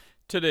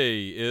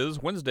Today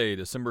is Wednesday,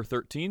 December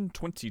 13,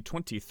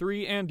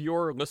 2023, and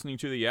you're listening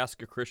to the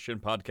Ask a Christian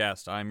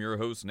podcast. I'm your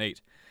host, Nate.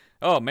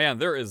 Oh man,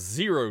 there is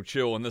zero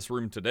chill in this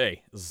room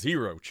today.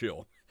 Zero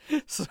chill.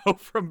 So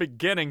from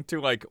beginning to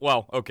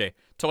to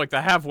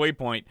the halfway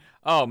point,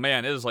 oh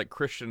man, it is like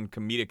Christian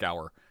comedic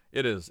hour.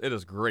 It is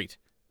great.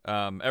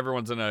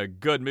 Everyone's in a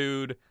good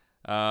mood.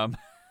 Oh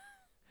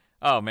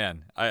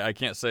man, I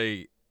can't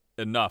say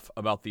enough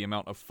about the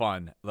amount of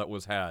fun that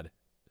was had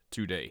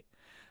today.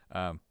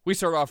 We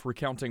start off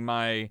recounting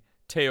my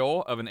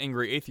tale of an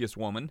angry atheist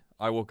woman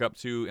I woke up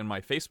to in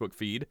my Facebook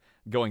feed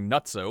going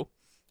nutso.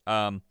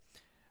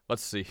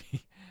 Let's see.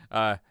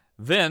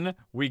 Then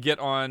we get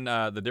on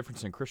the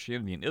difference in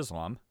Christianity and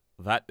Islam.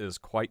 That is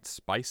quite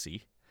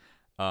spicy.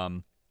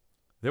 Then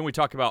we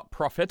talk about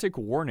prophetic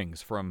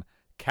warnings from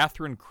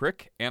Kathryn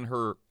Krick and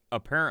her,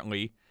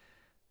 apparently,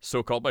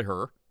 so-called by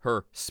her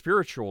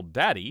spiritual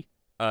daddy,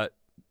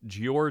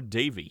 Gior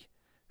Davey.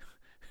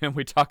 And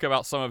we talk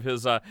about some of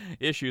his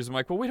issues. I'm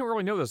like, well, we don't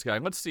really know this guy.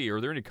 Let's see. Are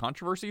there any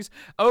controversies?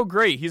 Oh,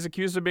 great. He's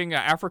accused of being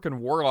an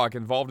African warlock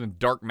involved in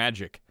dark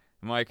magic.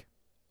 I'm like,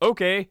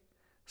 okay.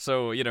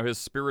 So, his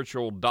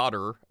spiritual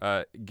daughter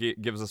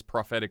gives us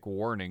prophetic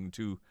warning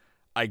to,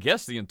 I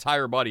guess, the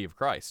entire body of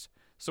Christ.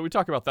 So we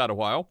talk about that a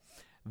while.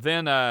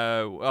 Then,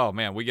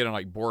 we get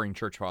in boring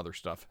church father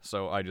stuff.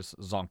 So I just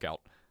zonk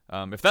out.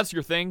 If that's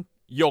your thing,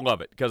 you'll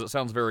love it because it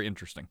sounds very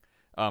interesting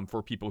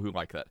for people who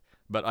like that.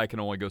 But I can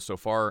only go so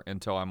far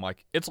until I'm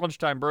like, it's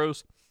lunchtime,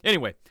 bros.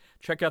 Anyway,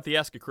 check out the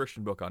Ask a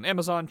Christian book on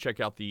Amazon.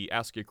 Check out the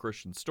Ask a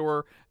Christian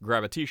store.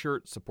 Grab a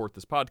t-shirt. Support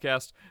this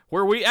podcast,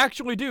 where we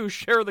actually do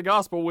share the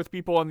gospel with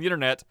people on the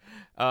internet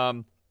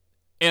and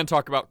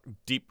talk about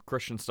deep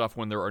Christian stuff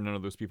when there are none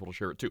of those people to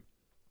share it to.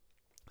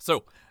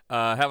 So,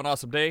 have an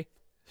awesome day.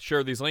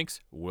 Share these links.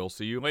 We'll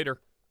see you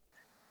later.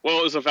 Well,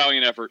 it was a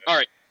valiant effort. All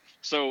right.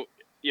 So,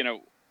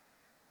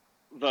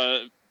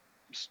 the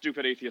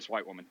stupid atheist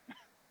white woman.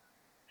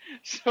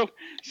 So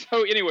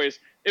anyways,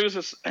 it was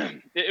this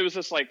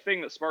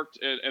thing that sparked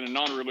in a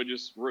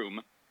non-religious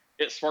room.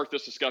 It sparked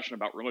this discussion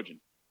about religion.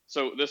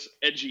 So this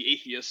edgy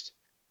atheist,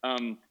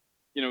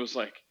 was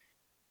like,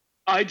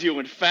 I deal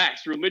in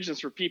facts. Religion's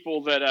for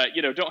people that,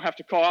 don't have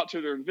to call out to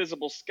their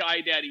invisible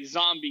sky daddy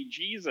zombie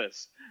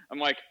Jesus. I'm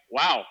like,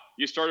 wow,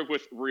 you started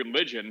with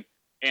religion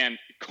and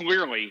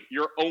clearly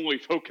you're only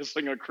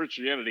focusing on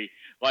Christianity.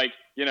 Like,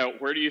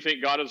 where do you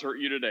think God has hurt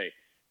you today?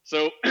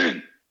 So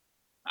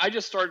I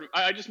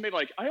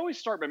always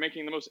start by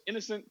making the most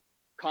innocent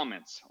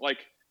comments.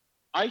 Like,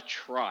 I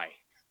try.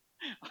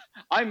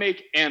 I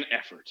make an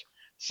effort.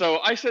 So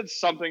I said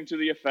something to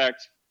the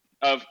effect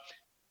of,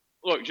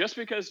 look, just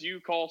because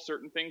you call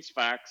certain things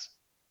facts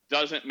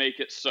doesn't make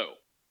it so.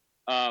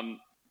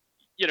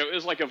 It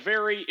was like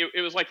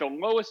it was like the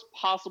lowest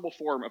possible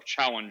form of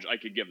challenge I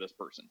could give this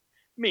person.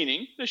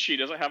 Meaning that she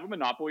doesn't have a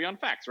monopoly on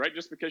facts, right?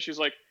 Just because she's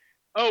like,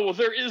 oh, well,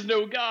 there is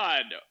no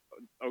God.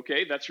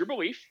 Okay, that's your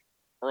belief.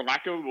 Or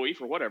lack of a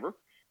belief, or whatever,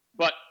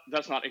 but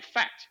that's not a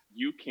fact.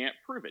 You can't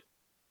prove it.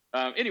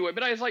 Anyway,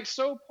 but I was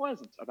so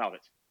pleasant about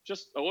it.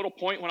 Just a little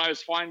point when I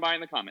was flying by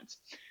in the comments.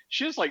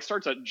 She just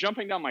starts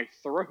jumping down my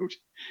throat.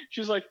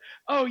 She's like,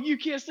 "Oh, you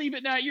can't sleep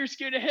at night. You're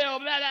scared of hell."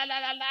 Blah blah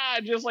blah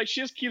blah. Just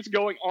she just keeps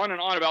going on and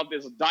on about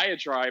this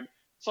diatribe.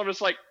 So I'm just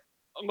like,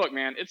 "Look,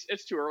 man,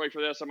 it's too early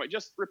for this." I'm like,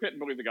 "Just repent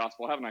and believe the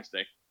gospel. Have a nice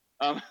day."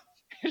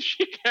 And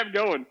she kept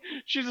going.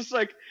 She's just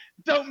like,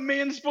 don't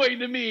mansplain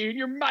to me and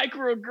your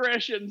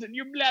microaggressions and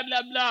your blah,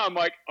 blah, blah. I'm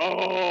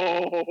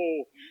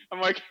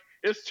like,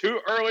 it's too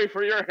early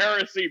for your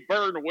heresy,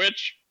 burn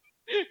witch.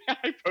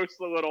 I post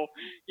the little,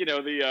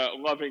 the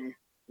loving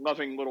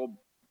little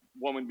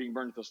woman being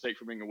burned at the stake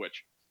for being a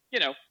witch.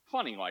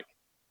 Funny like.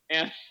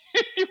 And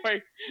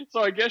anyway,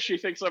 so I guess she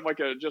thinks I'm like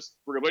a just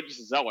religious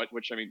zealot,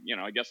 which I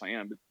guess I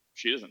am, but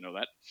she doesn't know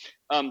that.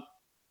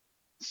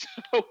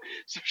 So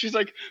she's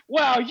like,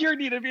 wow, you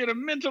need to be in a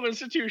mental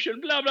institution,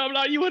 blah, blah,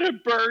 blah. You want to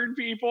burn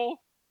people.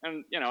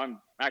 And, I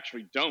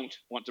actually don't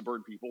want to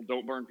burn people.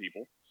 Don't burn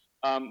people.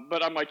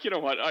 But I'm like, you know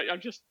what? I'm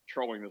just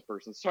trolling this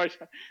person. So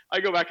I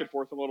go back and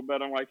forth a little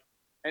bit. I'm like,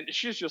 and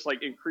she's just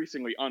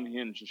increasingly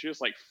unhinged. And she's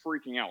just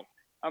freaking out.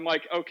 I'm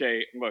like,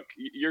 okay, look,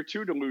 you're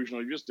too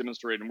delusional. You just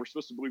demonstrated and we're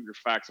supposed to believe your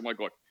facts. I'm like,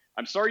 look,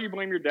 I'm sorry you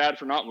blame your dad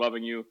for not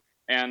loving you.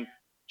 And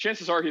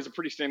chances are he's a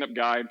pretty stand-up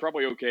guy and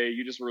probably okay.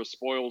 You just were a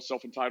spoiled,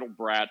 self-entitled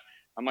brat.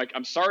 I'm like,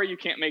 I'm sorry you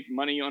can't make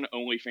money on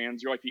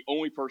OnlyFans. You're the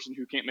only person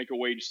who can't make a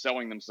wage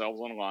selling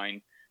themselves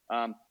online.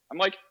 I'm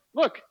like,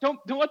 look, don't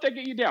let that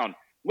get you down.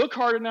 Look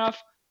hard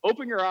enough.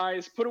 Open your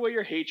eyes. Put away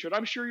your hatred.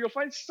 I'm sure you'll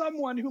find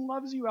someone who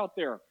loves you out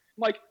there. I'm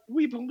like,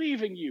 we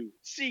believe in you.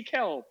 Seek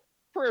help.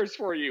 Prayers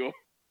for you.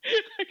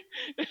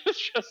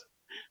 It's just,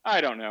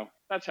 I don't know.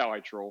 That's how I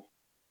troll.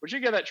 Would you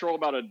give that troll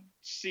about a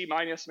C-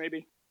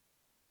 maybe?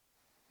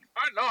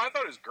 No, I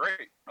thought it was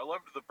great. I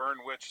loved the burn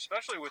witch,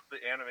 especially with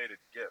the animated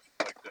GIF.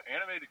 The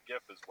animated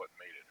GIF is what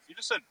made it. If you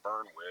just said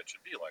burn witch,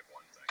 it'd be one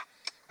thing.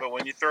 But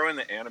when you throw in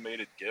the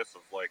animated GIF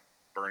of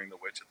burning the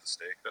witch at the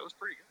stake, that was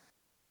pretty good.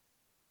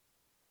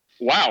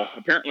 Wow,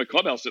 apparently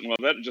Clubhouse didn't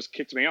love that. It just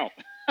kicked me out.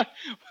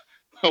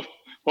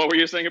 What were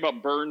you saying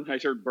about burn? I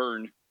heard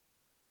burn.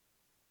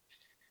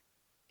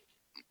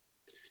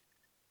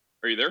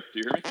 Are you there? Do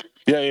you hear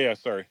me? Yeah,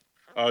 sorry.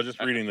 I was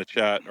just reading the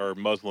chat. Our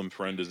Muslim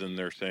friend is in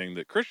there saying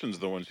that Christians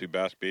are the ones who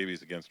bash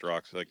babies against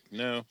rocks. Like,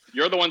 no.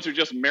 You're the ones who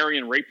just marry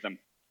and rape them.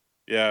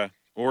 Yeah.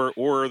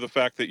 Or the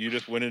fact that you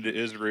just went into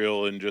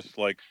Israel and just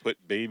like put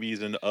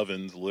babies in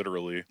ovens,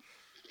 literally.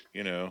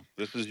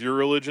 This is your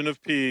religion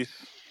of peace.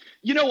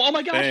 Oh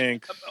my gosh.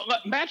 Thanks.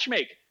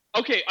 Matchmake.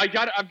 Okay, I've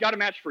got a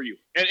match for you.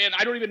 And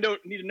I don't even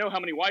need to know how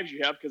many wives you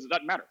have because it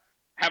doesn't matter.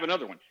 Have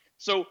another one.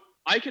 So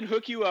I can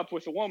hook you up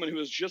with a woman who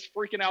is just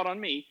freaking out on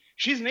me.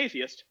 She's an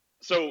atheist.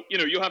 So,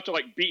 you'll have to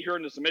like beat her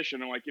into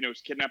submission and like,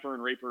 kidnap her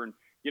and rape her and,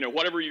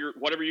 whatever you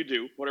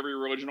do, whatever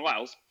your religion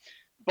allows.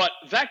 But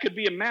that could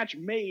be a match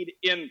made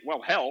in,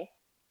 well, hell,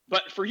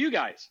 but for you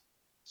guys.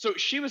 So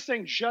she was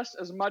saying just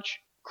as much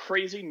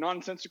crazy,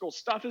 nonsensical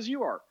stuff as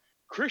you are.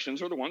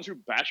 Christians are the ones who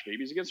bash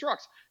babies against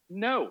rocks.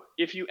 No,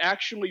 if you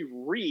actually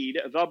read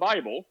the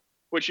Bible,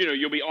 which,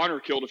 you'll be honor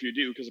killed if you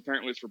do, because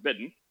apparently it's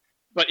forbidden.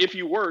 But if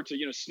you were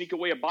to, sneak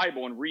away a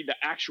Bible and read the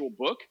actual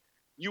book,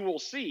 you will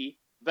see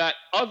that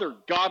other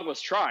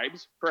godless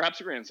tribes,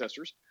 perhaps your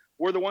ancestors,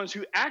 were the ones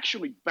who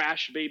actually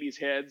bashed babies'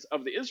 heads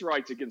of the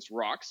Israelites against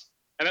rocks.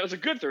 And that was a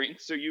good thing,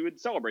 so you would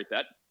celebrate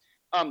that.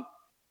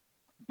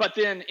 But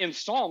then in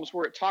Psalms,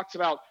 where it talks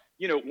about,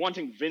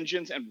 wanting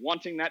vengeance and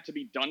wanting that to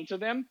be done to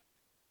them,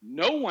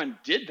 no one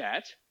did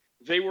that.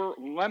 They were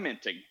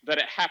lamenting that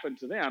it happened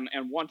to them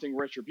and wanting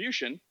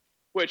retribution,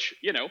 which,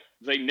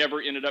 they never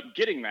ended up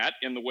getting that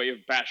in the way of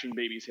bashing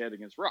babies' head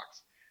against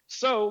rocks.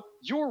 So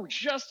you're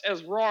just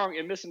as wrong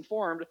and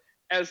misinformed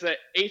as that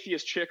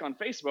atheist chick on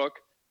Facebook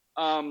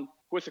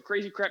with the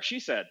crazy crap she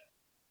said.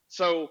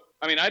 So,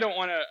 I don't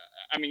want to,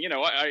 I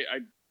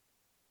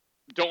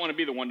don't want to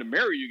be the one to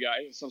marry you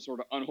guys in some sort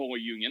of unholy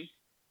union,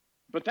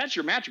 but that's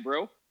your match,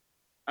 bro.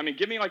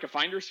 Give me like a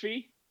finder's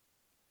fee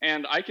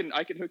and I can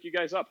hook you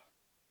guys up.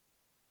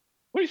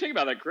 What do you think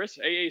about that, Chris?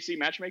 AAC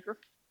matchmaker?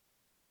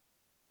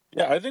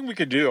 Yeah, I think we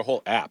could do a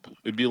whole app.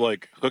 It'd be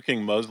like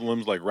hooking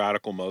Muslims, like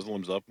radical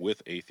Muslims, up with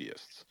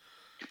atheists.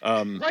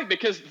 Right,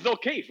 because they'll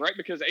cave, right?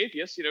 Because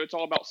atheists, it's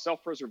all about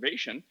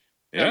self-preservation.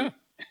 Yeah.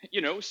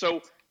 And,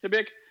 so to be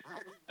like,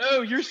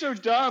 oh, you're so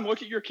dumb.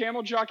 Look at your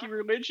camel jockey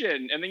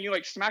religion. And then you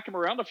like smack them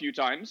around a few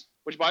times,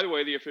 which, by the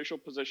way, the official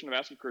position of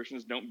Ask a Christian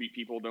is don't beat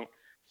people, don't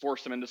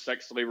force them into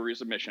sex, slavery, or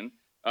submission.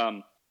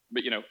 But,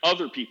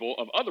 other people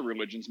of other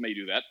religions may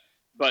do that.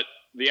 But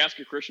the Ask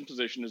a Christian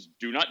position is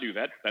do not do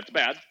that. That's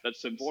bad. That's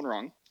sinful and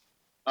wrong.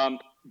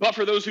 But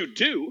for those who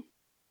do,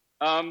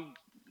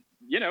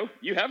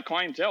 you have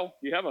clientele.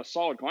 You have a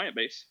solid client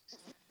base.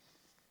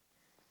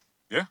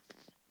 Yeah.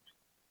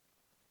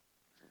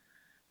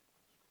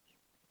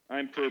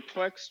 I'm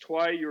perplexed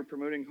why you're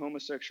promoting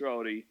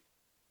homosexuality.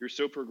 You're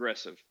so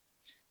progressive.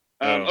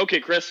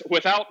 Okay, Chris,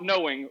 without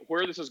knowing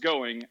where this is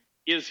going,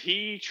 is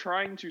he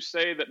trying to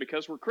say that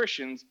because we're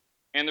Christians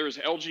and there's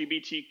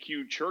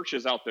LGBTQ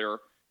churches out there,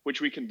 which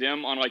we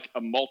condemn on like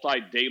a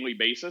multi-daily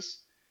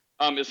basis,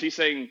 is he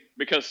saying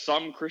because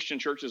some Christian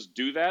churches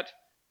do that,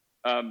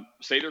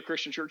 say they're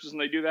Christian churches and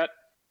they do that,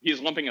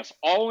 he's lumping us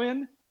all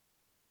in?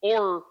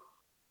 Or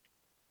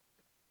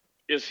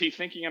is he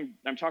thinking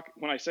I'm talking,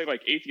 when I say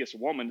like atheist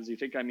woman, does he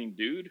think I mean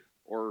dude?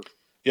 Or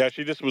yeah,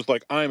 she just was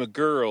like, I'm a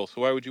girl,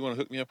 so why would you want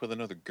to hook me up with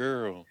another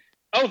girl?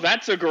 Oh,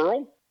 that's a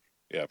girl?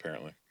 Yeah,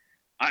 apparently.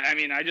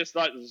 I just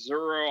thought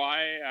Zero,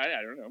 I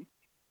don't know.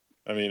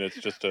 It's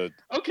just a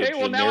okay.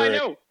 Well, now I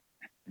know.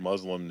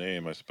 Muslim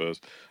name, I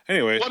suppose.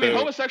 Anyway, well,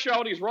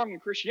 homosexuality is wrong in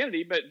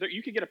Christianity, but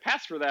you could get a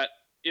pass for that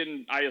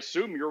in, I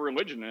assume, your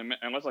religion,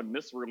 unless I'm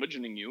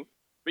misreligioning you.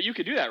 But you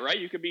could do that, right?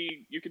 You could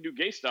do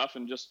gay stuff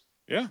and just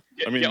get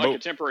like a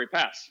temporary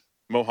pass.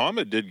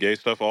 Muhammad did gay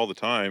stuff all the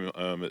time.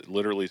 It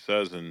literally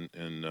says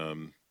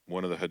in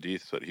one of the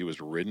hadiths that he was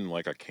ridden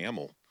like a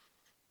camel.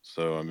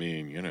 So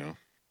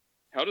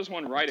How does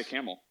one ride a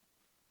camel?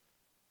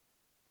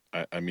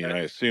 I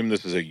assume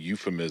this is a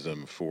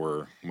euphemism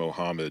for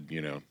Muhammad,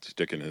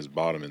 sticking his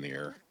bottom in the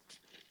air.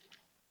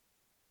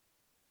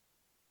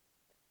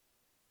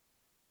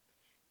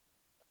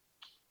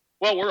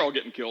 Well, we're all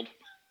getting killed.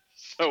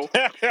 So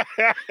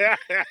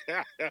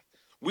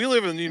we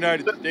live in the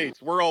United States.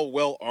 We're all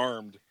well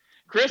armed.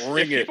 Chris,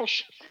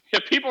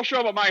 if people show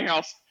up at my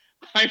house,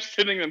 I'm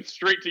sending them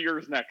straight to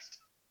yours next.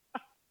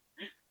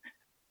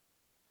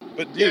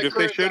 But dude, if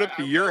Chris, they showed up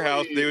to your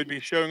house, they would be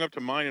showing up to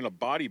mine in a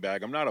body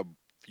bag. I'm not a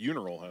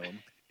funeral home.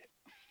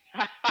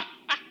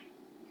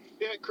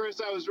 Yeah, Chris,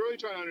 I was really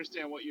trying to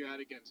understand what you had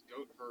against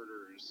goat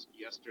herders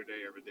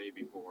yesterday or the day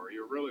before.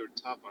 You were really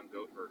tough on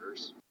goat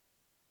herders.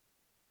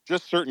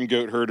 Just certain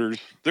goat herders.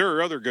 There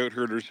are other goat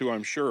herders who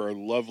I'm sure are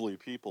lovely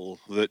people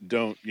that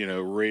don't,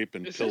 rape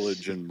and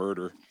pillage and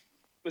murder.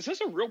 Is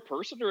this a real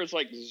person, or is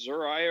like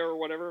Zuriah or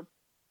whatever?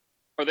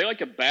 Are they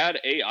like a bad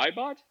AI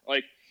bot?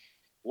 Like,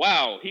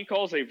 wow, he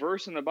calls a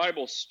verse in the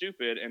Bible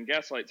stupid and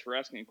gaslights for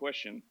asking a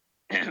question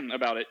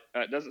about it.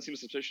 It doesn't seem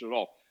suspicious at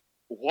all.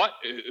 What?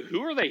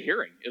 Who are they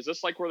hearing? Is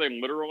this like where they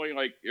literally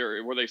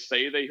or where they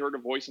say they heard a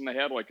voice in the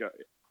head, like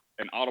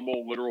an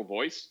audible, literal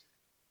voice?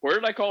 Where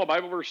did I call a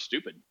Bible verse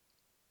stupid?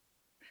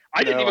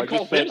 I didn't even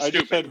call them stupid. I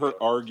just said her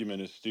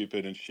argument is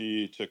stupid, and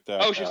she took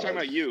that. Oh, she's talking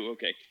about you.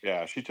 Okay.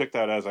 Yeah, she took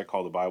that as I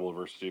call the Bible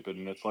verse stupid,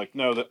 and it's like,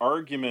 no, the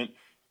argument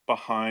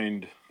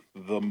behind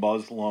the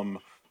Muslim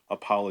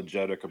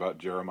apologetic about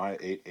Jeremiah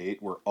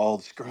 8:8, where all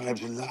the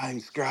scribes are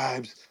lying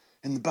scribes,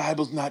 and the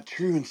Bible's not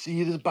true, and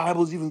see, the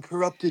Bible's even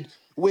corrupted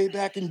way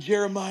back in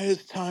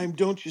Jeremiah's time,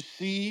 don't you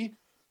see?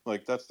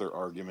 Like, that's their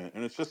argument,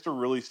 and it's just a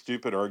really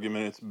stupid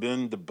argument. It's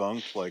been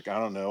debunked, like, I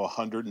don't know,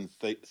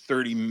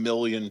 130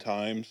 million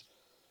times.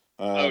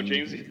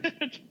 James,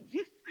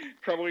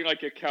 probably like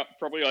the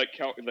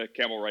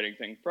camel riding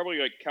thing. Probably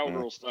like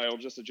cowgirl style,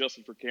 just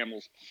adjusted for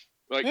camels.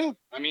 Like, yeah.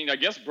 I mean, I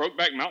guess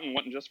Brokeback Mountain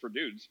wasn't just for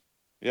dudes.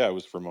 Yeah, it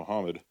was for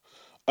Muhammad.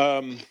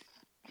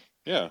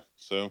 Yeah,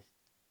 so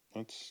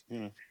that's,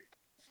 I'm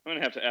gonna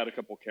have to add a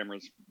couple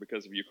cameras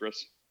because of you,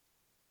 Chris.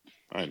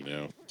 I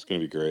know, it's gonna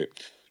be great.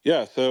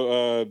 Yeah,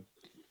 so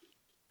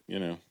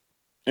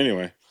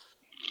anyway,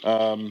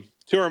 to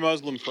our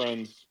Muslim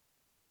friends,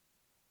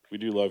 we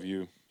do love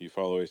you. You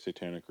follow a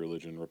satanic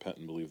religion. Repent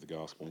and believe the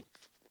gospel.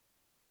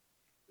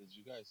 Did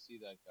you guys see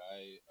that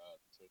guy,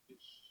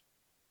 Turkish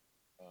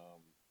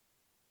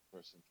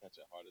person, catch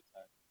a heart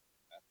attack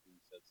after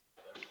he said some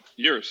stuff?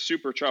 You're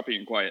super choppy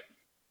and quiet.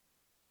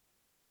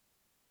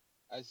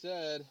 I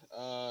said,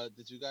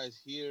 did you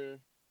guys hear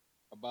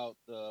about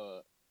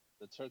the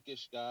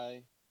Turkish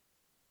guy,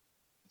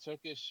 the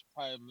Turkish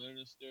prime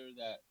minister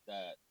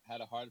that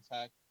had a heart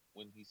attack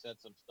when he said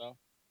some stuff?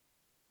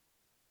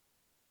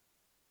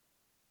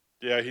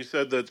 Yeah, he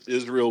said that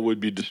Israel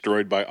would be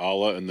destroyed by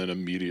Allah and then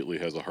immediately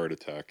has a heart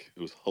attack.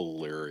 It was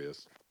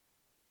hilarious.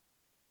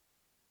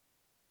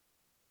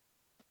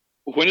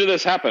 When did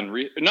this happen?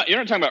 You're not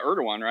talking about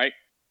Erdogan, right?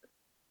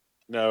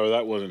 No,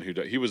 that wasn't who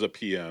died. He was a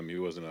PM. He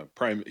wasn't a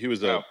prime. He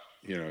was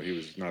he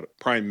was not a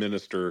prime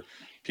minister.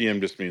 PM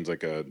just means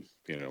like a,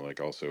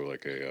 also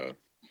like a,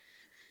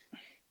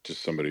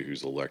 just somebody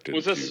who's elected.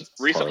 Was this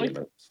recently?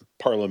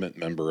 Parliament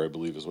member, I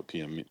believe, is what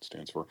PM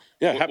stands for.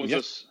 Yeah, it happened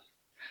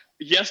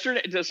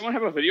yesterday. Does someone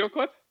have a video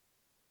clip?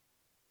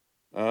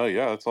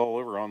 Yeah, it's all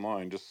over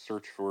online. Just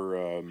search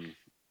for.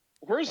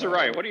 Where's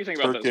Zerai? What do you think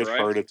about Turkish this, Zerai?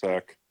 heart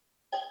attack.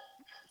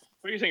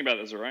 What do you think about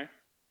this, Zerai?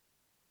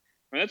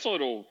 I mean, that's a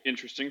little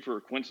interesting for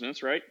a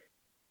coincidence, right?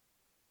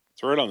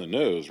 It's right on the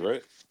nose,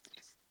 right?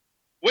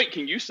 Wait,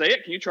 can you say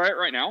it? Can you try it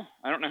right now?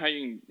 I don't know how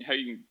you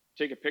can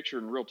take a picture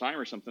in real time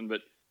or something, but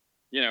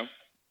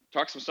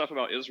talk some stuff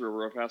about Israel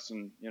real fast,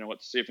 and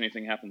let's see if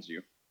anything happens to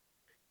you.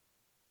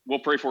 We'll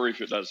pray for you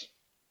if it does.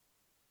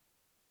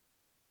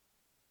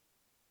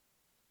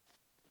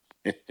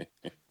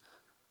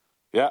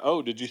 Yeah.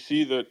 Oh, did you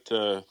see that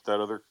that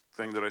other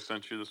thing that I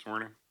sent you this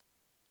morning?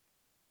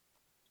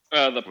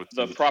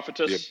 The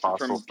prophetess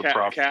from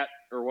Cat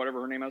or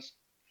whatever her name is.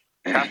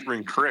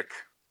 Kathryn Krick.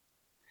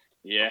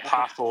 Yeah.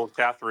 Apostle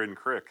Kathryn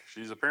Krick.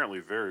 She's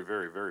apparently very,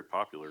 very, very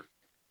popular.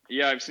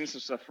 Yeah, I've seen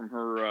some stuff from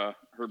her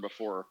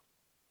before.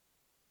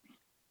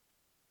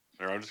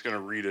 Here, I'm just going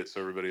to read it so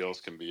everybody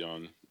else can be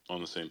on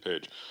the same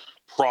page.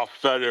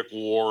 Prophetic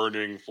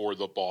warning for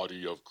the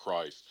body of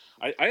Christ.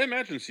 I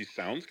imagine she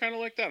sounds kind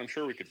of like that. I'm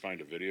sure we could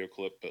find a video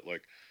clip, but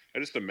I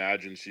just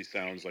imagine she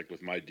sounds like,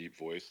 with my deep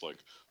voice, like,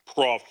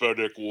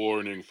 prophetic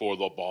warning for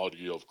the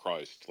body of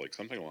Christ. Like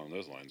something along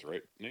those lines,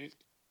 right, Nate?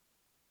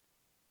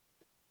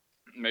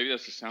 Maybe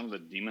that's the sound of the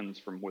demons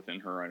from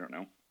within her. I don't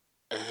know.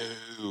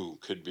 Oh,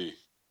 could be.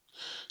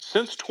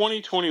 Since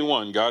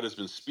 2021, God has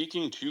been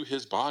speaking to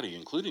his body,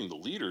 including the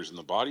leaders in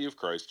the body of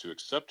Christ, to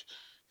accept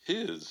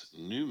his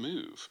new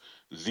move,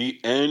 the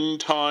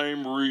end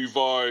time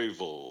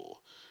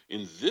revival.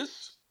 In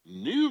this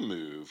new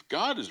move,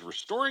 God is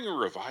restoring and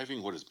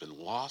reviving what has been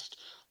lost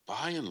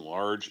by and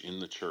large in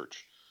the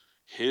church.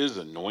 His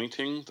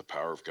anointing, the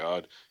power of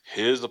God,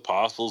 his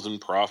apostles and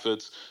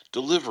prophets,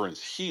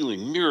 deliverance,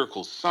 healing,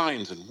 miracles,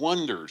 signs, and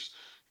wonders.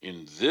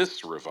 In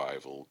this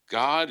revival,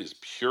 God is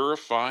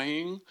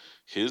purifying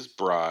his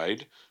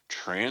bride,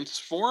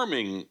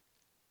 transforming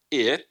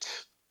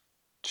it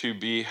to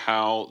be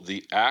how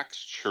the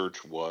Acts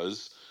church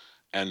was,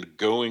 and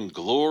going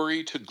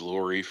glory to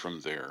glory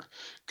from there.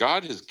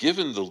 God has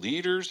given the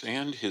leaders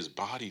and his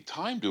body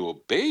time to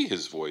obey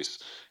his voice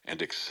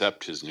and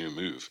accept his new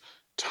move.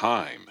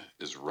 Time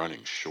is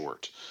running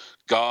short.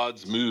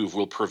 God's move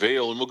will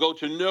prevail and will go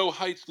to no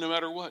heights no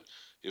matter what.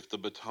 If the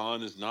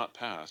baton is not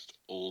passed,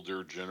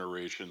 older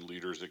generation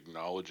leaders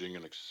acknowledging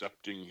and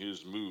accepting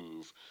his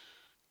move,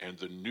 and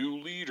the new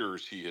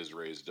leaders he has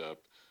raised up,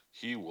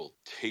 he will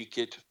take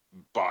it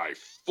by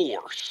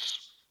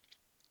force.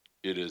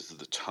 It is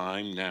the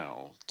time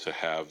now to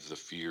have the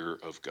fear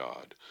of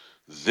God.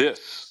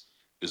 This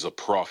is a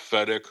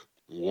prophetic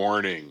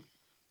warning.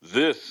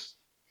 This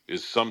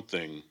is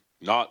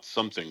not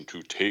something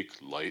to take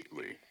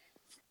lightly.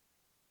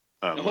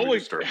 I'm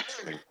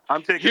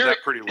taking that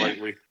pretty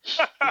lightly.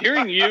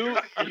 hearing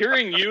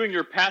you in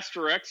your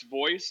Pastor X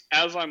voice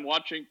as I'm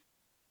watching.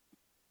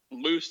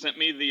 Lou sent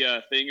me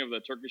the thing of the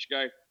Turkish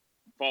guy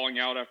falling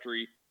out after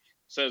he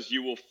says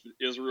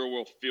Israel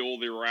will feel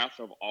the wrath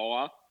of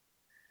Allah.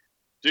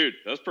 Dude,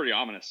 that's pretty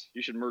ominous.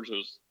 You should merge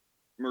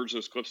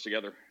those clips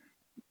together.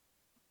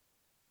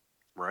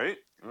 Right?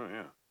 Oh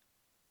yeah.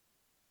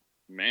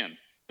 Man.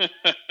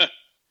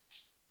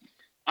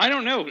 I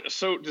don't know.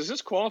 So does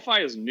this qualify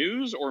as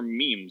news or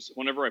memes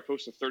whenever I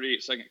post a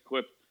 38-second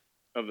clip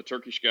of the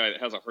Turkish guy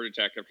that has a heart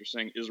attack after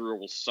saying Israel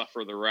will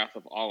suffer the wrath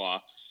of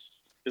Allah?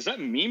 Is that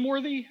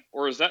meme-worthy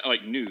or is that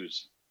like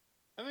news?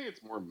 I think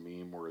it's more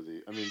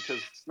meme-worthy. I mean,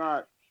 because it's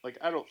not, like,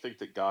 I don't think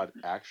that God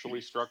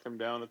actually struck him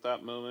down at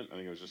that moment. I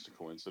think it was just a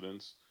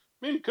coincidence.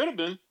 I mean, it could have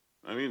been.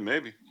 I mean,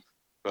 maybe.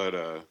 But,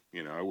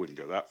 you know, I wouldn't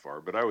go that far.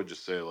 But I would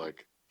just say,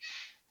 like,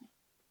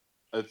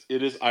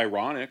 it is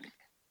ironic.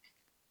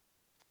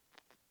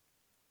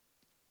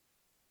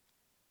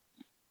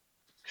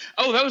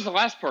 Oh, that was the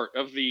last part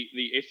of the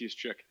atheist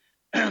chick.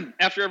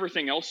 After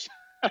everything else,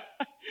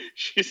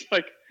 she's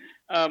like,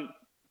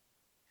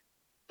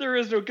 there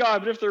is no God,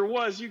 but if there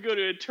was, you go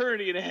to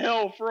eternity in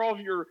hell for all of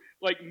your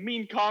like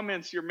mean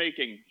comments you're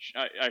making.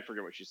 I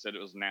forget what she said.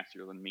 It was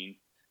nastier than mean.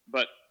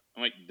 But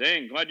I'm like,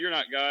 dang, glad you're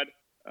not God.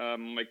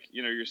 Like,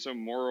 you know, you're so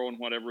moral and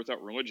whatever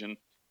without religion,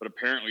 but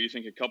apparently you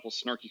think a couple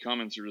snarky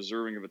comments are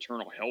deserving of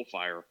eternal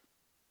hellfire.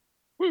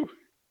 Whew.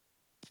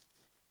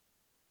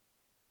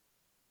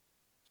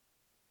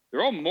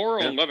 They're all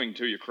moral and loving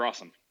too. You cross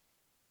them.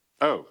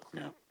 Oh,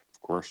 yeah,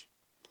 of course.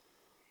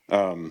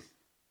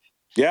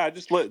 Yeah, I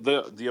just let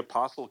the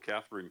Apostle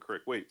Kathryn Krick.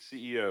 Wait,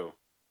 CEO.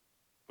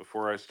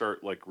 Before I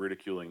start like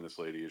ridiculing this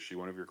lady, is she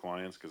one of your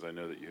clients? Because I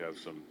know that you have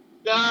some.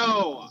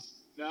 No.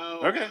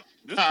 Okay,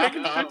 just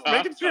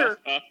making sure.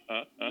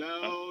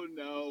 No.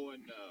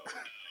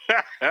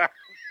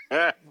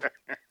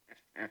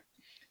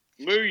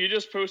 Lou, you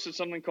just posted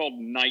something called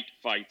Night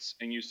Fights,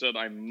 and you said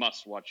I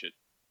must watch it.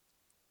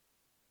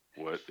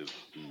 What is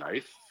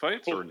knife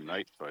fights or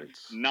night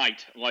fights?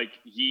 Night, like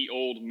ye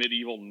old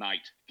medieval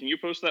knight. Can you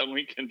post that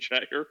link in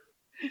chat here?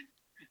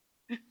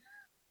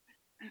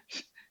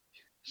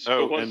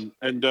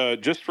 And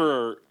just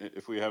for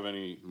if we have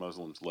any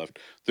Muslims left,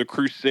 the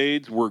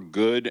Crusades were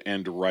good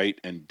and right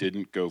and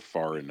didn't go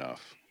far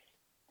enough.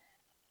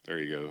 There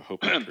you go. Hope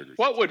that triggers.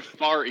 What would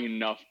far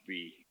enough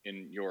be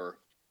in your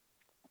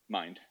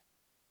mind?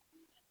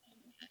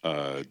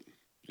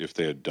 If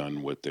they had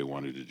done what they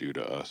wanted to do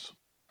to us.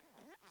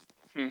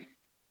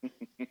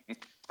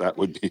 that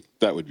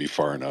would be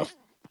far enough.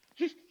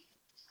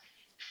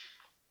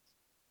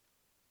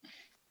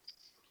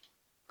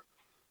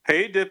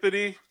 Hey,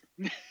 Dippity.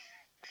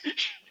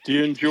 Do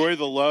you enjoy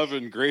the love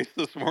and grace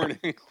this morning?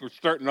 We're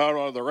starting out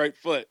on the right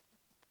foot.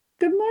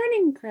 Good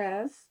morning,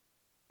 Chris.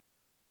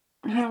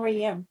 How are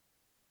you?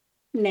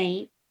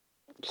 Nate,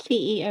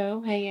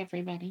 CEO. Hey,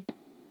 everybody.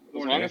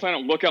 As long as I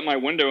don't look out my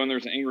window and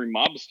there's an angry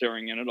mob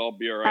staring in it, I'll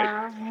be all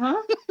right.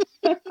 Uh-huh.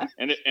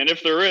 and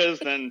if there is,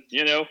 then,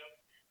 you know,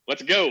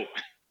 let's go.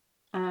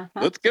 Uh-huh.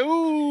 Let's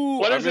go.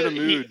 What I'm is in it? a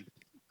mood.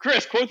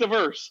 Chris, quote the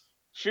verse.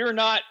 Fear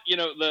not, you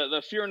know,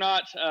 the fear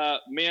not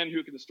man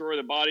who can destroy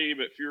the body,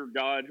 but fear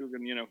God who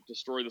can, you know,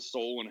 destroy the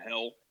soul in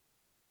hell.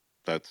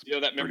 That's you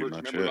know that pretty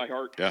remember much by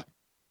heart.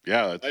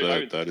 Yeah.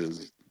 That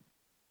is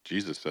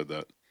Jesus said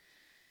that.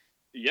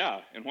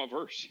 Yeah, in what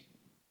verse?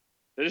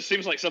 It just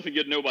seems like something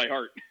you'd know by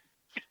heart.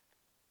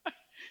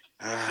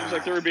 Seems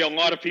like there would be a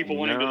lot of people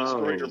wanting to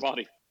destroy your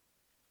body.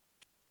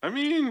 I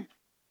mean,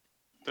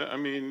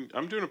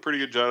 I'm doing a pretty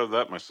good job of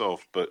that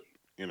myself, but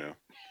you know,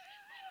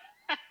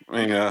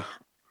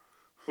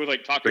 with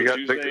like Taco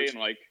Tuesday and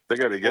like they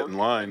got to get in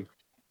line.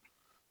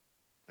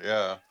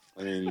 Yeah,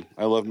 I mean,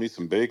 I love me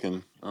some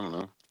bacon. I don't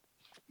know.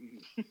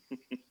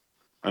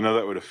 I know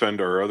that would offend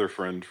our other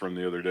friend from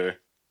the other day,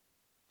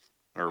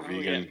 our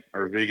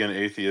vegan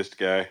atheist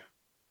guy.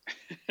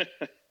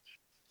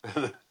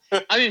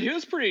 I mean, he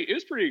was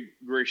pretty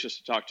gracious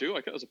to talk to.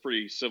 Like, that was a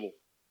pretty civil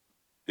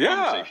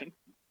conversation.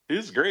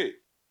 He's great.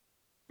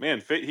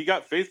 Man, he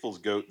got Faithful's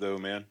goat, though,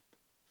 man.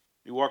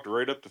 He walked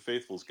right up to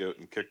Faithful's goat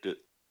and kicked it.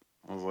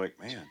 I was like,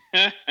 man.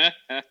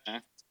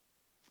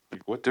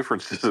 Like, what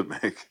difference does it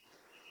make?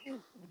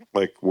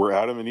 Like, were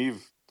Adam and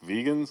Eve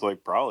vegans?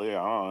 Like, probably, I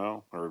don't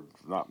know. Or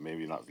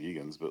maybe not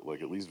vegans, but,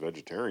 like, at least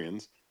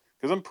vegetarians.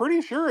 Because I'm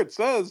pretty sure it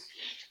says,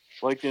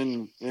 like,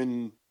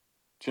 in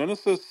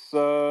Genesis,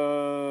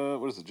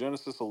 what is it,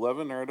 Genesis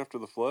 11, right after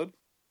the flood?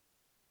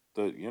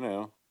 That, you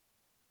know,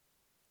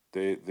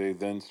 they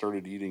then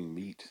started eating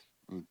meat.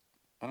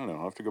 I don't know.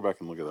 I'll have to go back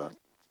and look at that.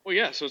 Well,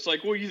 yeah. So it's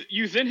like, well,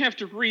 you then have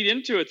to read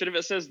into it that if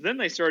it says then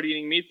they started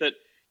eating meat, that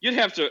you'd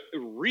have to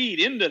read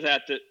into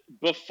that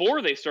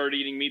before they started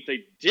eating meat,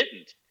 they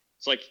didn't.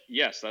 It's like,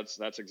 yes,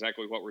 that's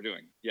exactly what we're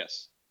doing.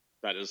 Yes,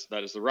 that is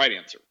the right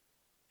answer.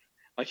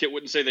 Like, it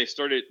wouldn't say they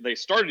started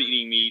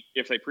eating meat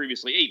if they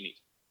previously ate meat.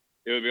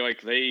 It would be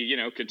like they, you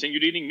know,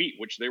 continued eating meat,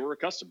 which they were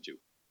accustomed to,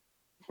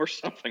 or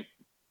something.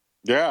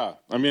 Yeah.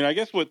 I mean, I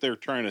guess what they're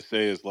trying to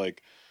say is,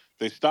 like,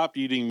 they stopped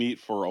eating meat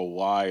for a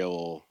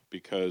while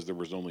because there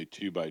was only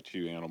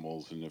 2x2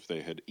 animals. And if they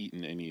had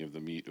eaten any of the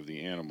meat of the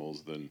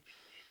animals, then,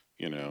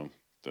 you know,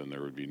 then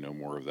there would be no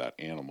more of that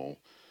animal.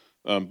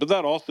 But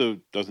that also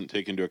doesn't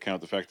take into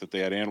account the fact that they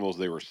had animals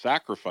they were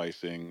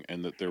sacrificing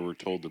and that they were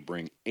told to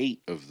bring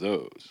 8 of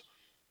those.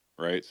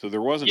 right? So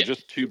there wasn't Yeah.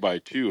 just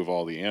 2x2 of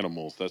all the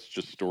animals. That's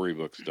just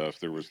storybook stuff.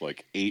 There was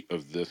like 8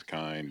 of this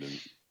kind, and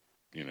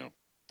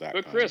that.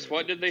 But kind Chris, of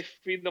what did they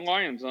feed the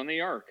lions on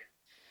the ark?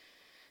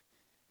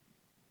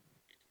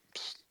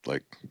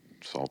 like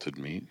salted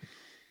meat.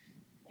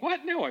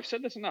 What? No, I've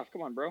said this enough.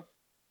 Come on, bro.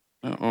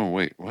 Oh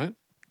wait, what?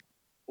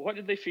 What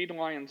did they feed the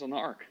lions on the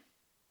ark?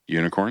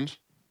 Unicorns?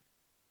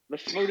 The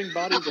floating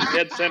bodies of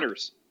dead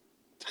sinners.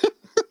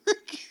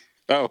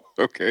 Oh,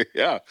 okay,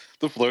 yeah.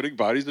 The floating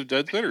bodies of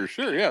dead sinners.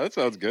 Sure, yeah, that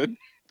sounds good.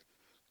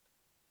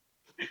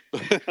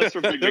 That's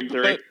for Big Bang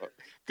Theory.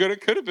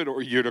 It could have been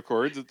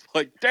unicorns. It's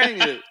like,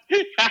 dang it,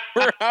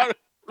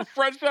 we're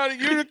fresh out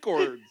of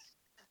unicorns.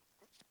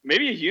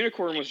 Maybe a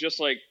unicorn was just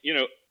like,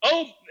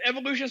 oh,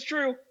 evolution's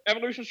true.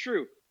 Evolution's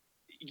true.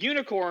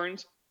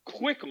 Unicorns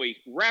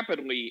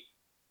rapidly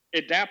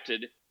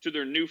adapted to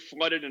their new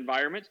flooded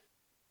environment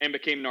and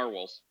became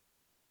narwhals.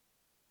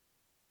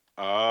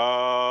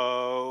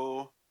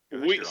 Oh.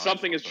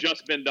 Something has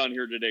just been done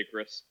here today,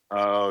 Chris.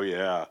 Oh,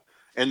 yeah.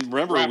 And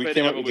remember, Rapid we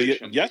came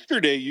evolution. up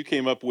yesterday. You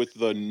came up with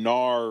the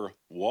Nar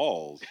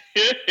walls.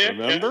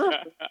 Remember?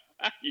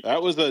 That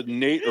was a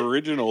Nate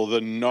original, the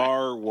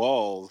Nar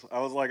walls.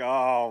 I was like,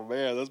 oh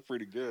man, that's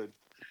pretty good.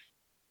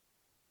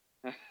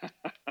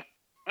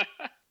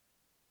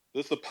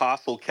 This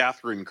apostle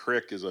Kathryn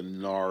Krick is a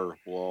Nar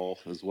wall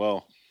as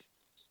well.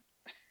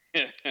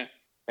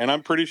 And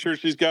I'm pretty sure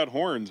she's got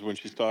horns when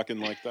she's talking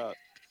like that.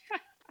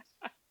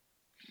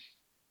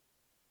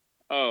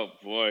 Oh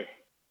boy.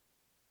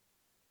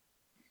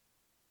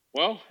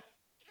 Well,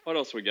 what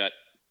else we got?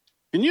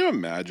 Can you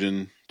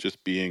imagine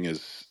just being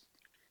as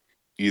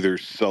either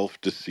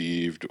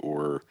self-deceived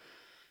or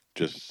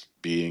just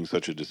being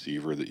such a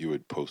deceiver that you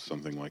would post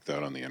something like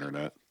that on the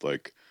internet?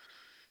 Like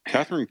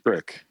Kathryn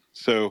Krick.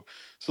 So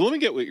let me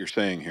get what you're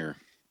saying here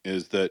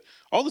is that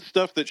all the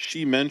stuff that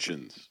she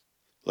mentions,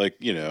 like,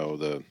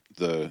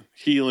 the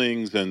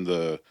healings and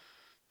the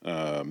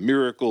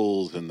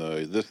miracles and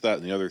the this, that,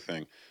 and the other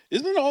thing,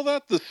 isn't all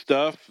that the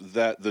stuff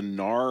that the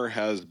NAR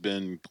has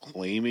been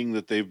claiming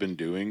that they've been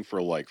doing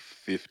for like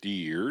 50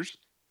 years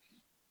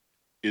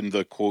in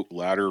the quote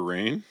latter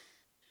rain?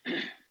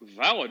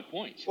 Valid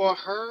point. Well,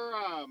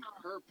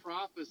 her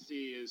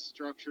prophecy is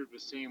structured the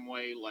same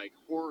way like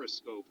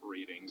horoscope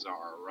readings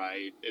are,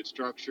 right? It's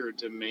structured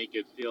to make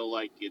it feel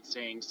like it's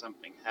saying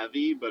something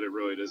heavy, but it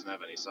really doesn't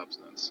have any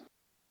substance.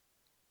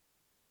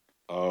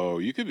 Oh,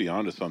 you could be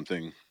onto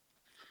something.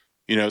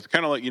 It's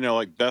kind of like,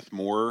 like Beth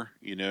Moore,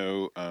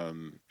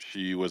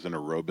 she was an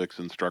aerobics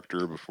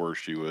instructor before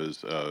she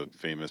was a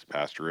famous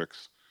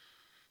pastorix.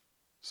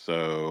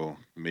 So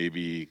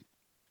maybe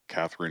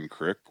Kathryn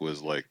Krick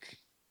was like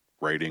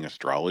writing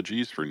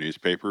astrologies for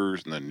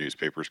newspapers, and then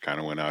newspapers kind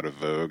of went out of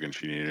vogue and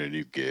she needed a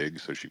new gig,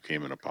 so she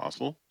became an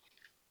apostle.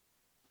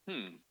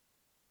 I'm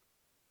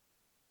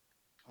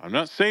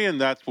not saying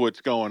that's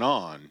what's going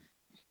on.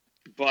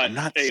 But I'm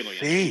not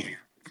saying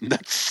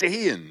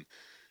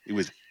it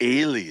was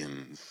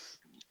aliens.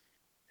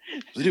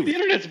 The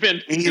internet's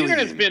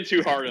been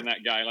too hard on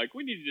that guy. Like,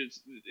 the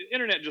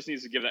internet just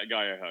needs to give that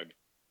guy a hug.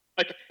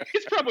 Like,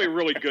 he's probably a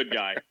really good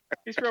guy.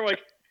 He's probably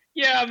like,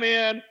 yeah,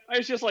 man, I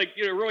was just like,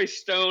 really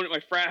stoned at my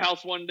frat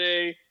house one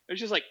day. It was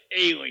just like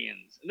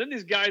aliens. And then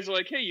these guys are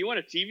like, hey, you want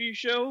a TV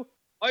show?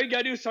 All you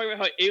gotta do is talk about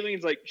how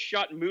aliens like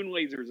shot moon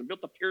lasers and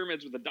built the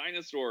pyramids with the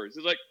dinosaurs.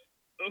 It's like,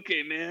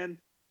 okay, man.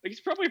 Like, he's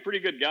probably a pretty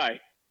good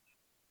guy.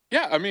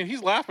 Yeah, I mean,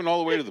 he's laughing all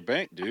the way to the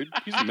bank, dude.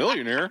 He's a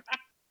millionaire.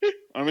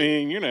 I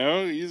mean,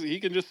 he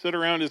can just sit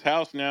around his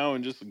house now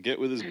and just get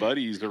with his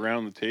buddies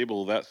around the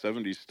table, that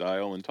 70s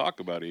style, and talk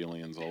about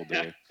aliens all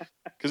day.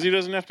 Because he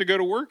doesn't have to go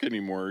to work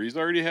anymore. He's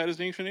already had his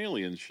Ancient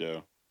Aliens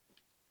show.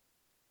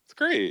 It's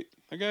great.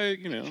 That guy,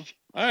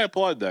 I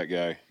applaud that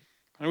guy.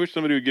 I wish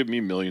somebody would give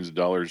me millions of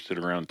dollars to sit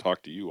around and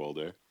talk to you all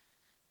day.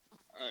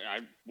 I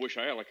wish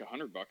I had like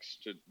 $100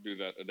 to do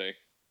that a day.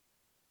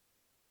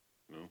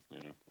 No,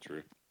 yeah,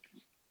 true.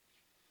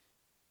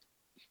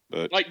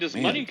 But like, does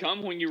money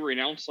come when you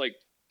renounce like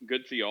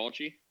good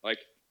theology? Like,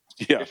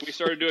 yeah. if we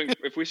started doing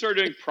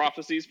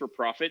prophecies for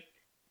profit,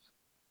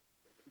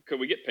 could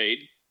we get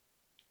paid?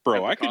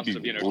 Bro, I could be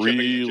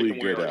really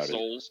good at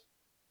it.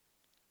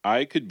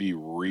 I could be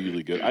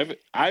really good.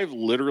 I've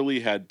literally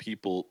had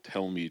people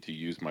tell me to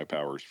use my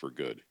powers for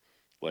good.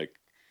 Like,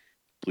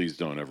 please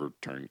don't ever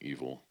turn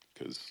evil,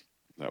 because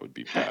that would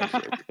be bad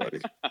for everybody.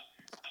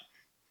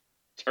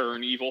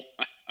 Turn evil.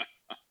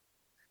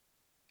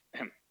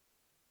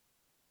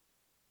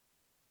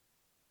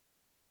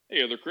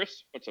 Hey, other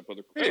Chris. What's up,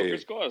 other Chris? Hey. Oh,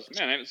 Chris Claus.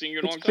 Man, I haven't seen you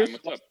in a long time.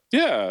 What's up?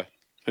 Yeah.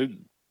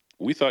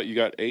 We thought you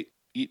got eat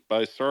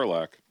by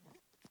Sarlacc.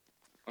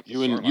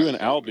 You and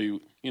Albie,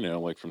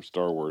 like from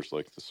Star Wars,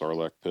 like the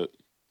Sarlacc pit.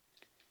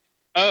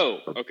 Oh,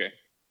 okay.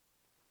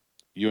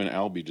 You and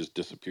Albie just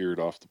disappeared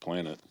off the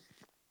planet.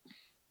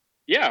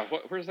 Yeah,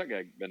 where's that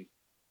guy been?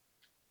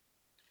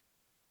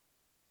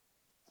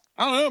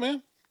 I don't know,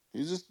 man.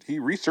 He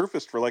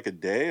resurfaced for like a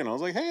day, and I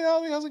was like, "Hey,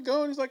 Albie, how's it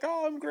going?" He's like,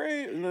 "Oh, I'm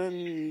great," and then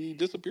he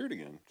disappeared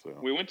again. So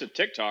we went to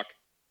TikTok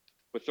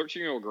with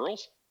 13-year-old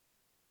girls.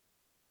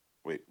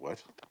 Wait,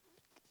 what?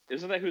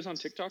 Isn't that who's on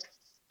TikTok?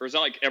 Or is that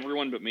like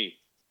everyone but me?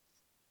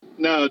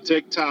 No,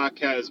 TikTok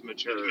has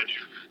matured.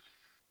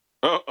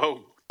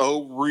 Oh,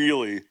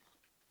 really?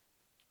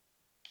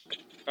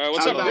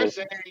 What's up, Chris?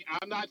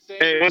 I'm not saying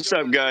Hey, there's what's still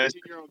up, not guys?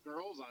 13-year-old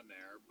girls on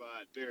there,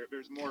 but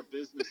there's more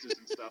businesses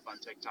and stuff on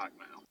TikTok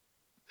now.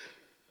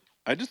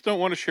 I just don't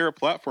want to share a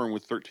platform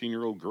with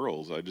 13-year-old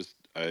girls.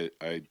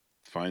 I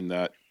find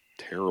that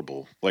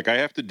terrible. Like, I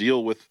have to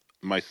deal with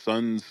my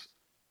son's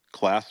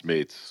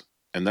classmates,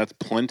 and that's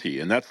plenty.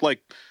 And that's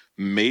like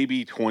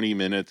maybe 20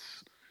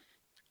 minutes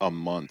a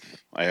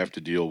month. I have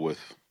to deal with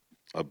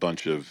a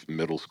bunch of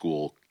middle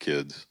school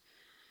kids.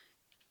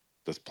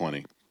 That's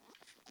plenty.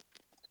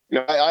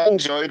 No, I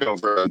enjoy it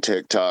over on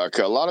TikTok.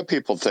 A lot of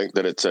people think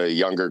that it's a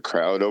younger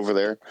crowd over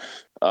there.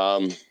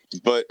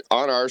 But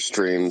on our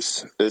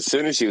streams, as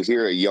soon as you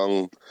hear a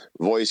young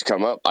voice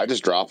come up, I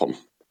just drop them.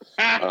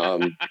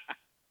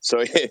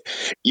 So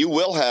you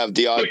will have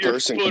the odd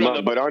person come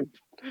up, but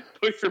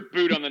put your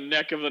boot on the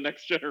neck of the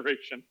next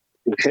generation.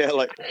 Yeah,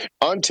 like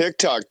on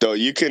TikTok though,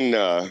 you can.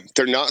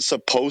 They're not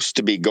supposed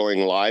to be going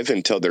live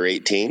until they're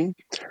 18.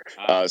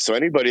 So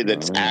anybody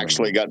that's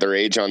actually got their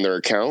age on their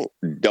account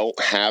don't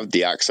have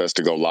the access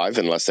to go live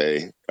unless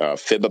they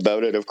fib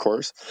about it, of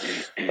course.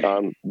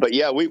 But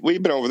yeah,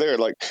 we've been over there.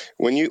 Like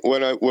when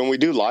we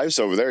do lives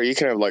over there, you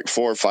can have like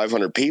 400 or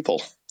 500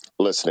 people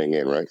listening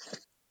in, right?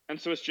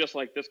 And so it's just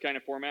like this kind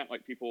of format,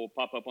 like people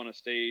pop up on a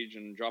stage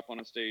and drop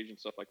on a stage and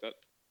stuff like that.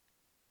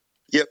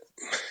 Yep.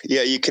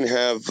 Yeah, you can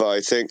have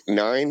I think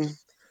nine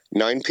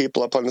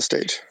people up on the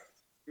stage.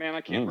 Man,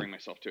 I can't bring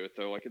myself to it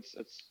though. Like it's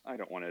I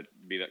don't want to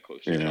be that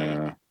close to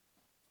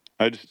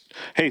Yeah.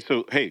 Hey,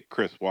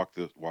 Chris, walk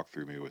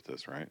through me with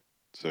this, right?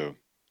 So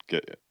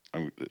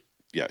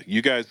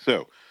you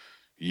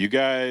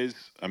guys,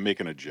 I'm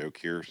making a joke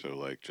here, so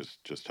like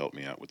just help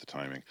me out with the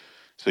timing.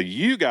 So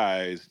you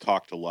guys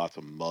talk to lots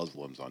of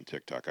Muslims on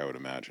TikTok, I would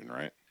imagine,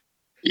 right?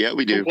 Yeah,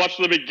 we do. Watch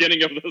the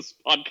beginning of this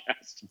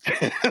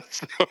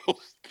podcast.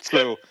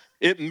 so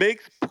it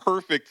makes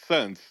perfect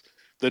sense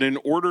that in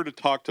order to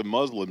talk to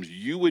Muslims,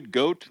 you would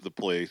go to the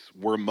place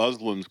where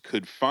Muslims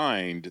could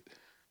find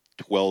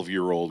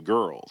 12-year-old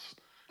girls.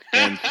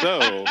 And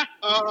so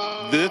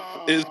this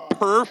is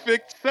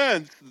perfect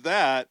sense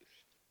that,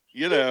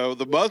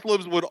 the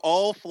Muslims would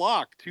all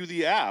flock to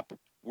the app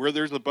where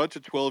there's a bunch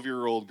of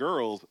 12-year-old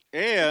girls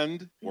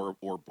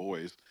or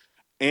boys,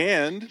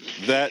 and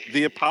that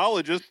the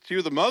apologists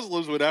to the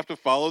Muslims would have to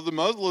follow the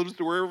Muslims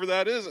to wherever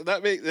that is. And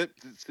that makes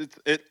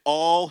it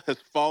all has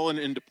fallen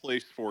into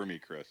place for me,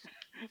 Chris.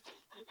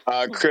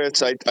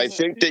 Chris, I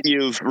think that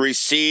you've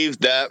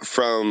received that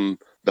from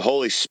the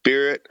Holy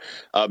Spirit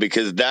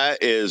because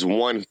that is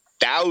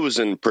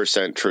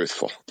 1,000%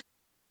 truthful.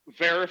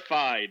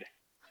 Verified.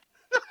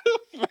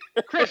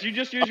 Chris, you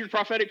just use your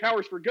prophetic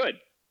powers for good.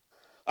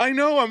 I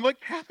know. I'm like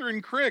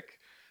Kathryn Krick.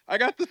 I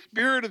got the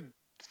spirit of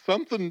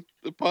something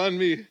upon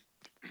me.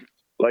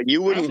 Like,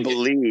 you wouldn't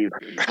believe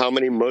how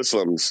many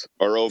Muslims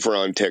are over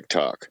on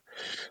TikTok.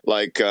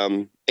 Like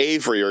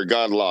Avery or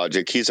God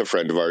Logic, he's a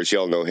friend of ours.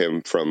 Y'all know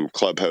him from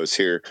Clubhouse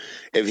here.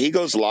 If he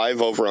goes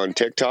live over on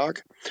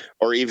TikTok,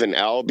 or even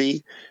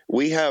Albie,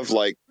 we have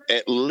like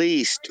at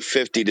least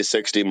 50 to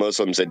 60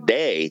 Muslims a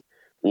day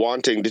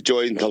wanting to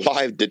join the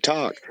live to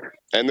talk.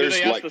 And Do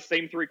there's they ask the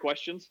same 3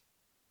 questions?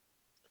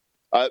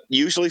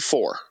 Usually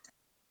 4.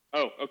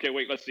 Oh, okay.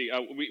 Wait, let's see.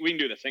 We can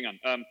do this. Hang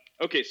on.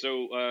 Okay,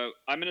 so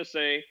I'm going to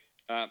say,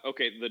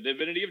 the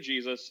divinity of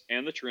Jesus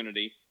and the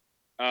Trinity.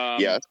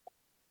 Yes.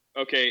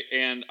 Okay,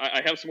 and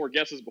I have some more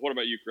guesses, but what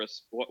about you,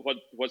 Chris?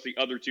 What's the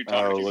other 2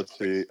 topics? Oh, let's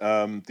see.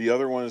 The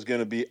other one is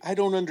going to be, I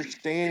don't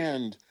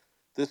understand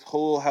this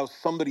whole how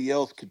somebody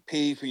else could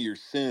pay for your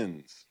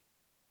sins.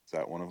 Is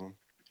that one of them?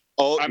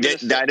 Oh,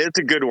 that is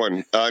a good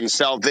one. On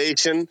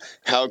salvation,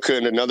 how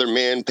could another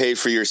man pay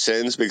for your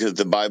sins? Because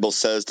the Bible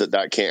says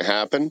that can't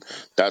happen.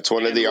 That's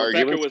one of the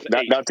arguments.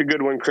 That's a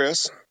good one,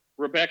 Chris.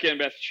 Rebecca and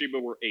Bathsheba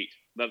were 8.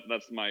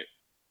 That's my...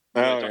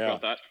 talk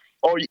about that?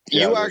 Oh,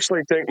 you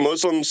actually think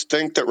Muslims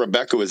think that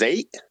Rebecca was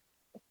 8?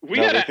 We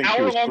had an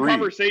hour-long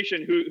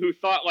conversation who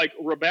thought like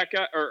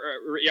Rebecca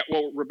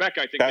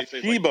Rebecca, I think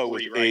Bathsheba they say like 3,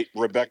 was 8. right?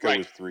 Rebecca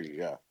was 3.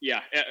 Yeah.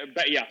 Yeah.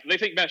 They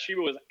think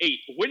Bathsheba was 8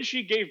 when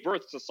she gave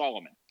birth to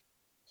Solomon.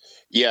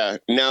 Yeah.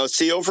 Now,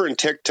 see, over in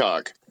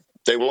TikTok,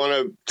 they want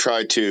to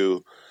try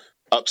to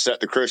upset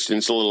the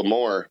Christians a little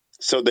more,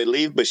 so they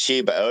leave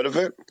Bathsheba out of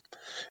it,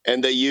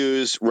 and they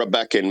use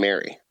Rebecca and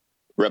Mary.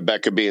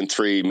 Rebecca being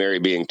 3, Mary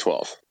being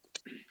 12.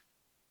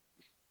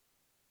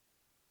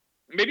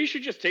 Maybe you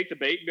should just take the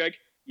bait and be like,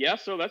 yeah,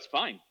 so that's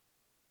fine.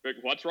 Like,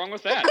 what's wrong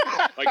with that?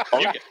 Like,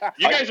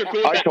 you guys are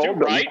cool with that too,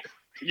 right?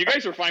 You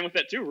guys are fine with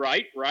that too,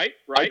 right?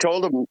 I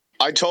told him,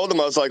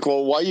 I was like,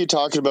 well, why are you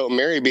talking about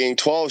Mary being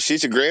 12?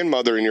 She's a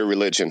grandmother in your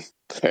religion.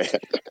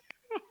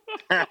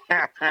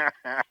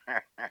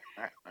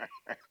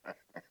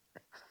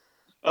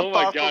 Oh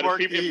my God!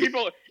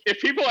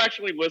 If people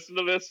actually listen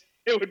to this,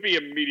 it would be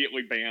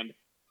immediately banned.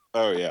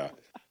 Oh yeah.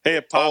 Hey,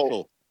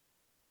 Apostle.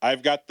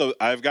 I've got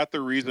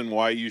the reason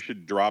why you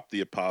should drop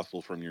the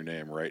Apostle from your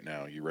name right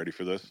now. You ready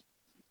for this?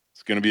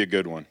 It's going to be a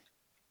good one.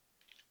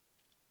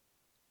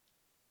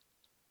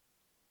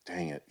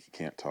 Dang it, he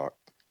can't talk.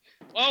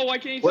 Oh, why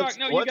can't he talk?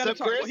 No, you got to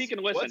talk. Chris? Well, he can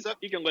listen. What's up?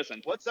 He can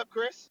listen. What's up,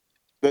 Chris?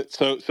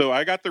 So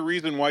I got the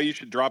reason why you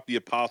should drop the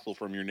apostle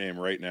from your name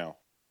right now.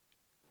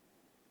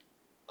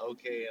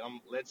 Okay,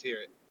 let's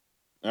hear it.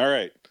 All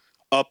right.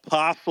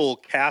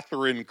 Apostle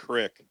Kathryn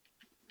Krick.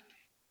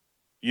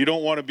 You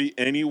don't want to be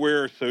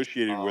anywhere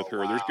associated with her.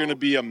 Wow. There's going to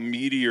be a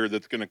meteor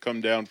that's going to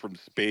come down from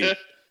space,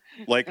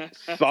 like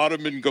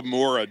Sodom and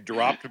Gomorrah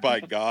dropped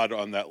by God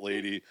on that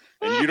lady,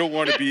 and you don't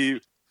want to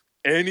be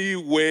any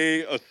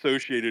way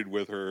associated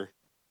with her.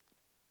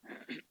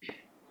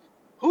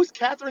 Who's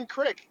Kathryn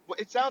Krick? Well,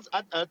 it sounds.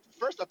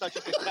 First, I thought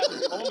you said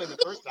Kathryn Coleman the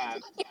first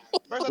time.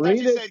 First, I thought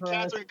you said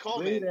Kathryn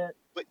Coleman,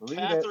 but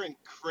Kathryn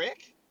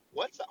Krick?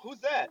 Who's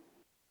that?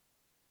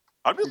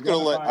 I'm just going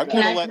to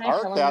let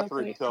our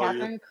Kathryn tell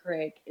you. Kathryn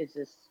Krick is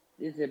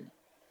a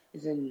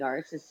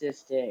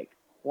narcissistic,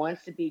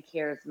 wants to be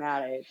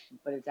charismatic,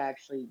 but is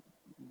actually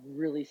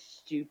really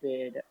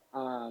stupid,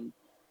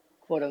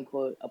 quote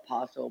unquote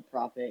apostle,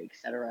 prophet,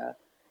 etc.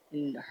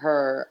 And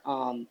her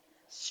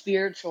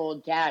spiritual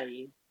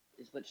daddy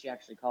is what she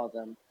actually calls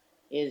him.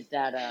 Is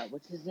that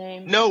what's his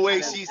name? No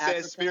way she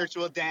says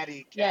spiritual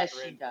daddy, Kathryn.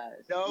 Yes, she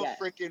does. No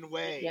freaking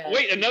way. Yes,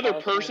 wait, another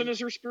person is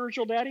her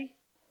spiritual daddy?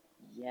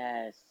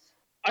 Yes.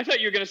 I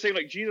thought you were going to say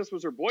like Jesus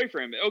was her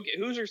boyfriend. Okay,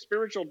 who's her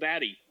spiritual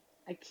daddy?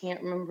 I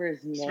can't remember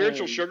his name.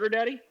 Spiritual sugar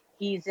daddy?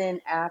 He's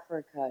in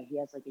Africa. He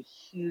has like a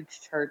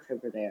huge church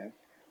over there.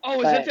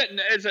 Oh, is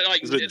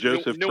it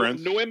Joseph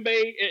Prince?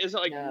 Nwembe? Is it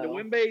like No.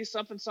 Nwembe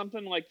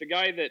something like the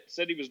guy that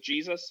said he was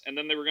Jesus and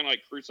then they were going to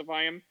like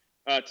crucify him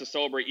to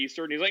celebrate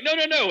Easter, and he's like no,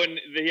 and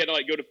he had to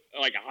like go to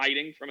like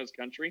hiding from his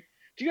country.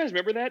 Do you guys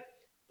remember that?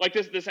 Like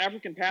this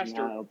African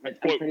pastor, No, but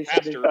quote I'm pretty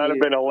pastor. sure That'd have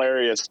been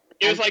hilarious.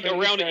 It was I'm like pretty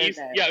around sure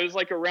Easter. that- Yeah, it was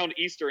like around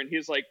Easter, and he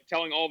was like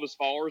telling all of his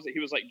followers that he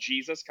was like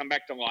Jesus come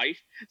back to life.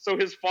 So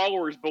his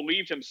followers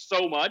believed him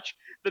so much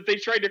that they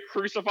tried to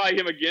crucify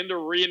him again to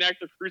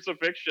reenact the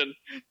crucifixion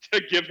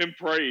to give him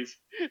praise.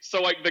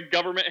 So like the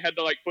government had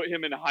to like put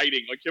him in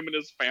hiding, like him and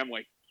his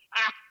family.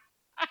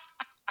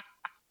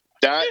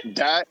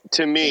 That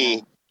to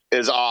me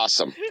is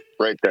awesome,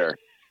 right there.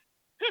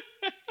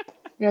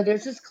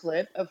 there's this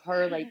clip of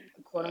her like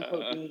quote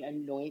unquote being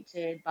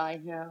anointed by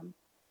him,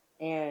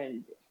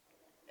 and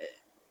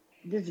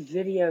this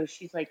video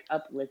she's like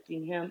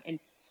uplifting him, and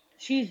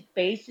she's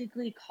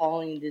basically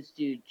calling this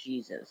dude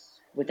Jesus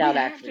without we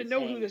have actually to know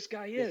saying who this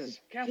guy is.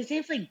 His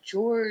name's like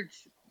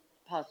George,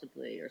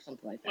 possibly, or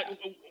something like that.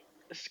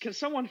 Can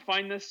someone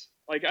find this?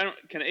 Like,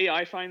 can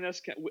AI find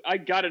this? I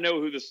got to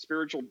know who the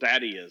spiritual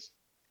daddy is.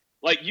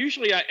 Like,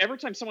 usually, every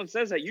time someone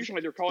says that,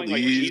 usually they're calling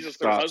like Jesus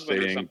their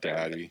husband or something.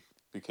 Daddy,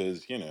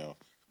 because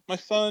my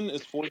son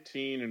is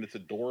 14, and it's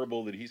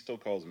adorable that he still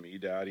calls me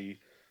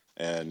daddy.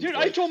 And dude,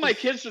 I told my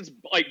kids since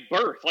like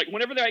birth, like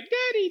whenever they're like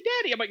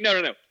daddy, I'm like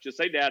no, just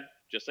say dad,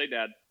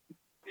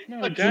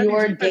 No,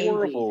 George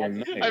adorable.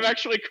 Davy. I've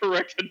actually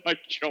corrected my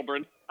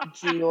children.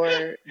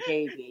 George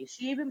Davy.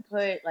 She even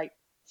put like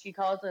she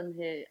calls him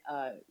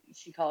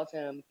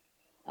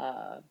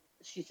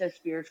she says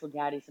spiritual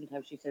daddy,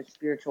 sometimes she says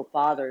spiritual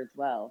father as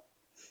well.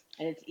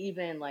 And it's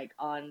even like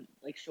on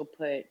like she'll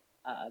put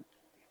on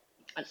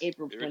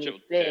April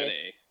 25th,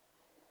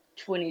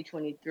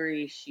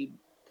 2023, she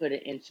put an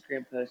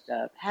Instagram post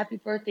up, happy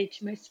birthday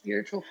to my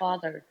spiritual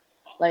father.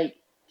 Like,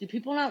 do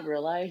people not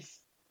realize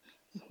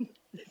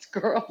this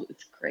girl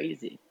is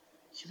crazy?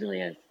 She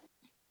really is.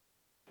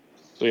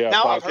 So yeah,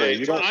 Now okay,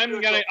 you don't. I'm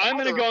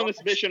gonna go on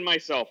this mission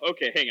myself.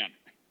 Okay, hang on.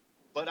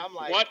 But I'm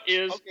like, what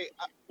is? Okay,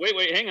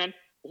 wait, hang on.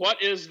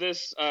 What is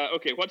this?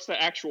 Okay, what's the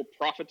actual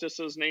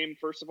prophetess's name?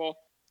 First of all,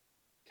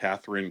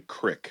 Kathryn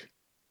Krick.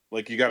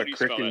 Like you got a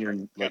crick in your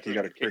in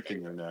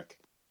your neck.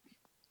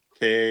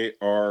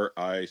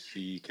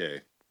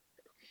 Krick.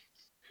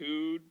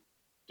 Who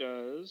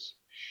does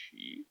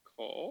she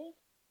call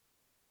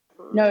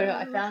her? No,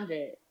 I found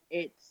it.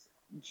 It's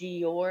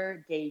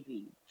Geor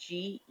Davy.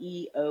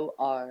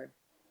 Geor.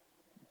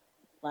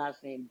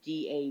 Last name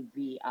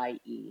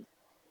Davie.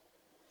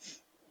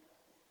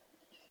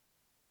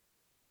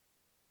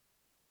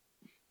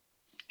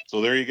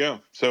 So there you go.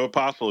 So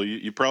apostle,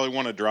 you probably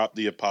want to drop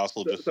the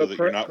apostle just so that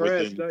you're not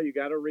Chris, within. No, you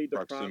got to read the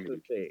proximity.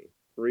 prophecy.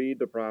 Read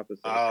the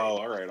prophecy. Oh,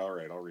 all right.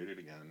 I'll read it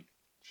again.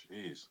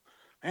 Jeez,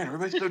 man,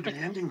 everybody's so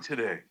demanding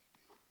today.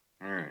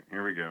 All right,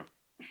 here we go.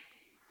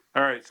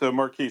 All right, so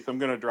Marquise, I'm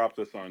going to drop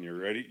this on you.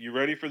 Ready? You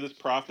ready for this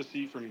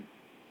prophecy from,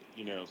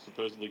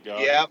 supposedly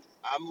God? Yep,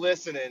 I'm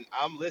listening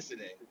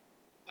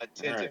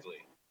attentively.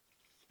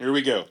 Right. Here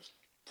we go.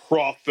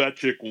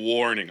 Prophetic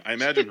warning. I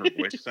imagine her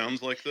voice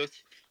sounds like this,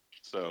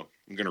 so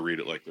I'm going to read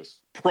it like this.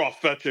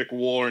 Prophetic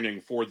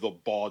warning for the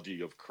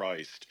body of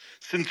Christ.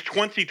 Since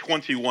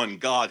 2021,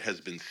 God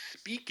has been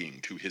speaking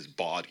to his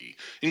body,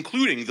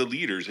 including the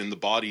leaders in the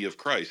body of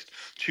Christ,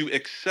 to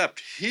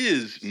accept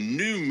his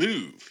new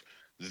move,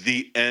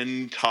 the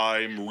end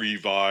time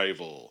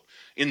revival.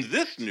 In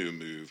this new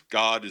move,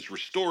 God is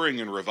restoring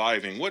and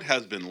reviving what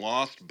has been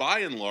lost by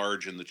and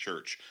large in the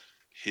church,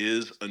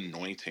 his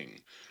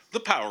anointing, the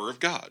power of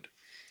God.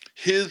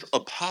 his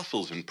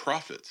apostles and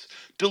prophets,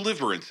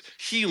 deliverance,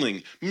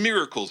 healing,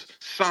 miracles,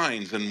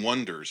 signs, and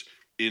wonders.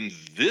 In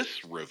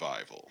this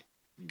revival,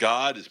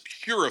 God is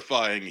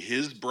purifying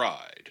his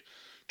bride,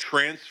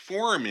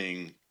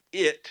 transforming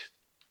it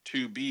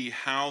to be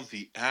how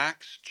the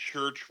Acts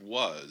church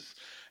was,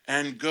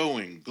 and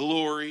going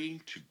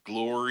glory to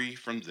glory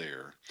from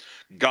there.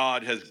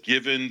 God has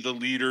given the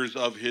leaders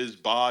of his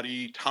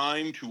body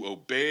time to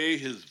obey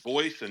his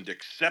voice and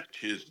accept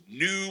his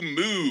new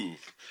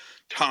move.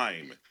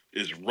 Time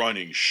is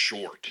running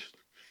short.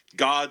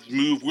 God's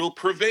move will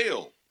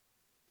prevail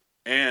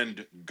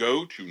and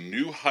go to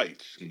new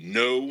heights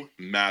no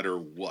matter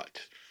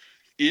what.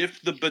 If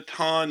the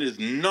baton is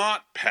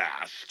not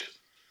passed,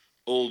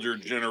 older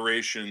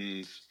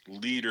generations,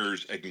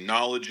 leaders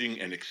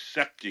acknowledging and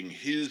accepting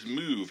his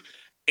move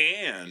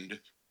and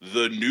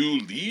the new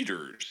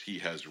leaders he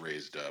has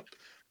raised up,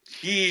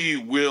 he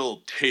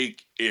will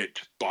take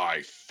it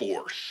by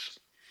force.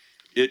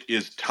 It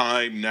is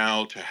time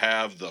now to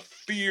have the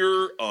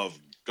fear of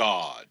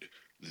God.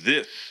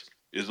 This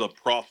is a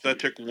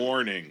prophetic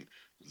warning.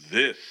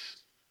 This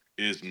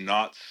is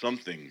not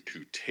something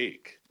to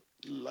take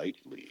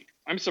lightly.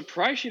 I'm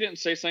surprised she didn't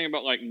say something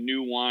about like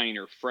new wine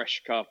or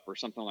fresh cup or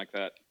something like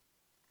that.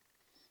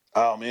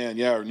 Oh man,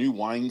 yeah, or new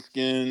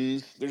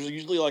wineskins. There's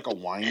usually like a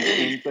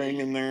wineskin thing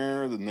in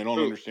there, and they don't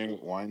understand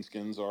what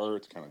wineskins are.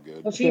 It's kind of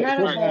good. Well, she had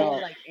a Right whole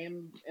now, like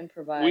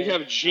improvised. We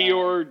have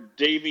Geor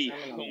Davy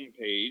seminar.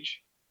 homepage.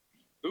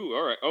 Ooh,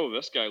 all right. Oh,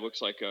 this guy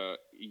looks like a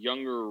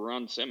younger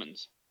Ron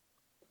Simmons.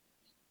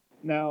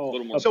 now, A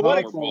little more, So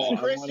what, more bald.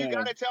 Chris? You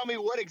gotta tell me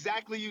what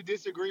exactly you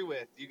disagree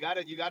with. You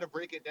gotta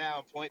break it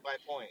down point by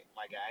point,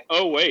 my guy.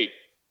 Oh wait,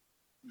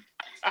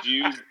 do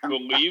you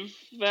believe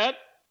that?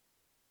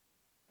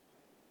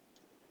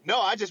 No,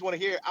 I just want to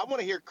hear. I want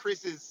to hear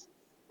Chris's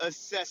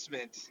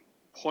assessment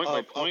Point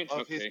by point.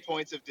 of Okay. his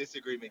points of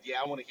disagreement.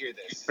 Yeah, I want to hear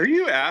this. Are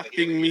you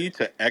asking me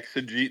to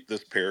exegete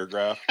this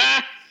paragraph?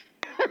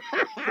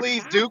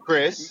 Please do,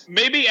 Chris.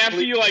 Maybe after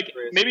Please you do, like,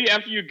 Chris. maybe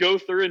after you go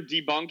through and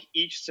debunk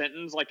each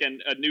sentence, like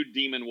a new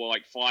demon will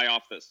like fly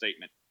off that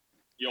statement.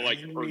 You'll like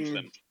purge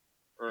them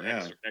or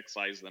yeah.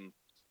 excise them.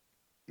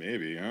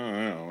 Maybe. I don't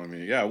know. I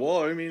mean, yeah.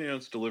 Well, I mean,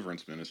 it's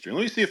deliverance ministry.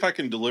 Let me see if I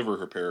can deliver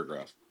her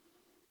paragraph.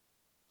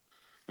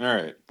 All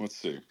right. Let's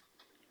see.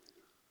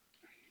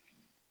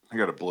 I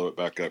got to blow it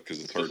back up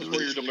because it's hard This to is where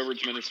read. your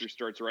deliverance ministry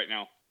starts right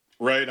now.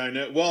 Right. I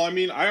know. Well, I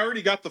mean, I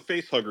already got the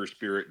face hugger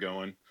spirit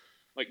going.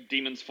 Like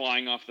demons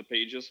flying off the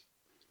pages.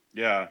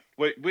 Yeah.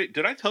 Wait.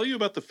 Did I tell you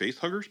about the face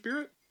hugger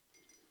spirit?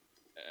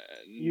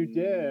 you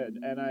did,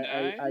 and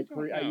I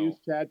used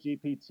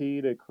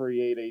ChatGPT to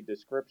create a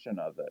description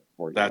of it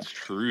for you. That's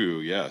true.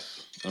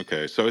 Yes.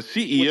 Okay. So a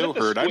CEO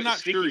heard. I'm not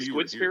sure you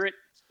were squid spirit.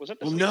 Was that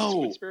the well, sneaky no.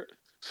 squid spirit?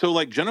 So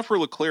like Jennifer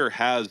LeClaire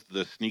has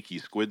the sneaky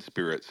squid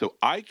spirit. So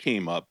I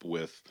came up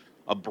with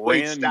a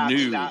brand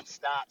new.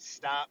 Stop.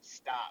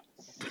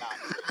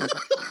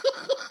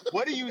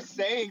 What are you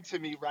saying to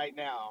me right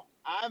now?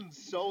 I'm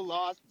so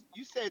lost.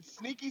 You said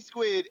sneaky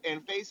squid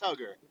and face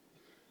hugger.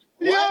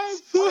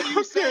 What are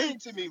you saying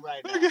to me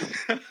right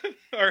now?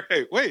 All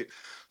right, wait.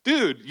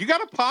 Dude, you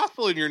got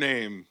apostle in your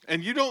name,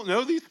 and you don't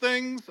know these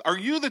things? Are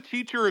you the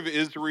teacher of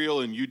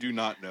Israel and you do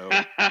not know?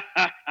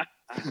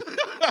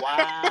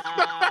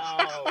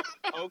 Wow.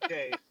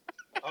 Okay.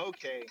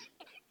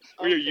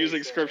 We are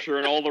using scripture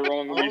in all the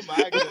wrong ways. Oh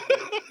my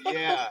goodness.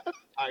 Yeah.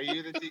 Are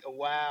you the teacher?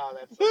 Wow,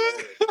 that's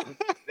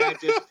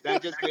hilarious.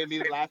 That just made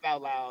me laugh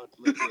out loud.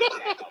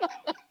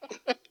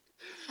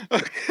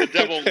 The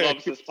devil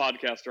loves this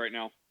podcast right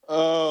now.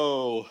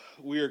 Oh,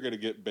 we are going to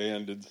get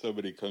banned in so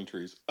many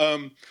countries.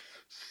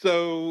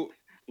 So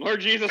Lord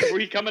Jesus,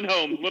 we coming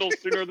home a little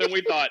sooner than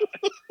we thought.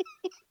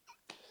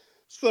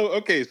 So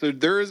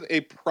there is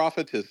a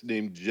prophetess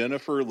named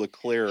Jennifer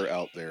LeClaire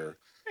out there,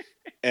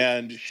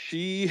 and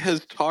she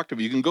has talked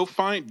about. You can go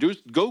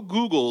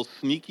Google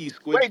sneaky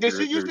squid. Wait, did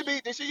she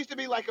used to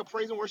be like a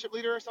praise and worship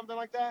leader or something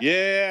like that?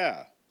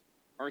 Yeah.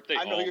 Aren't they?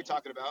 I know who you're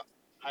talking about.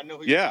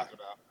 Yeah.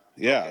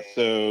 Okay.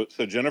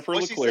 So Jennifer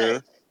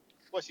LeClaire.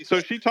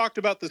 She talked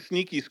about the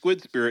sneaky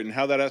squid spirit and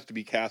how that has to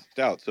be cast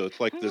out. So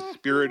it's like the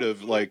spirit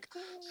of like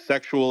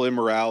sexual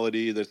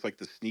immorality. There's like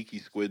the sneaky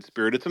squid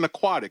spirit. It's an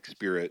aquatic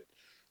spirit.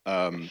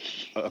 Apostle.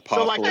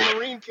 So like the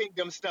Marine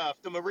Kingdom stuff.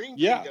 The Marine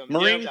Kingdom.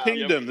 Marine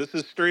Kingdom. This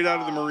is straight out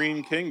of the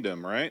Marine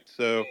Kingdom, right?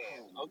 So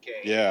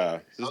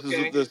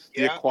the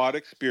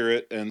aquatic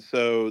spirit, and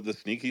so the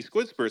sneaky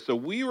squid spirit. So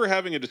we were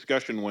having a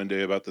discussion one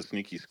day about the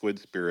sneaky squid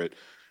spirit,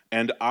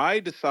 and I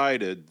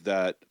decided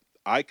that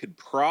I could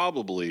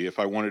probably, if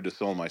I wanted to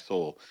sell my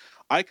soul,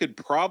 I could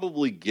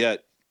probably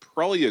get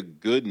a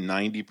good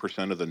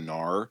 90% of the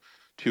NAR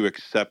to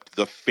accept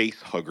the face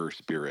hugger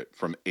spirit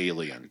from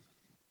Alien.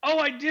 Oh,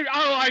 I did.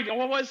 Oh,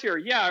 I was here.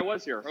 Yeah, I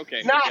was here.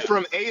 Okay. Not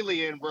from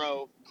Alien,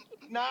 bro.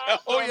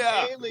 Not from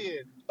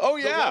Alien. Oh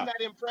yeah.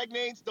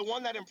 The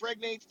one that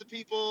impregnates the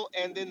people,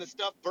 and then the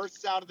stuff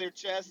bursts out of their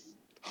chests.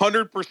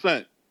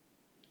 100%.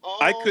 Oh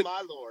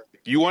my Lord.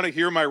 You want to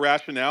hear my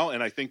rationale,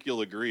 and I think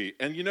you'll agree.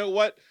 And you know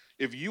what?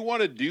 if you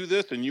want to do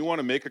this and you want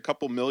to make a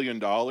couple $1 million,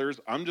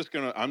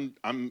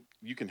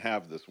 you can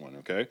have this one,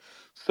 okay?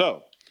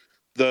 So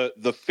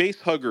the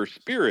face hugger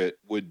spirit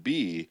would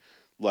be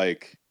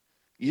like,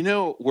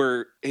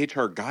 where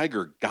H.R.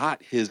 Geiger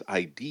got his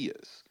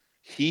ideas.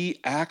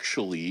 He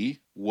actually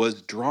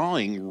was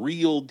drawing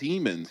real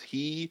demons.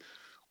 He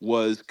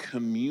was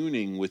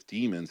communing with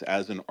demons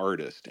as an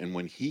artist. And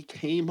when he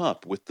came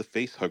up with the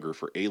face hugger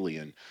for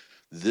Alien,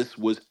 this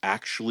was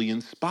actually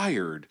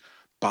inspired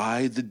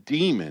by the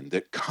demon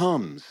that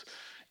comes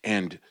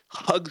and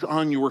hugs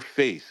on your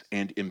face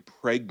and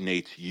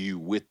impregnates you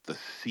with the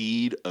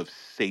seed of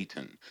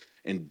Satan.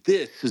 And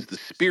this is the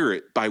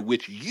spirit by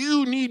which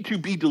you need to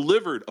be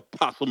delivered,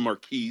 Apostle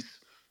Marquise,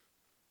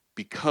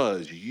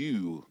 because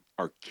you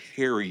are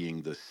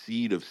carrying the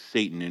seed of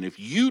Satan. And if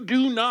you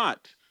do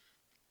not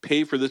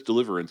pay for this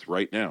deliverance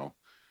right now,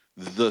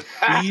 the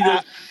seed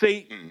of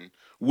Satan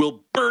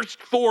will burst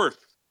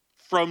forth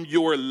from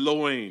your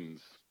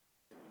loins.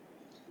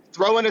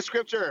 Throw in a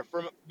scripture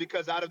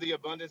because out of the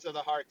abundance of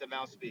the heart, the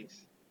mouth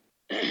speaks.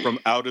 From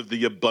out of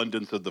the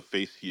abundance of the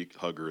face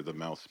hugger, the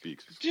mouth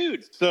speaks.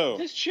 Dude, so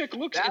this chick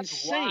looks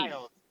insane.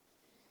 Wild.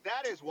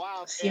 That is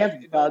wild. She has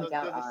bugged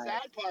out the eyes.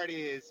 sad part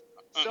is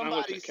I looked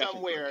somebody at Kathryn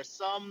somewhere, Krick.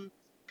 some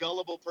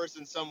gullible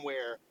person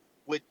somewhere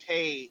would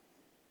pay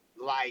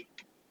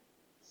like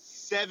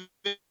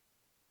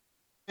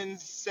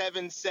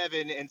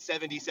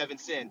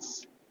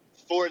 $7.77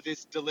 for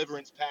this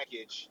deliverance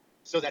package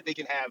so that they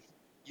can have,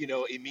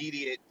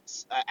 immediate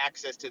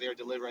access to their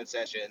deliverance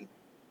session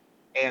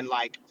and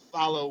like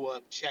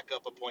follow-up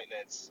checkup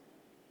appointments.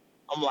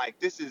 I'm like,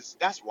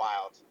 that's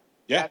wild.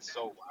 Yeah. That's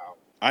so wild.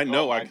 I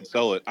know Oh, I could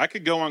sell it. I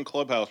could go on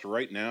Clubhouse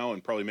right now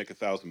and probably make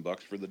 $1,000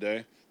 for the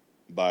day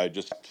by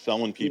just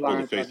selling people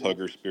the face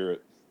hugger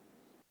spirit.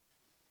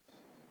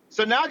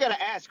 So now I gotta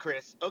ask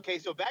Chris. Okay,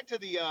 so back to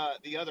the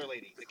other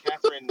lady, the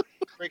Kathryn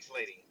Krick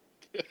lady,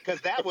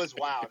 because that was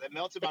wild. That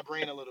melted my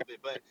brain a little bit.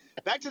 But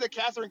back to the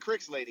Kathryn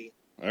Krick lady.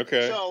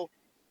 Okay. So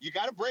you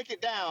got to break it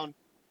down.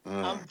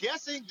 I'm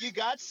guessing you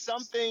got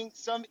some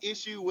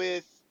issue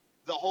with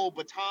the whole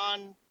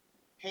baton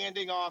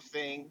handing off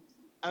thing.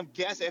 I'm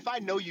guessing, if I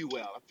know you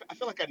well, I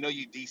feel like I know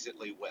you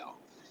decently well.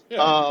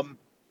 Yeah.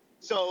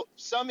 So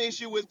some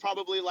issue with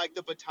probably like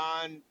the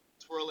baton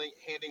twirling,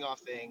 handing off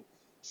thing.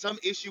 Some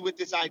issue with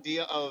this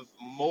idea of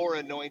more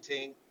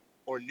anointing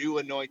or new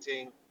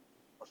anointing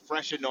or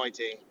fresh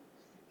anointing.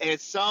 And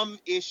some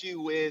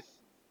issue with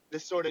the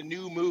sort of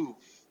new move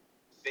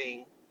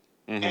thing.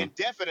 Mm-hmm. And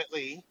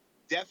definitely,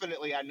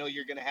 I know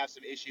you're going to have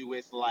some issue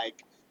with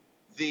like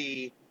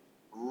the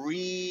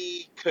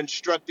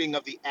reconstructing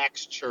of the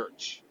Acts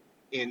Church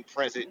in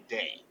present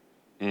day.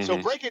 Mm-hmm. So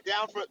break it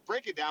down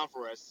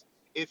for us.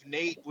 If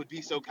Nate would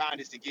be so kind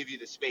as to give you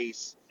the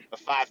space of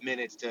 5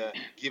 minutes to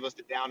give us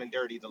the down and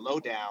dirty, the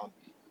lowdown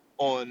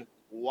on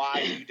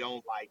why you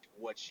don't like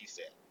what she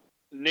said.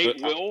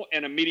 Nate will,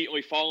 and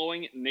immediately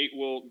following, Nate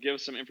will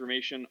give some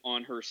information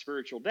on her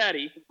spiritual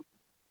daddy,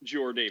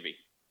 Jor Davy.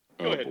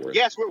 Go ahead. Boy.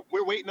 Yes,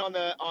 we're waiting on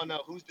the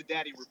Who's the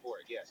Daddy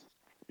report. Yes.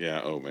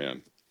 Yeah. Oh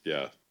man.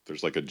 Yeah.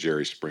 There's like a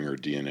Jerry Springer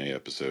DNA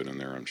episode in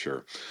there, I'm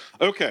sure.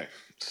 Okay.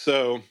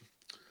 So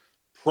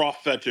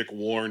prophetic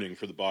warning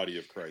for the body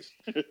of Christ.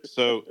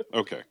 So,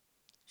 okay.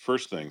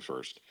 First thing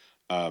first.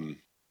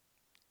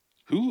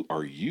 Who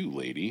are you,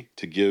 lady,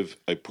 to give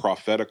a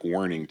prophetic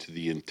warning to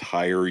the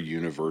entire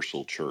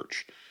universal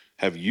church?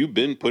 Have you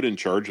been put in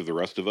charge of the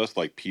rest of us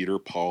like Peter,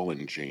 Paul,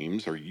 and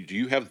James? Do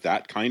you have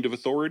that kind of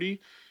authority?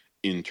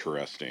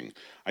 Interesting.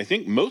 I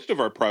think most of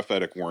our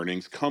prophetic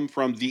warnings come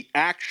from the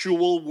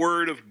actual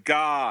word of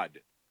God.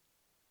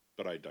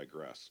 But I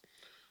digress.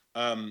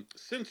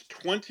 Since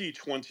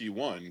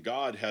 2021,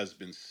 God has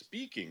been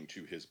speaking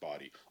to his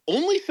body.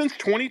 Only since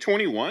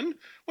 2021?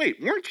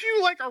 Wait, weren't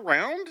you like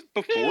around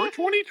before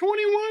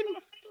 2021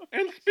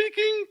 and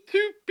speaking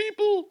to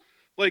people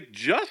like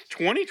just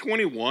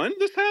 2021?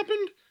 This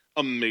happened?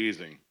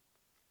 Amazing.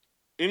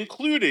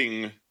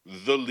 Including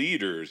the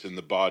leaders in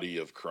the body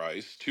of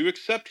Christ to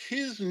accept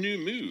his new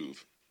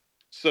move.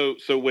 So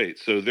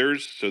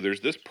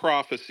there's this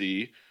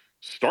prophecy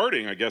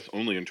starting, I guess,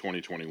 only in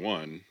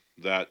 2021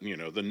 that,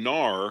 the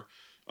NAR,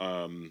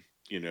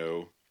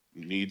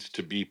 needs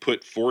to be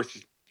put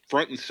forth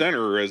front and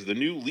center as the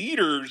new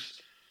leaders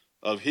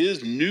of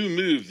his new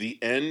move, the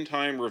end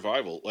time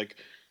revival. Like,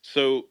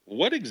 so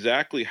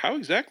how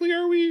exactly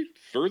are we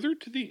further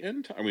to the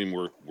end time? I mean,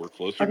 we're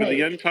closer to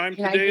the end time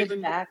today.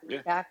 Can I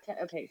give back to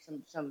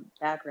some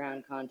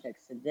background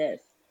context to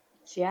this?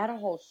 She had a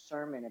whole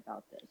sermon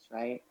about this,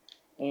 right?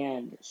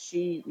 And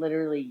she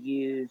literally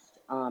used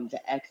the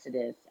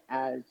Exodus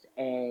as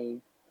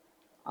an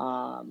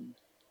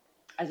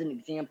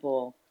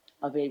example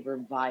of a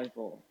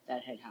revival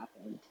that had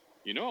happened.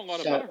 You know a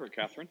lot about her,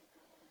 Kathryn.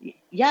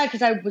 Yeah,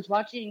 because I was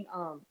watching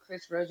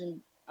Chris,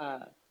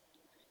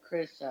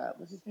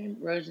 what's his name?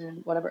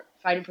 Rosen, whatever,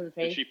 Fighting for the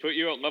Faith. Did she put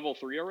you at level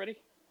 3 already?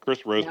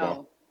 Chris Rosenbaum.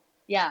 No.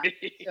 Yeah.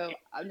 So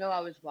I know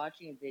I was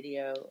watching a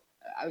video.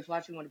 I was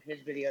watching one of his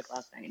videos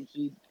last night, and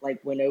he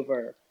like went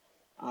over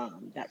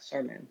that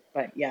sermon.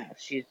 But yeah,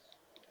 she's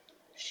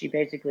she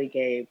basically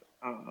gave.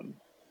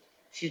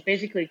 She's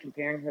basically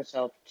comparing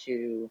herself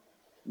to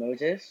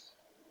Moses.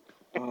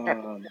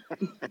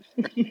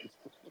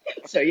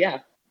 So yeah.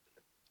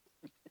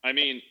 I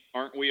mean,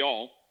 aren't we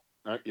all?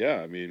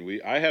 Yeah, I mean,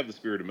 I have the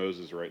spirit of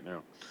Moses right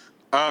now.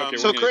 Okay,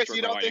 So we're gonna Chris, start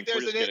you don't relying. think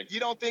We're just kidding. you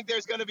don't think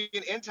there's going to be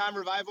an end time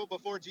revival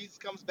before Jesus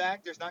comes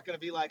back? There's not going to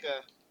be like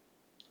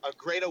a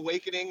great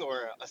awakening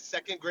or a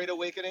second great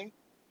awakening?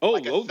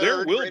 Like a There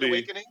third will great be.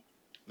 awakening?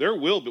 There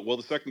will be. Well,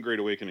 the second Great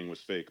Awakening was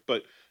fake,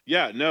 but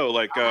yeah, no,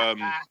 like,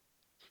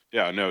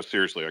 yeah, no,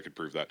 seriously, I could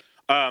prove that.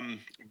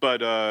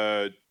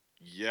 But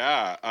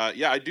yeah,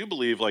 I do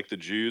believe like the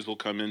Jews will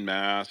come in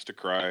mass to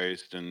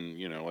Christ, and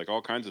like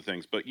all kinds of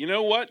things. But you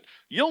know what?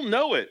 You'll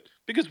know it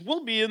because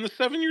we'll be in the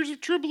 7 years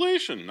of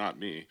tribulation. Not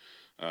me.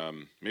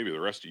 Maybe the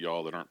rest of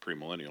y'all that aren't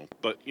premillennial,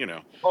 but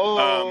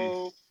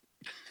Oh,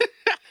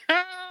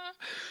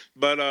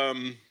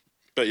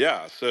 but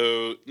yeah.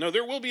 So no,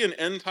 there will be an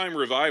end time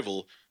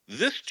revival.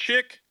 This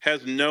chick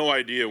has no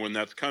idea when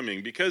that's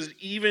coming because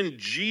even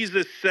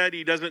Jesus said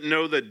he doesn't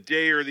know the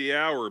day or the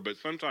hour, but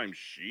sometimes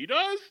she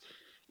does.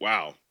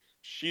 Wow,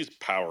 she's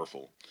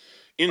powerful.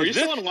 Are you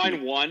still on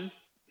line 1?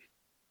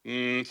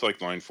 It's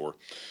like line 4.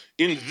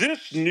 In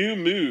this new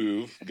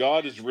move,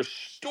 God is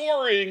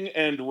restoring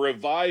and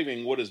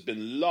reviving what has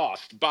been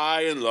lost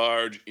by and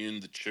large in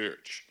the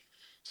church.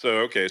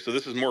 So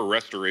this is more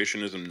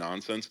restorationism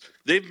nonsense.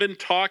 They've been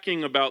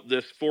talking about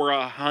this for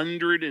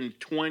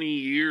 120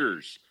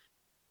 years.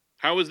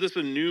 How is this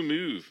a new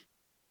move?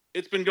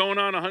 It's been going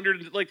on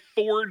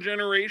 4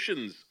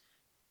 generations.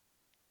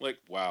 Like,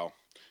 wow.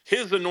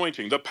 His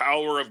anointing, the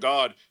power of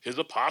God, his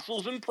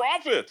apostles and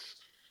prophets.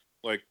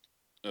 Like,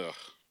 ugh.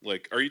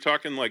 Like, are you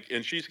talking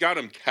and she's got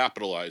them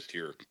capitalized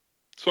here.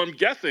 So I'm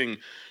guessing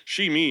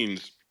she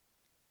means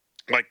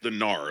like the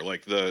NAR,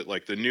 like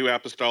the New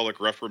Apostolic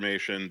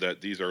Reformation,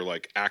 that these are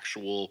like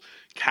actual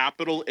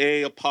capital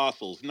A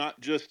apostles, not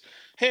just,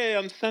 hey,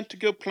 I'm sent to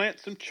go plant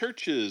some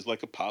churches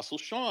like Apostle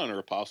Sean or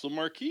Apostle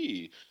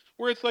Marquis,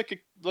 where it's like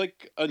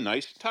a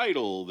nice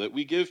title that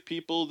we give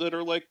people that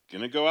are like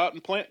gonna go out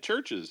and plant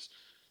churches.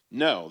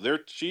 No,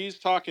 she's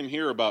talking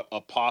here about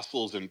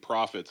apostles and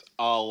prophets,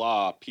 a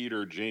la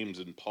Peter, James,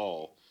 and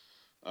Paul.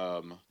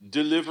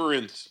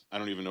 Deliverance. I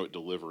don't even know what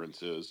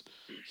deliverance is.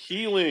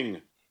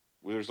 Healing.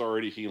 Well, there's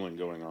already healing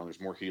going on.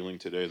 There's more healing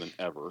today than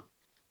ever.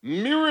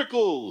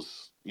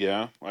 Miracles.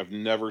 Yeah, I've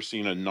never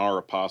seen a NAR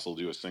apostle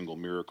do a single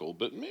miracle,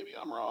 but maybe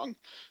I'm wrong.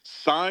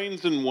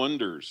 Signs and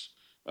wonders.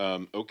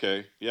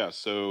 Okay, yeah.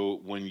 So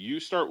when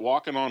you start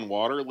walking on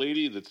water,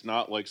 lady, that's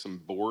not like some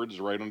boards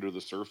right under the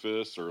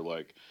surface, or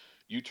like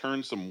you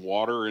turn some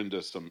water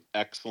into some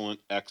excellent,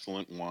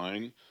 excellent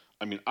wine.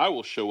 I mean, I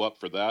will show up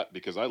for that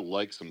because I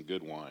like some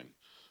good wine.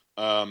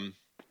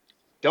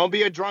 don't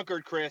be a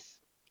drunkard, Chris.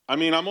 I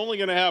mean, I'm only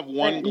going to have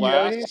one But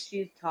glass. notice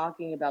she's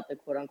talking about the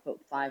quote unquote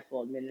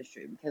fivefold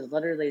ministry because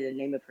literally the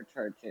name of her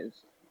church is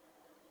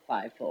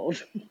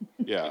Fivefold.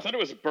 Yeah. I thought it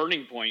was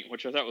Burning Point,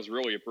 which I thought was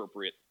really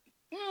appropriate.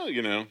 Well,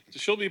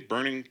 she'll be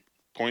Burning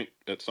Point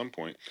at some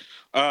point.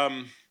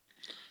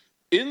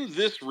 In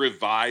this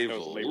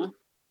revival,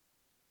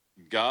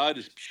 God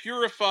is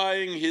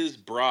purifying his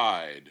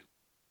bride.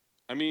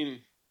 I mean,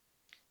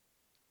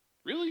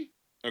 really?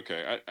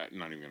 Okay, I'm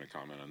not even going to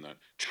comment on that.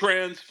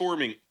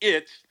 Transforming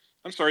it.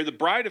 I'm sorry, the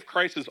bride of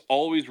Christ is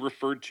always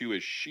referred to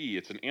as she.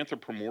 It's an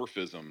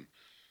anthropomorphism.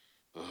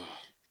 Ugh.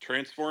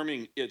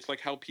 Transforming, it's like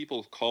how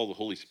people call the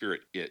Holy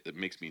Spirit it. That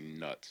makes me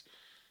nuts.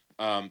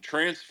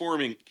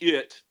 Transforming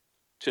it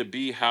to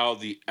be how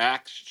the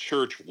Acts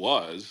church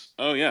was.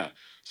 Oh, yeah.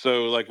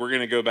 So, like, we're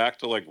going to go back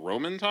to, like,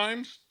 Roman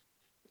times?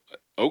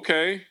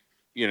 Okay.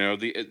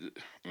 The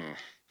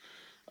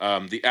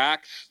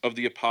Acts of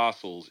the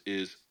Apostles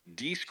is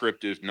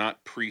descriptive,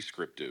 not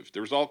prescriptive.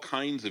 There's all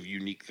kinds of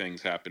unique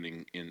things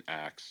happening in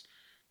Acts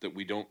that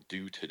we don't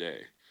do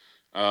today.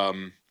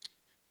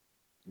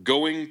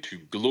 Going to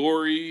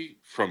glory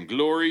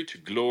to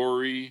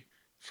glory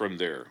from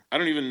there. I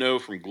don't even know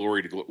from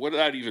glory to glory what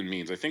that even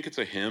means. I think it's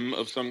a hymn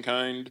of some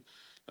kind.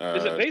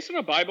 Is it based on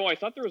a Bible? I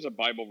thought there was a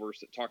Bible verse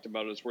that talked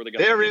about it as where they got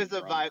there is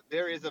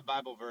a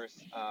Bible verse.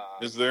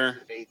 Is there?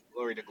 Faith,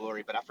 glory to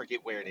glory, but I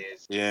forget where it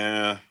is.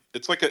 Yeah,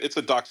 it's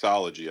a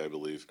doxology, I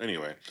believe.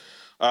 Anyway,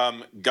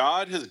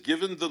 God has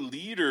given the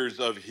leaders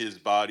of his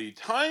body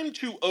time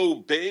to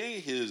obey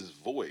his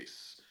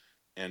voice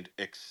and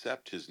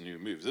accept his new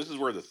moves. This is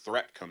where the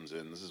threat comes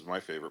in. This is my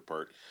favorite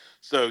part.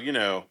 So,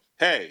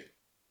 hey,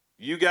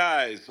 you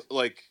guys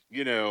like,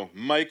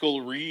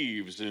 Michael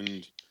Reeves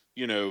and,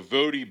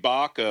 Vodi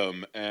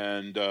Bakum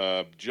and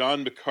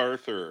John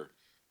MacArthur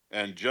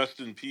and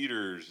Justin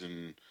Peters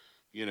and,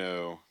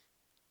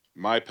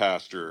 my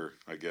pastor,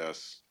 I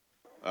guess.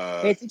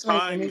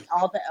 Basically,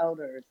 all the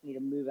elders need to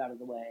move out of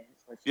the way.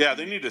 Yeah,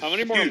 they need to. How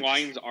many more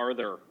lines are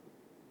there?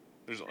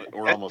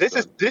 We're almost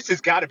done. This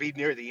has got to be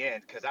near the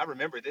end because I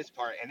remember this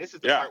part, and this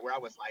is the part where I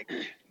was like,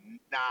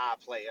 "Nah,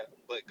 player."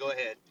 But go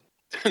ahead.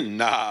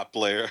 Nah,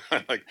 player.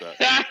 I like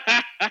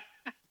that.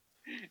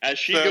 As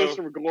she goes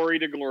from glory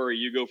to glory,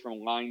 you go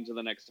from line to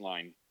the next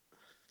line.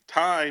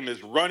 Time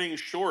is running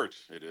short.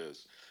 It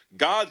is.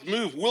 God's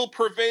move will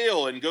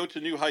prevail and go to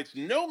new heights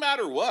no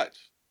matter what.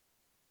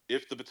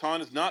 If the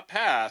baton is not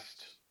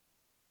passed,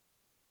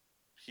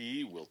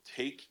 he will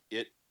take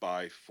it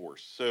by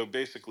force. So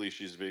basically,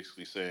 she's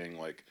basically saying,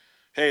 like,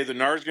 hey, the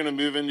Nar's going to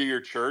move into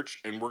your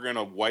church, and we're going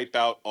to wipe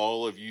out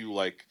all of you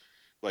like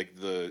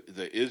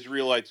the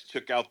Israelites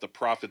took out the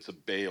prophets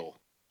of Baal,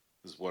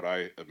 is what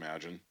I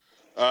imagine.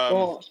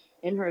 Well,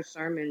 in her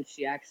sermon,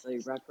 she actually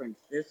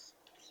referenced this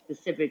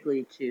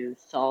specifically to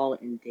Saul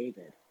and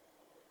David.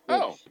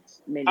 Oh.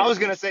 I was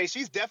going to say,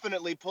 she's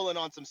definitely pulling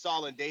on some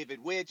Saul and David,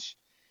 which,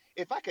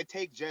 if I could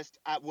take just,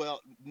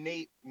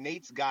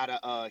 Nate's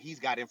got he's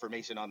got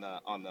information on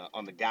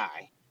the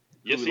guy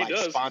Yes, who he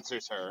does.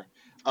 Sponsors her.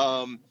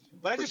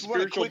 But I just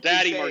want to spiritual quickly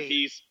daddy, say,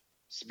 Marquise.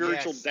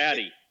 Spiritual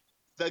daddy.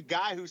 The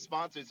guy who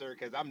sponsors her,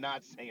 because I'm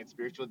not saying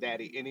spiritual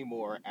daddy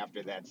anymore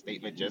after that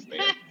statement just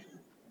there.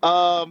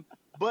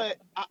 But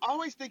I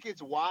always think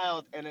it's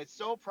wild, and it's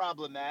so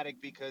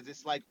problematic because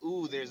it's like,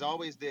 ooh, there's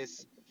always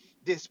this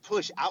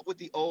push out with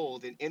the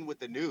old and in with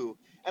the new.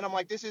 And I'm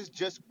like, this is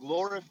just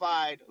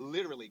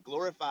literally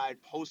glorified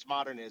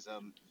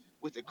postmodernism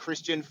with a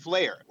Christian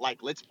flair.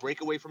 Like, let's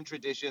break away from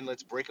tradition.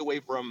 Let's break away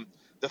from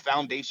the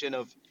foundation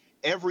of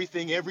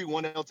everything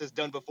everyone else has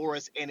done before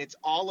us. And it's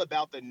all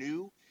about the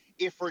new,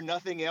 if for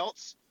nothing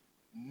else,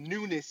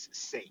 newness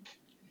sake.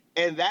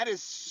 And that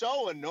is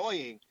so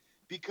annoying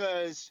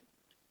because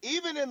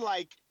even in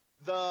like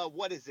the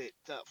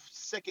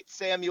 2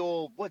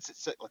 Samuel,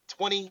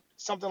 20,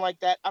 something like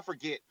that, I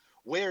forget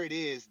where it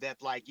is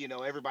that, like,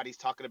 everybody's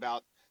talking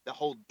about the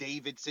whole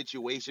David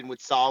situation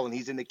with Saul, and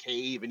he's in the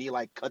cave and he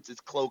like cuts his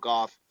cloak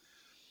off.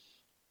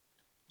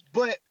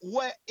 But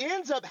what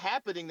ends up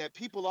happening that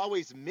people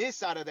always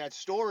miss out of that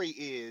story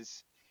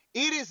is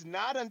it is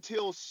not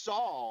until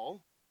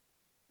Saul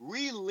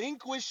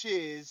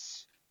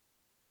relinquishes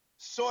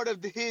sort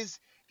of his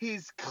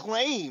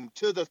claim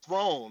to the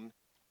throne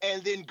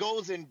and then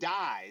goes and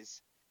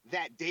dies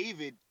that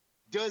David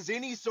does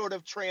any sort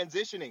of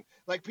transitioning.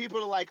 Like, people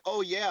are like,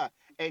 oh yeah,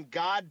 and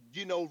God,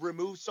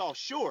 removes Saul.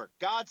 Sure,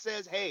 God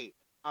says, hey,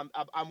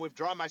 I'm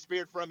withdrawing my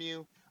spirit from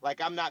you.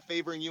 Like, I'm not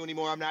favoring you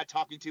anymore. I'm not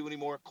talking to you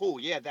anymore.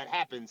 Cool, yeah, that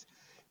happens.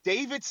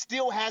 David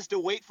still has to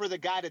wait for the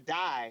guy to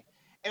die.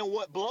 And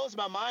what blows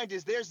my mind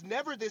is there's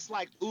never this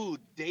like, ooh,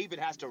 David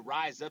has to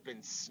rise up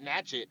and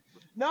snatch it.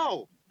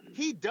 No,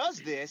 he does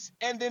this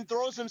and then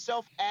throws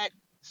himself at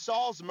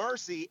Saul's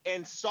mercy,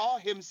 and Saul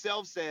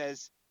himself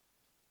says,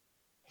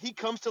 he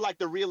comes to like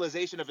the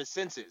realization of his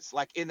senses,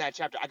 like in that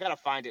chapter. I gotta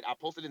find it. I'll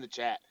post it in the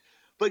chat.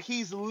 But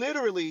he's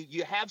literally,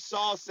 you have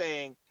Saul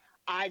saying,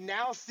 I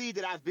now see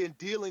that I've been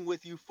dealing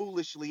with you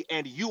foolishly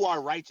and you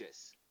are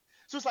righteous.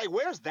 So it's like,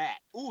 where's that?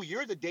 Ooh,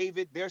 you're the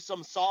David. There's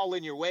some Saul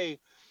in your way.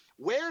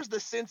 Where's the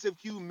sense of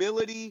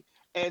humility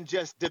and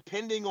just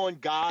depending on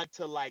God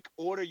to like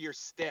order your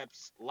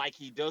steps like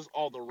he does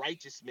all the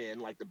righteous men,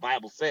 like the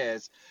Bible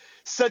says,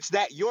 such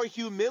that your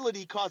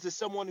humility causes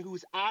someone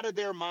who's out of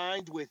their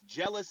mind with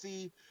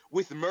jealousy,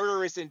 with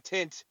murderous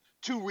intent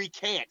to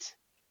recant?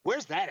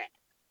 Where's that at?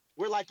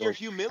 Where like your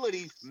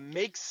humility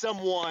makes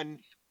someone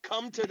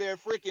come to their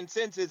freaking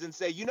senses and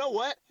say, you know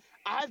what?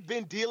 I've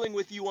been dealing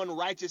with you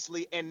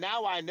unrighteously, and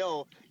now I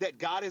know that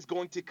God is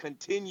going to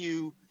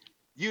continue,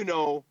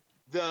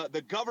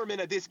 the government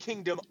of this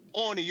kingdom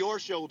on your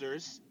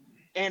shoulders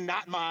and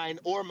not mine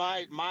or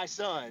my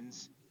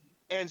sons.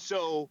 And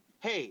so,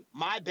 hey,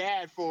 my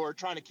bad for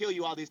trying to kill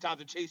you all these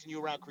times and chasing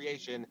you around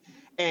creation.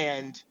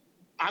 And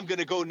I'm going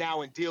to go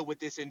now and deal with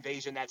this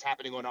invasion that's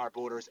happening on our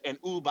borders. And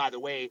ooh, by the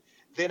way,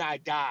 then I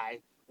die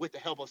with the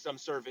help of some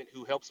servant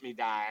who helps me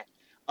die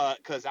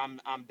because I'm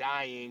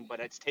dying, but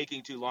it's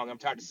taking too long. I'm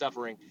tired of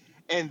suffering.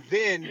 And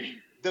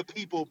then the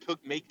people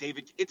make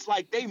David. It's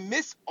like they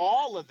miss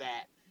all of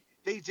that.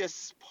 They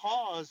just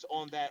pause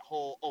on that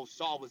whole, oh,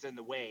 Saul was in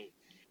the way.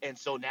 And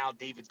so now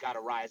David's got to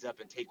rise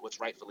up and take what's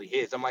rightfully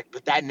his. I'm like,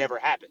 but that never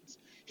happens.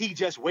 He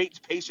just waits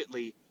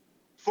patiently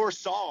for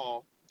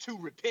Saul to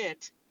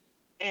repent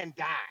and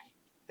die.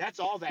 That's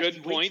all that Good he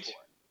point. waits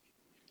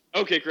for.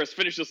 Okay, Chris,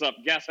 finish this up.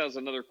 Gas has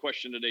another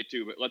question today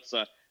too, but let's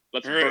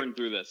burn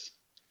through this.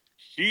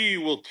 He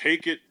will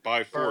take it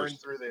by force. Burn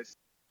through this.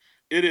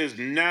 It is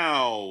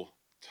now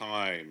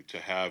time to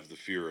have the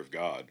fear of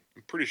God.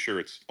 I'm pretty sure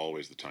it's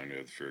always the time to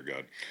have the fear of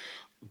God.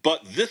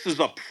 But this is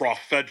a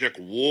prophetic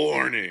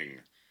warning.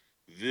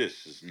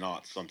 This is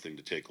not something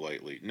to take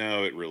lightly.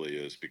 No, it really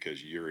is,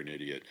 because you're an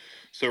idiot.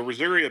 So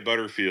Rosaria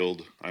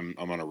Butterfield, I'm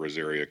on a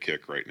Rosaria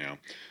kick right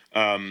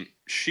now.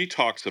 She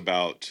talks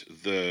about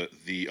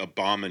the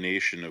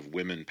abomination of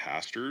women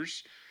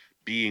pastors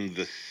being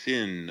the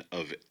sin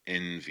of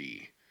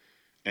envy.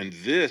 And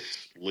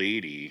this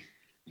lady,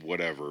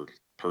 whatever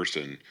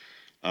person,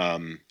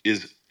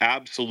 is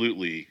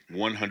absolutely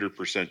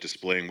 100%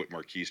 displaying what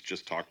Marquise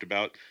just talked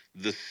about,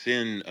 the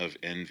sin of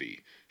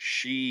envy.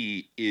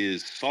 She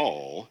is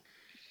Saul,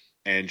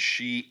 and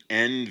she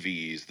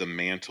envies the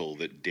mantle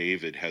that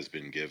David has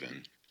been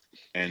given.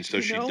 And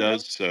so she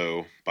does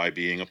so by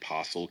being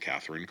Apostle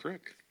Kathryn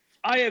Krick.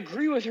 I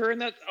agree with her in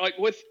that, like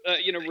with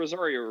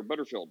Rosario or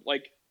Butterfield,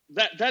 like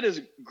that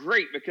is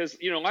great because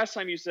last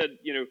time you said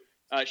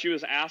she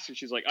was asked and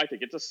she's like, I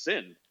think it's a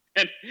sin,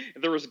 and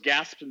there was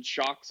gasps and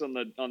shocks on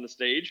the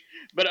stage,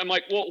 but I'm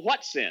like, well,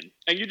 what sin?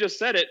 And you just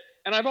said it,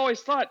 and I've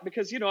always thought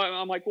because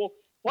I'm like, well,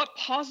 what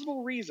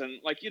possible reason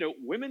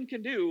women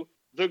can do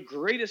the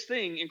greatest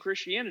thing in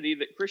Christianity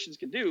that Christians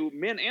can do,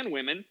 men and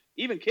women,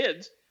 even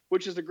kids,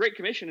 which is the Great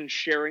Commission and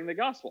sharing the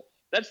gospel.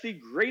 That's the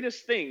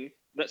greatest thing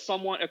that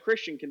a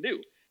Christian can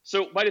do.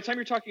 So by the time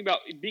you're talking about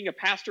being a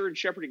pastor and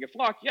shepherding a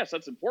flock, yes,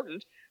 that's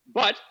important,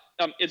 but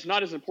it's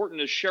not as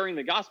important as sharing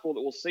the gospel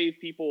that will save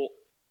people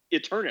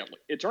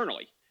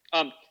eternally.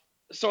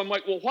 So I'm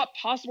like, well, what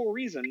possible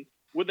reason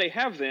would they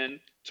have then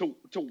to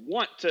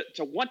want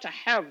to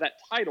have that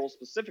title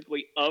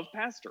specifically of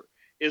pastor?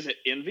 Is it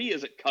envy?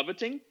 Is it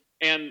coveting?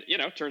 And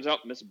turns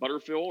out Miss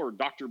Butterfield or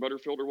Dr.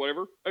 Butterfield or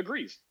whatever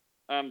agrees.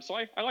 So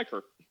I like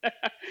her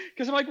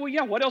because I'm like, well,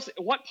 yeah. What else?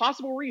 What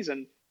possible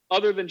reason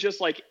other than just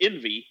like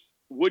envy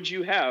would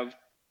you have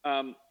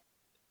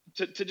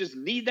to just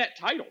need that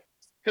title?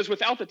 Because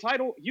without the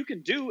title, you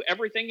can do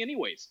everything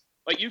anyways.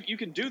 Like you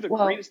can do the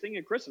greatest thing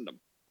in Christendom.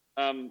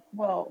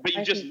 But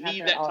you just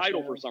need that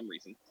title for some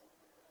reason.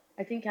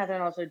 I think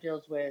Kathryn also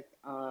deals with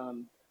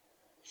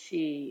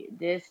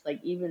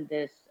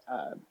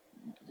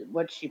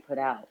what she put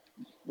out,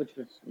 which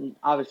was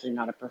obviously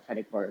not a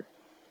prophetic word.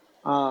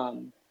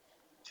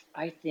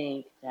 I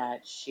think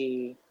that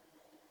she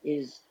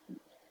is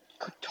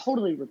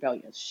totally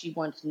rebellious. She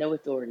wants no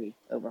authority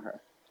over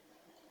her.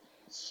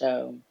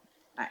 So,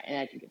 and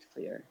I think it's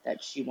clear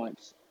that she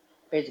wants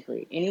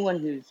basically anyone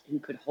who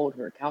could hold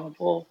her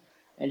accountable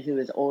and who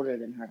is older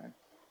than her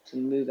to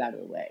move out of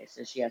the way.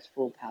 So she has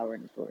full power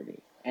and authority.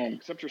 And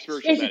except her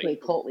spiritual basically daddy.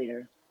 A cult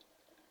leader.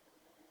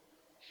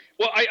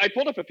 Well, I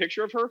pulled up a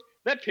picture of her.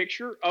 That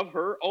picture of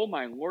her, oh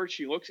my Lord,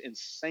 she looks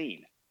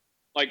insane.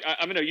 Like,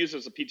 I'm going to use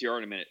this as a PTR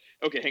in a minute.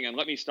 Okay, hang on.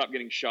 Let me stop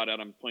getting shot at.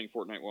 I'm playing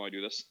Fortnite while I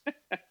do this.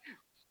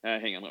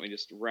 Hang on. Let me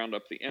just round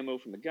up the ammo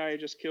from the guy I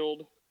just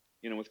killed,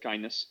 with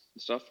kindness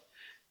and stuff.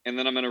 And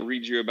then I'm going to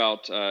read you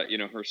about,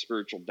 her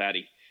spiritual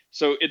daddy.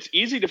 So it's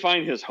easy to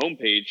find his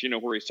homepage,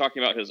 where he's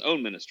talking about his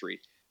own ministry.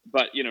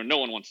 But, no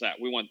one wants that.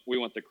 We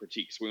want the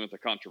critiques. We want the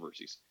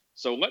controversies.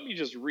 So let me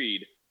just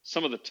read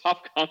some of the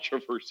top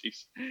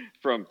controversies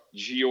from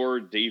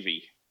Gior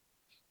Davey.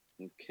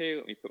 Okay,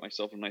 let me put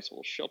myself in a nice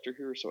little shelter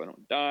here so I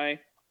don't die.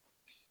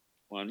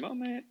 One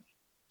moment.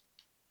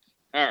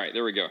 All right,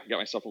 there we go. Got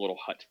myself a little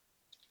hut.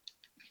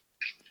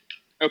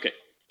 Okay.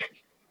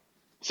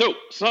 So,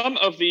 some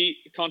of the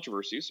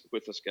controversies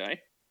with this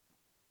guy.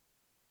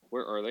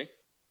 Where are they?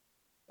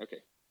 Okay.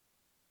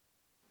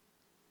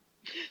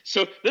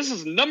 So, this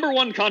is number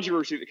one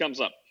controversy that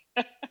comes up.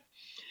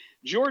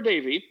 Gior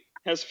Davey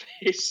has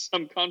faced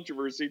some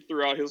controversy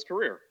throughout his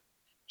career.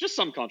 Just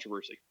some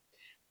controversy.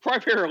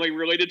 Primarily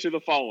related to the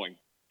following.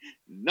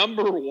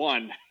 Number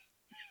one,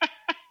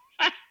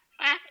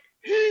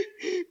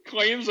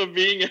 claims of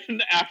being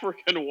an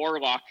African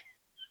warlock.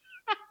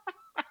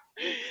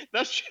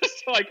 That's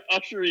just to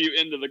usher you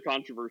into the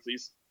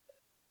controversies.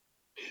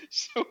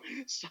 So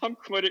some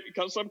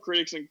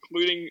critics,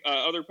 including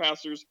other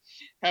pastors,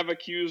 have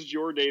accused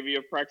Gior Davey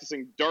of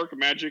practicing dark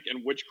magic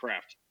and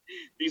witchcraft.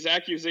 These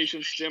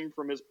accusations stem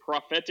from his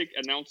prophetic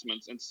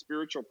announcements and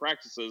spiritual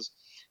practices,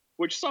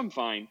 which some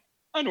find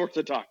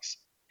unorthodox.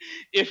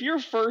 If your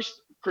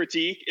first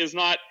critique is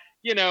not,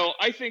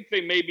 I think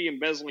they may be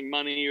embezzling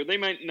money, or they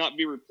might not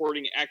be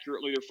reporting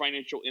accurately their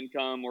financial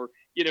income, or,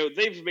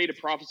 they've made a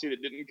prophecy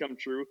that didn't come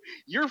true.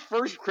 Your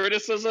first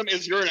criticism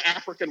is you're an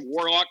African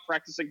warlock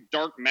practicing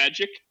dark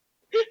magic.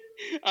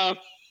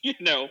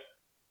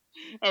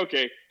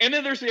 Okay. And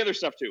then there's the other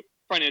stuff too.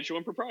 Financial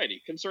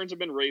impropriety. Concerns have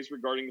been raised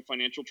regarding the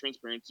financial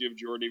transparency of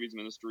Gior Davey's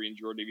ministry and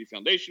Gior Davey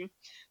Foundation.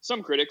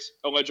 Some critics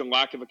allege a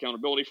lack of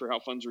accountability for how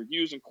funds are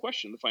used and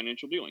question the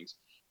financial dealings.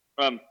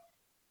 A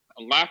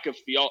lack of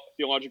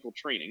theological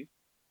training.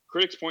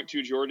 Critics point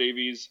to Gior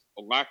Davey's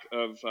lack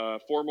of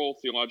formal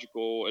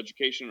theological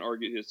education and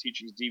argue his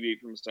teachings deviate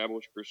from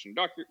established Christian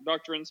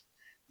doctrines.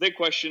 They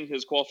question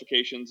his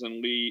qualifications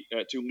and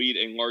to lead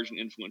a large and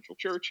influential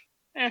church.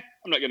 I'm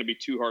not going to be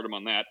too hard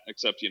on that,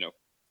 except,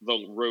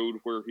 the road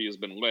where he has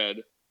been led,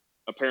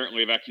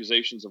 apparently of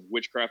accusations of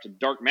witchcraft and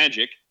dark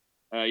magic.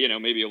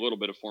 Maybe a little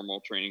bit of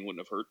formal training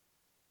wouldn't have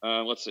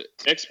hurt. Let's see.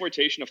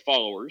 Exploitation of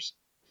followers.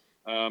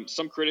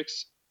 Some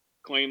critics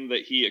claim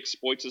that he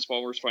exploits his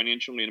followers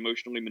financially and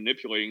emotionally,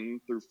 manipulating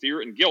them through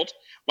fear and guilt,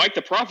 like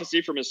the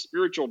prophecy from his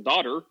spiritual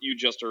daughter you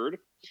just heard.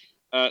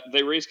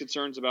 They raise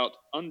concerns about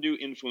undue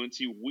influence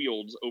he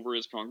wields over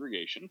his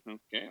congregation.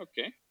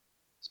 Okay.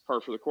 It's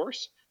par for the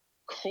course.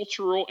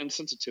 Cultural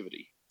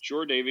insensitivity.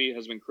 Gior Davey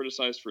has been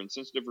criticized for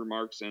insensitive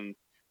remarks and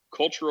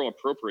cultural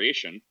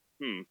appropriation,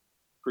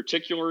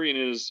 particularly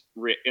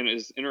in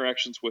his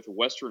interactions with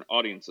Western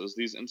audiences.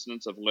 These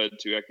incidents have led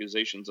to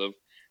accusations of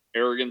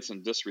arrogance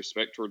and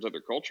disrespect towards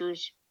other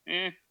cultures.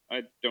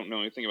 I don't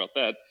know anything about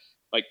that.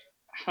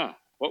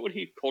 What would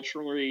he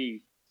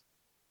culturally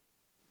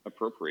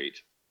appropriate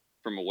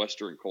from a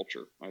Western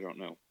culture? I don't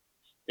know.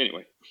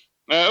 Anyway,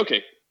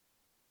 okay.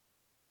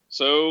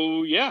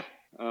 So yeah,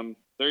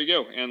 there you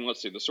go. And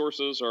let's see, the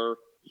sources are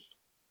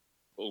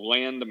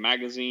Land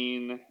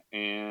Magazine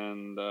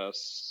and a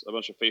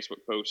bunch of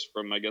Facebook posts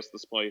from, I guess,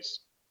 this place.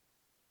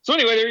 So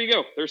anyway, there you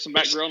go. There's some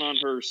background on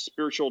her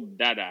spiritual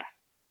dada.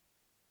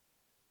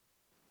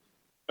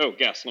 Oh,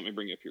 Guess. Let me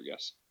bring you up here,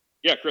 Guess.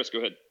 Yeah, Chris, go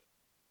ahead.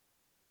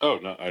 Oh,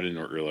 no, I didn't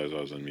realize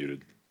I was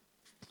unmuted.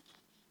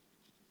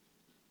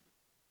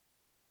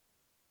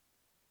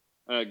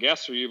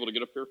 Guess, are you able to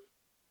get up here?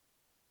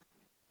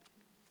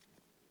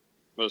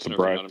 The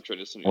bride. I'm trying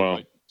to send you an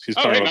invite. He's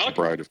talking about Malik.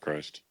 The bride of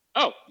Christ.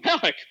 Oh,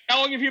 Malik,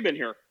 how long have you been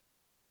here?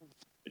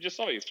 I just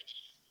saw you.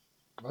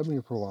 I've been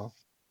here for a while.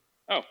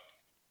 Oh.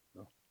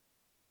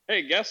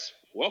 Hey, Guess,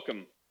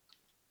 welcome.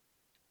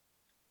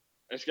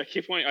 I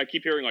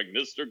keep hearing like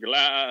Mr.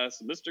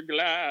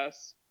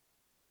 Glass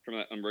from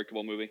that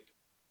Unbreakable movie.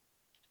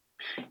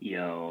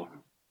 Yo.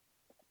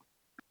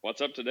 What's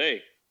up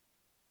today?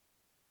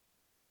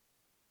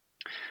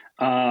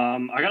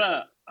 I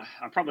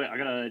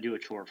gotta do a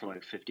chore for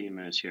like 15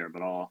 minutes here,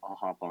 but I'll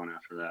hop on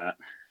after that.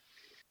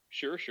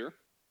 Sure.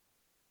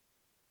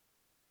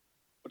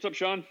 What's up,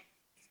 Sean?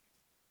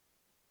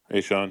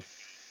 Hey, Sean.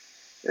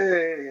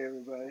 Hey,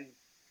 everybody.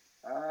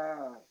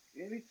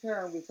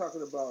 Anytime we're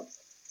talking about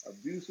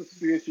abuse of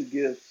spiritual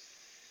gifts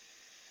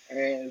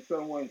and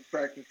someone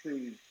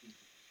practicing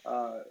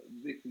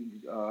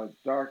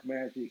dark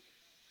magic,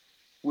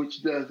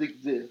 which does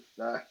exist,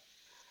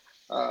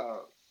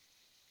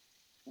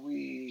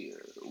 we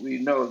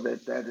know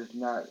that is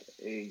not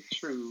a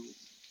true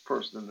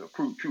person, a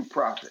true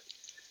prophet,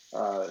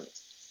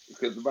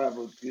 because the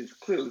Bible is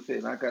clearly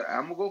saying, I'm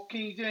gonna go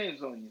King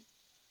James on you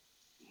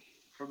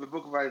from the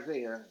book of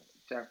Isaiah,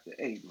 chapter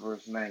 8,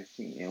 verse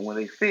 19. And when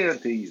they say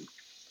unto you,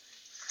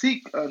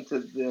 seek unto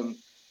them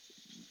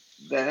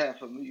that have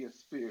familiar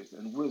spirits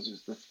and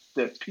wizards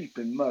that peep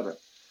and mutter,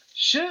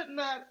 should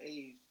not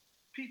a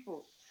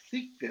people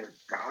seek their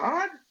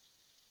God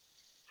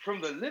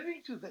from the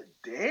living to the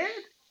dead?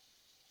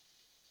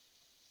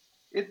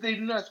 If they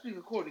do not speak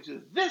according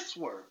to this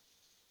word,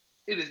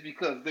 it is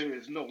because there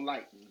is no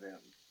light in them.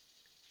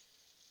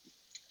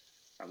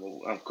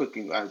 I'm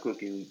cooking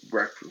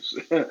breakfast,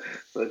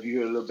 so if you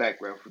hear a little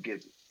background,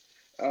 forgive me.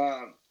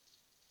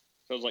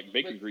 Sounds like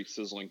bacon grease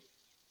sizzling.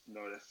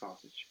 No, that's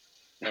sausage.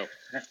 No.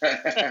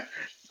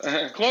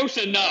 Close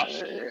enough.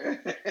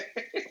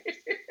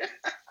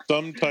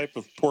 Some type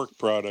of pork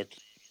product.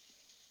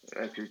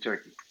 That's your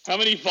turkey. How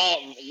many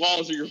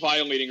laws are you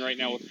violating right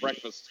now with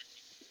breakfast?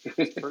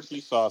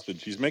 Turkey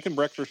sausage. He's making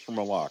breakfast from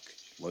a lock.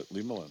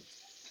 Leave him alone.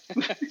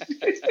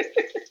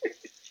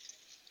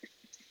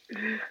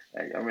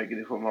 I'm making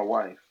it for my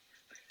wife.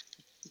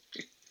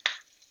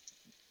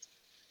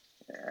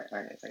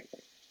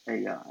 Hey,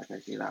 y'all, I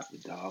gotta get out the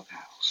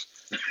doghouse.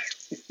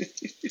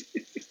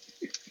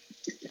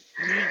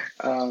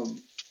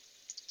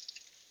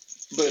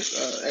 But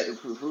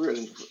for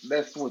real,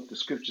 that's what the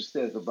scripture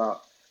says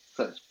about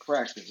such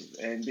practices.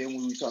 And then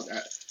when we talk,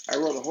 I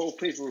wrote a whole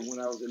paper when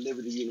I was at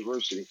Liberty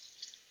University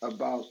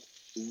about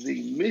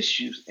the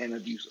misuse and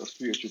abuse of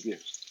spiritual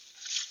gifts.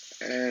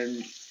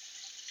 And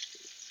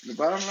the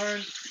bottom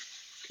line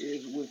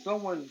is, when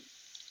someone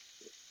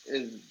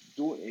is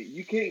doing it,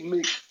 you can't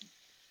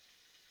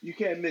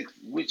mix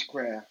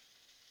witchcraft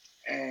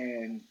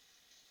and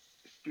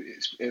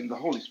the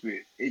Holy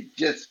Spirit. It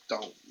just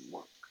don't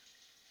work.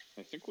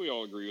 I think we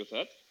all agree with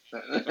that.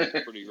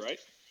 That's pretty right.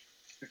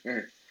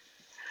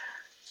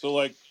 So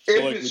would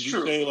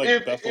you say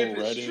like Bethel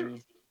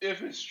Redding?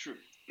 If it's true.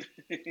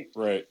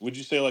 Right. Would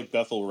you say like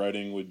Bethel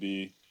Redding would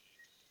be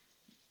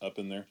up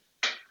in there?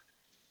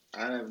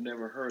 I have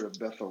never heard of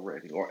Bethel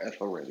Redding or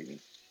Ethel Redding.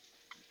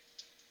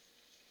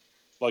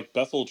 Like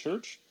Bethel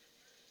Church?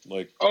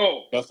 Like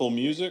Bethel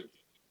Music?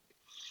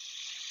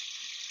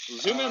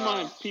 Zoom in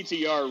on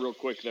PTR real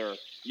quick there.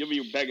 You'll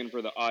be begging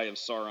for the Eye of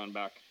Sauron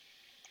back.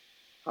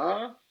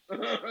 Huh?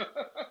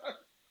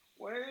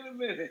 Wait a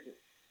minute.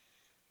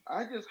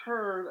 I just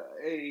heard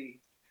a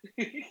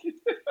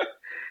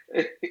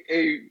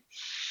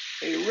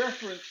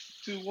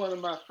reference to one of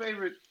my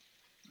favorite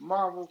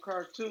Marvel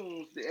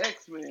cartoons, the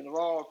X-Men of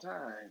all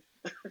time.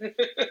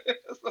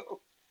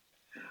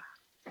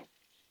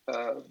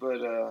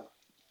 But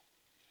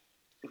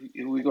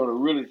if we're going to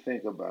really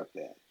think about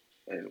that,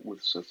 and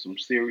with some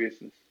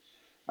seriousness,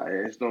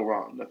 there's nothing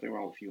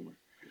wrong with humor.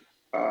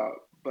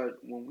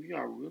 But when we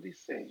are really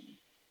saying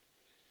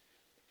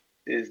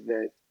is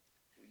that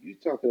you're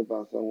talking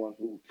about someone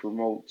who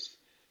promotes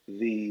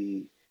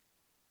the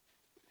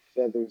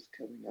feathers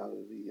coming out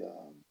of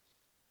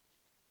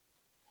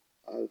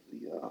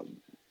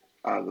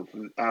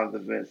the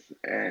vents,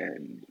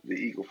 and the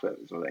eagle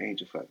feathers or the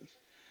angel feathers,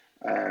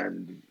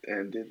 and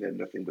then there's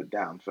nothing but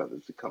down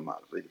feathers to come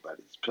out of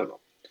anybody's pillow.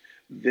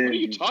 Then what are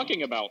you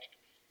talking about?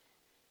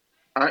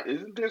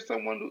 Isn't there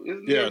someone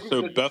who?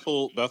 So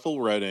Bethel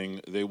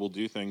Redding, they will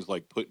do things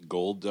like put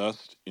gold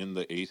dust in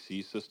the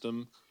AC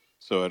system.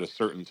 So at a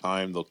certain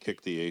time, they'll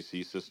kick the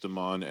AC system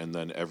on, and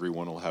then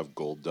everyone will have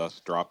gold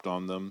dust dropped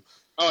on them.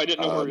 Oh, I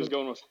didn't know where he was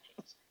going with.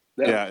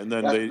 Yeah, and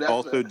then they That's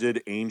also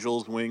did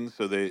angels' wings.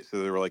 So they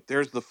were like,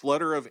 "There's the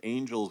flutter of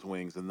angels'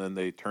 wings," and then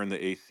they turn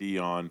the AC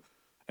on,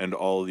 and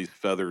all of these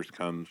feathers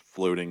come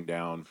floating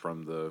down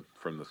from the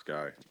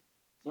sky.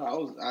 No, I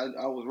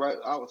was right.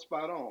 I was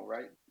spot on,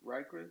 right,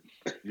 Chris?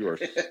 You are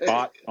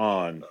spot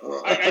on.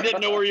 I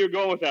didn't know where you were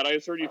going with that. I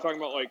just heard you talking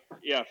about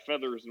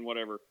feathers and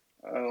whatever.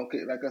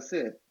 Okay, like I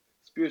said,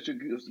 spiritual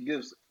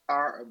gifts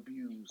are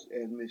abused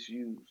and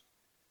misused.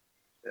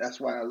 That's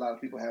why a lot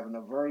of people have an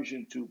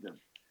aversion to them.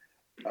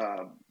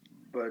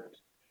 But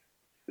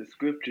the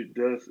scripture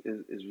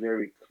is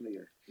very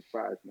clear. The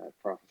fire is not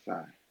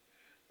prophesying.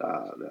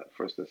 That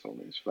 1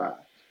 Thessalonians 5.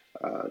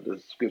 The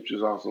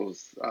scriptures also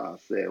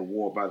say,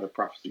 war by the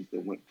prophecies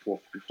that went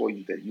forth before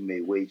you, that you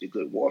may wage a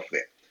good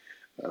warfare.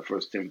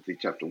 1 Timothy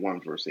chapter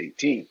 1, verse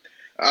 18.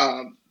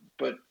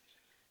 But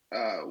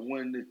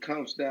when it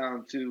comes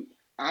down to,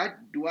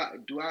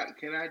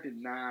 can I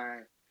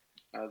deny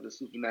the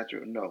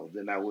supernatural? No,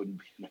 then I wouldn't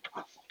be an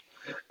apostle.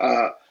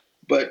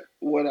 But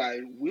what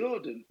I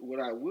will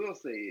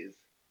say is,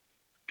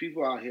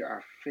 people out here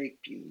are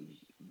faking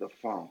the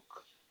funk.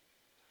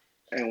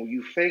 And when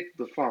you fake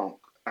the funk,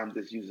 I'm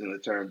just using a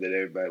term that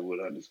everybody would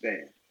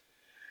understand.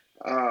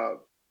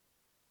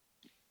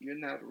 You're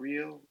not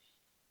real.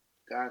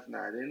 God's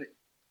not in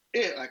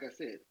it. Like I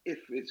said,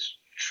 if it's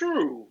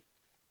true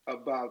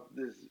about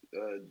this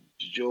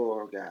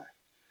Joel guy,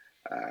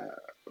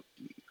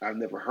 I've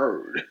never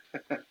heard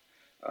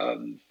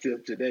till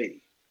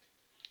today.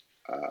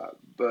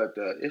 But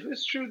if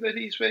it's true that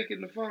he's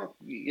faking the funk,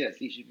 yes,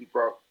 he should be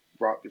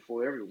brought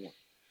before everyone.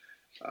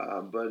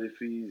 But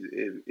if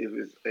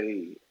it's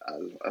a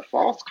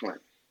false claim,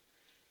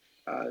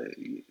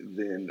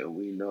 then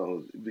we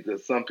know,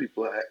 because some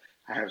people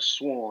have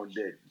sworn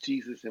that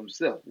Jesus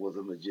himself was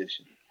a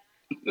magician.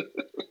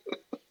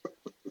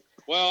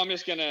 Well, I'm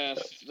just gonna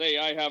say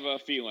I have a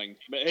feeling,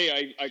 but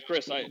hey,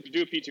 Chris, I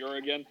do a PTR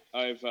again.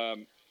 I've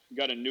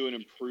got a new and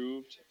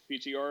improved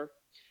PTR.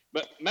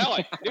 But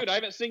Malik, dude, I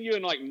haven't seen you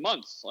in like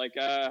months. Like,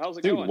 how's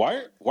it going?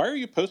 Why are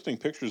you posting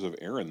pictures of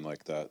Aaron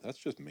like that? That's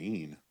just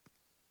mean.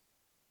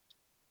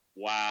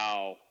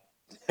 Wow.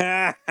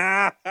 Yes.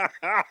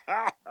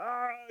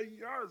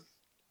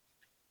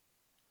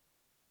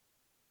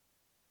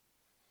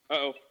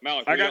 Uh-oh,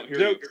 Malik, I got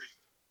jokes.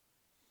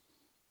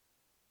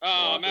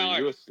 Oh, Malik,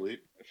 are you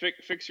asleep?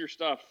 Fix your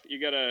stuff. You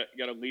gotta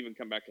leave and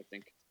come back. I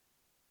think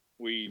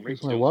we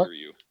Fix my still what? hear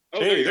you. Oh,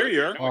 Hey, there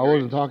you are. Oh, I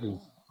wasn't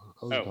talking.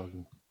 Oh.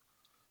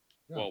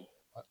 Yeah. Well,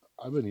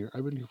 I've been here.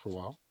 I've been here for a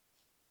while.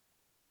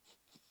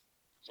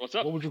 So what's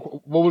up? What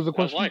was the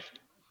question? How's life?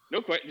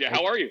 No question. Yeah,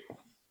 how are you?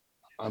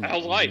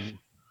 How's life?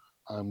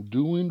 I'm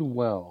doing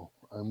well.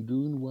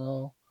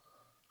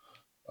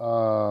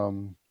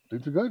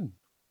 Things are good.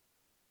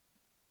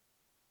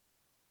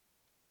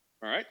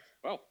 All right.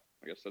 Well,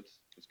 I guess that's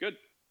good.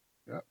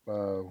 Yeah.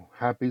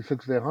 Happy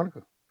 6th day of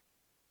Hanukkah.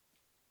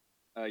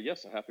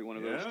 Yes, a happy one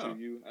of those to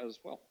you as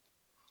well.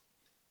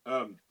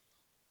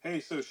 Hey,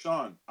 so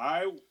Sean,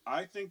 I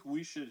think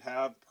we should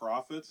have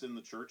prophets in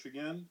the church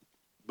again,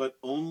 but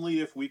only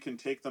if we can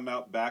take them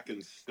out back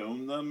and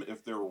stone them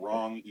if they're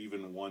wrong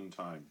even one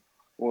time.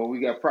 Well, we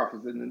got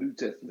prophets in the New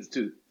Testament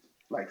too,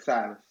 like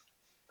Silas.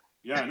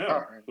 Yeah, I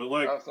know.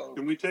 But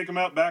can we take them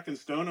out back and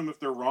stone them if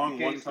they're wrong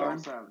one time?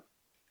 Simon.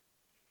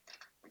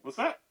 What's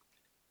that?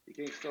 You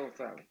can't stone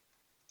Simon.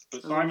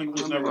 But Simon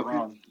was never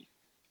wrong.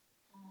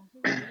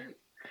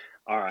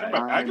 All right.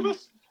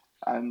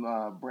 I'm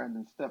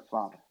Brandon's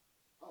stepfather.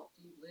 Oh,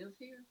 do you live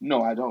here?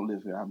 No, I don't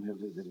live here. I'm here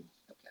visiting.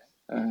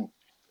 Okay.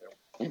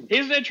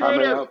 He's an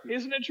intruder.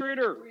 He's an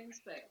intruder. We're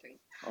inspecting.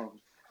 Oh.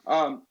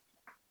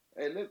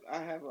 Hey, I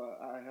have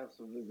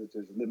some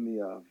visitors. Let me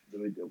deal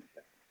with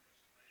that.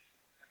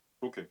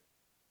 Okay.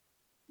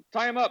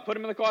 Tie him up. Put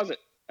him in the closet.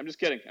 I'm just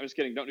kidding.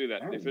 Don't do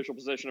that. The official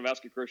position of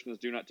Ask a Christian is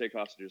do not take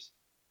hostages.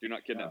 Do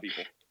not kidnap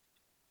people.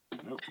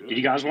 Did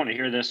you guys want to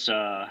hear this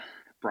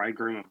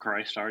bridegroom of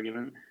Christ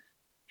argument?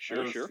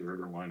 Sure.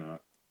 Why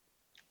not?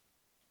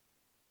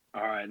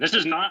 All right. This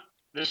is not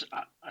this.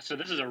 So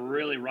this is a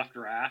really rough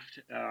draft.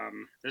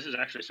 This is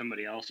actually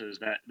somebody else's.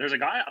 There's a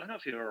guy. I don't know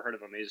if you've ever heard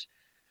of him.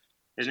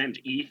 His name's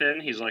Ethan.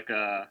 He's like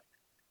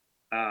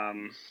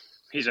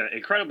he's an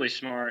incredibly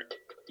smart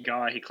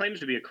guy. He claims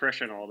to be a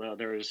Christian, although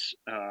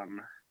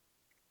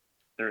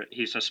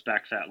he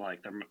suspects that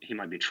he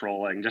might be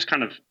trolling. Just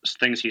kind of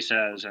things he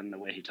says and the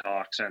way he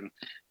talks, and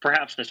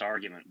perhaps this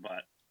argument.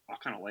 But I'll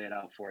kind of lay it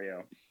out for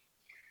you.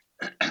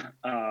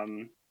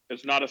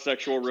 It's not a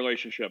sexual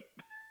relationship.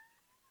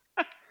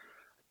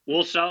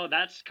 Well, so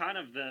that's kind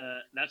of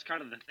the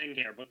thing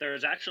here. But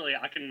there's actually,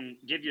 I can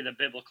give you the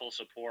biblical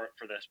support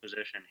for this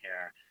position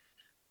here.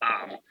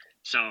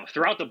 So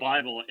throughout the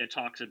Bible, it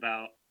talks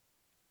about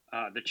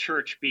the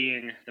church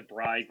being the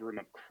bridegroom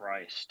of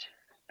Christ,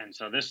 and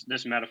so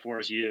this metaphor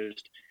is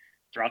used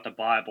throughout the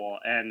Bible,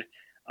 and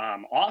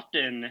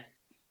often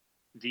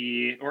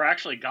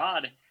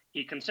God,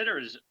 he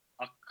considers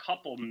a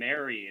couple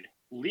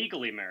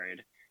legally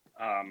married,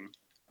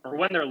 or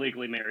when they're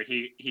legally married,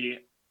 he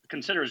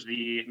considers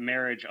the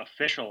marriage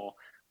official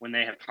when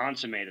they have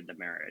consummated the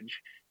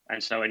marriage.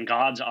 And so in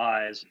God's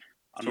eyes,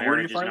 a So where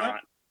do you marriage is find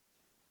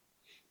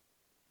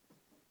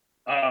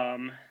not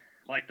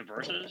like the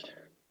verses.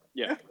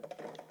 Yeah.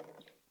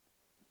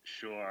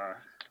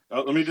 Sure.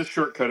 Let me just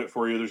shortcut it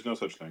for you. There's no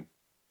such thing.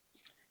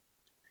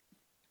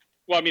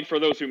 Well, I mean, for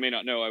those who may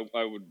not know,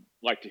 I would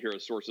like to hear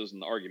his sources in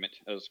the argument,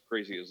 as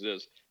crazy as it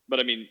is. But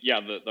I mean, yeah,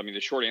 the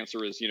short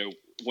answer is,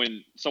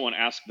 when someone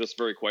asks this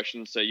very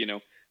question, say,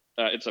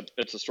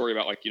 it's a story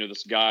about, like,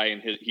 this guy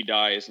and he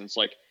dies, and it's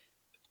like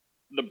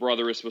the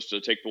brother is supposed to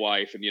take the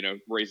wife and,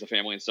 raise the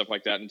family and stuff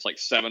like that. And it's like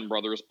 7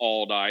 brothers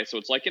all die. So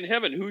it's like, in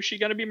heaven, who's she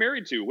going to be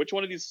married to? Which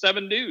one of these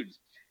 7 dudes?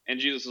 And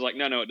Jesus is like,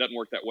 no, it doesn't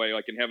work that way.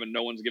 Like, in heaven,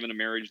 no one's given a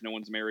marriage. No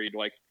one's married.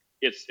 Like,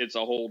 it's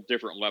a whole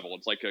different level.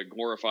 It's like a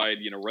glorified,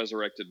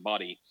 resurrected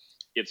body.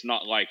 It's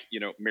not like,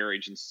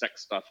 marriage and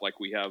sex stuff like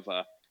we have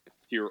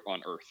here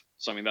on earth.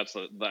 So, I mean, that's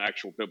the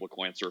actual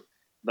biblical answer.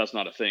 That's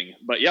not a thing.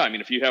 But yeah, I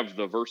mean, if you have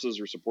the verses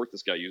or support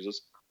this guy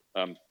uses,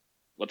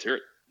 let's hear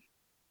it.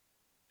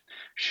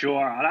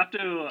 Sure, I'd have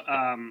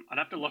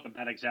to look at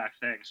that exact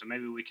thing. So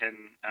maybe we can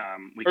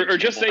or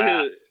just say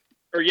that.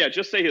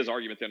 Just say his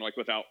argument then, like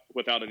without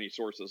any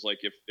sources, like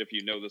if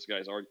you know this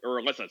guy's argument, or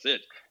unless that's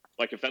it,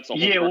 like if that's the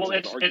whole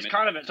it's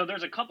kind of it. So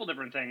there's a couple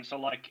different things. So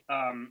like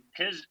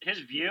his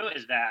view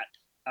is that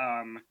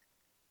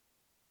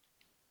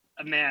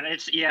man,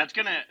 it's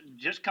gonna,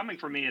 just coming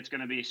from me, it's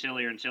gonna be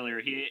sillier and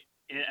sillier.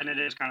 And it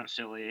is kind of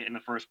silly in the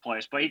first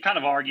place, but he kind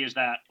of argues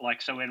that,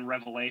 like, so in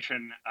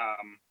Revelation,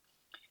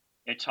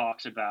 it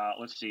talks about,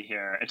 let's see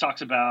here, it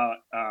talks about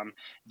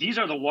these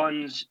are the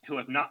ones who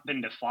have not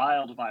been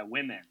defiled by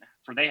women,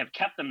 for they have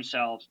kept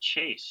themselves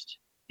chaste.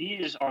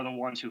 These are the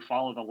ones who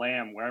follow the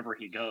Lamb wherever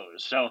he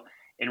goes. So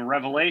in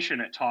Revelation,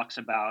 it talks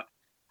about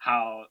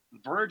how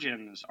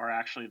virgins are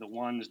actually the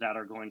ones that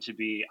are going to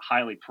be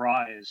highly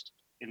prized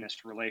in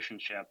this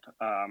relationship.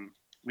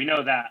 We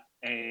know that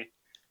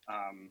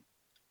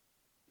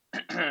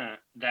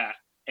that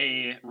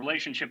a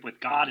relationship with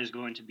God is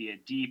going to be a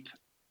deep,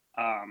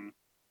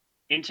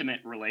 intimate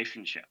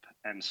relationship,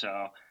 and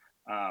so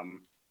I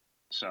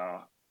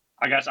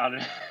guess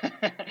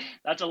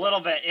that's a little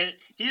bit.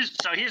 He's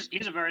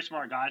a very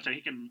smart guy, so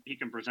he can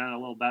present it a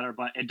little better,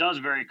 but it does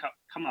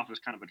come off as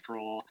kind of a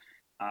troll.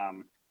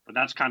 But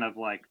that's kind of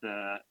like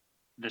the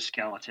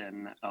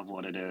skeleton of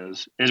what it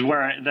is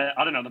where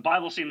the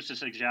Bible seems to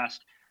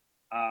suggest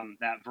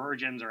that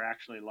virgins are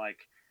actually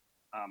like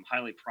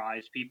highly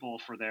prized people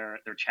for their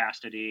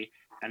chastity,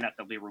 and that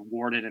they'll be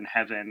rewarded in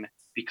heaven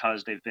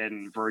because they've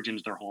been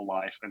virgins their whole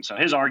life. And so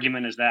his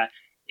argument is that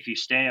if you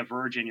stay a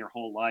virgin your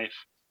whole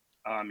life,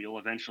 you'll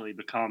eventually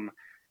become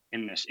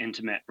in this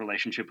intimate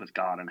relationship with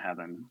God in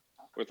heaven.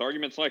 With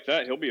arguments like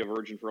that, he'll be a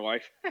virgin for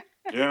life.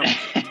 Yeah.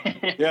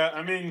 Yeah,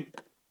 I mean,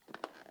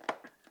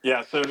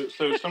 yeah, so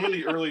some of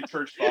the early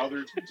church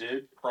fathers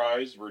did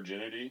prize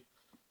virginity,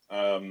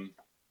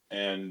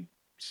 and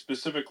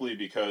specifically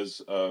because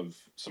of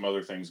some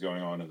other things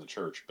going on in the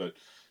church. But,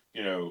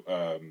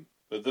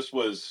 but this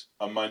was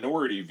a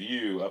minority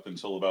view up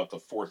until about the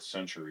 4th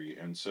century.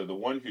 And so the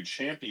one who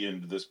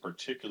championed this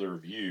particular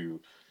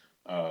view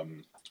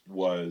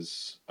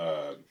was,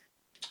 oh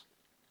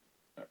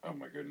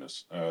my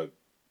goodness,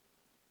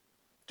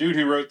 dude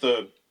who wrote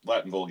the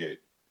Latin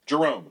Vulgate,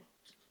 Jerome.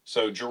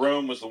 So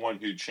Jerome was the one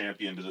who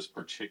championed this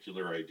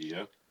particular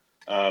idea.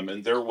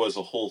 And there was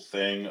a whole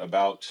thing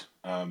about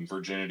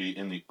virginity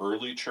in the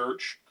early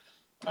church,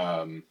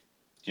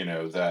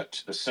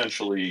 that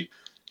essentially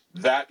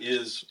that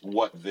is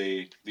what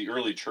the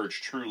early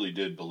church truly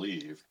did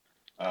believe.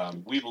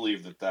 We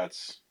believe that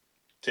that's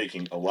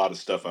taking a lot of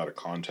stuff out of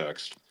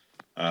context,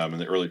 and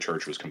the early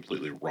church was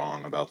completely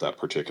wrong about that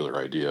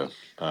particular idea.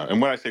 And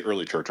when I say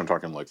early church, I'm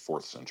talking like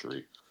 4th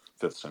century,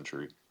 5th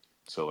century.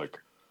 So like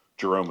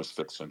Jerome was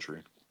 5th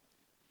century.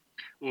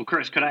 Well,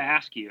 Chris, could I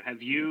ask you,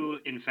 have you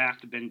in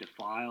fact been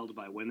defiled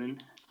by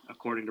women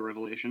according to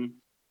Revelation?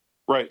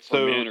 Right.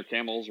 So, or men or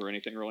camels or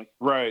anything really.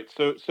 Right.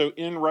 So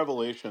in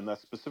Revelation,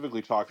 that's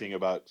specifically talking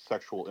about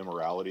sexual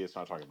immorality. It's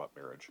not talking about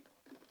marriage.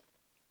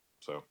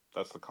 So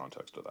that's the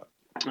context of that.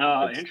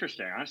 Oh,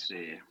 interesting. I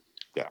see.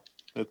 Yeah.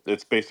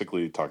 It's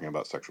basically talking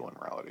about sexual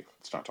immorality.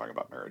 It's not talking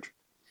about marriage.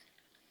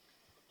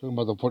 Talking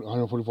about the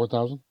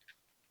 144,000?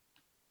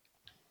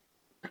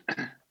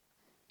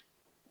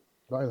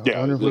 Right,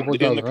 yeah, in the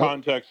right?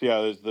 context, yeah,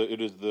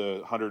 it is the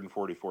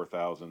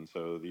 144,000.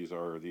 So these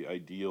are the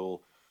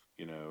ideal,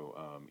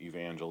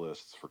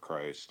 evangelists for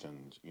Christ,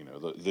 and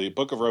the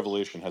Book of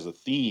Revelation has a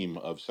theme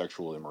of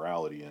sexual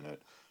immorality in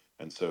it,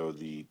 and so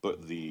the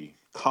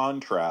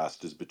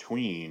contrast is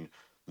between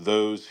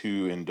those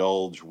who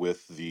indulge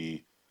with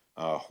the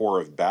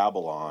whore of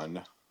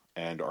Babylon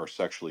and are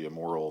sexually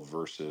immoral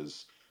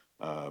versus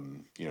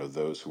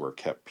those who are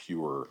kept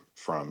pure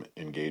from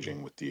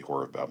engaging with the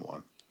whore of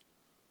Babylon.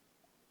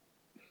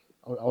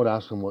 I would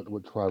ask them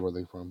what tribe are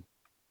they from.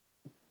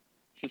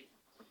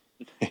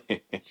 Do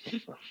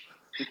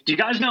you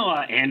guys know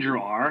Andrew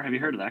R? Have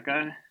you heard of that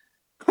guy?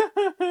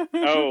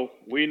 Oh,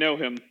 we know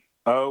him.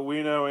 Oh,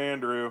 we know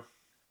Andrew.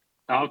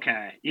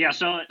 Okay, yeah.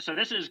 So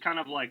this is kind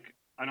of like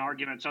an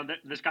argument. So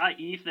this guy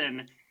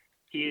Ethan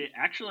he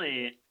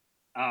actually,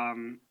 I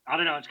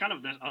don't know, it's kind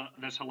of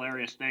this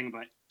hilarious thing,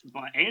 but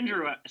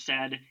Andrew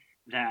said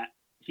that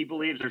he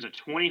believes there's a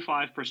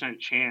 25%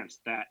 chance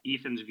that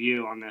Ethan's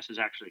view on this is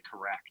actually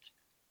correct.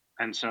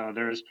 And so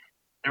there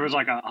was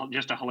like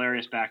just a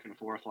hilarious back and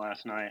forth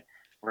last night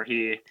where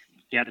he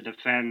had to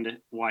defend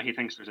why he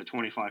thinks there's a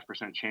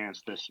 25%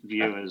 chance this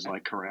view is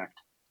like correct.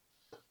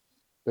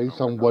 Based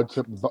on what's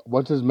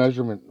his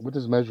measurement? What's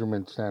his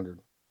measurement standard?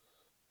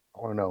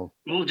 I want to know.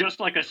 Well, just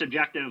like a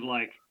subjective,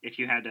 like if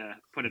you had to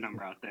put a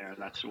number out there,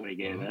 that's what he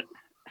gave it.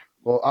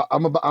 Well,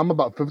 I'm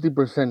about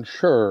 50%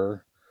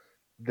 sure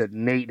that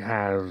Nate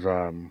has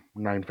 9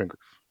 fingers.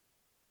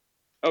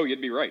 Oh,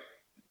 you'd be right.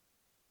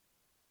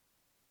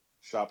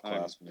 Shop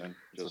class, man.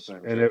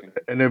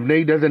 And if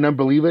Nate doesn't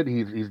unbelieve it,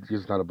 he's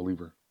just not a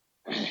believer.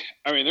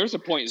 I mean, there's a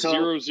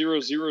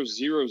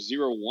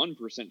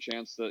 0.00001%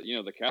 chance that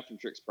the Kathryn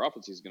Trick's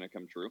prophecy is going to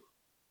come true.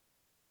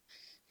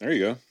 There you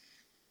go.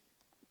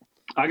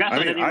 I guess I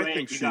anyway,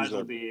 think you guys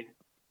will be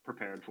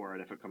prepared for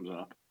it if it comes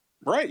up.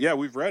 Right? Yeah,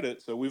 we've read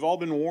it, so we've all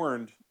been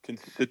warned.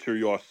 Consider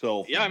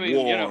yourself. Yeah, I mean,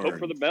 warned. hope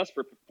for the best,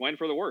 plan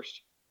for the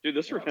worst. Dude,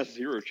 this room has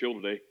 0 chill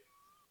today.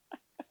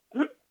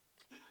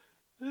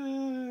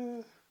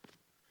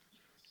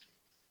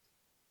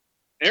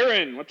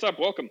 Aaron, what's up?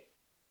 Welcome.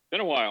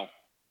 Been a while.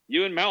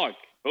 You and Malik,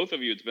 both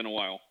of you, it's been a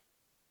while.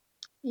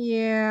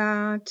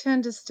 Yeah,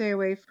 tend to stay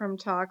away from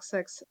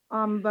toxics.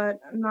 But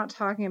I'm not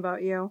talking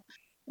about you.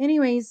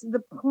 Anyways,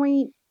 the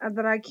point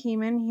that I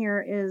came in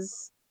here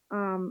is,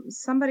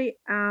 somebody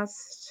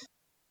asked,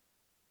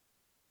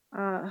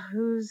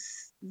 who's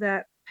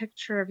that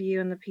picture of you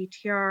in the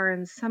PTR?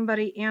 And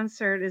somebody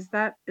answered, is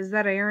that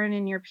Aaron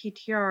in your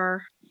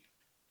PTR?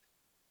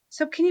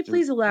 So can you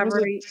please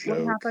elaborate what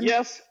happened?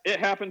 Yes, it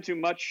happened to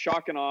much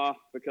shock and awe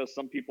because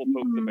some people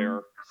poked the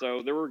bear.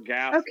 So there were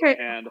gasps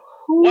and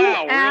who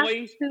wow, asked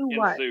really? who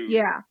what? Ensued.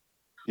 Yeah.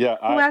 Yeah,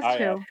 Who asked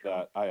who?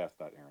 I asked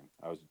that, Aaron.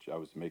 I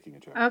was making a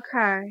joke.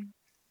 Okay.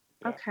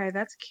 Yeah. Okay,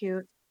 that's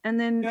cute. And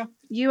then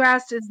you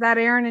asked, is that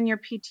Aaron in your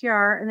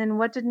PTR? And then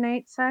what did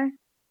Nate say?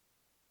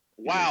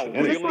 Wow,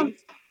 really?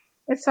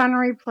 It's on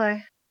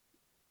replay.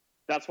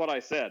 That's what I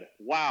said.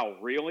 Wow,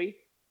 really?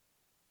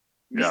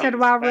 You said,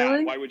 wow,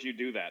 really? Why would you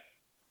do that?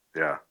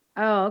 Yeah.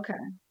 Oh, okay.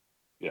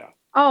 Yeah.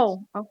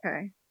 Oh,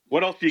 okay.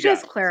 What else do you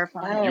Just got?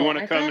 clarify. You want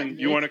to come and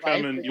No. No.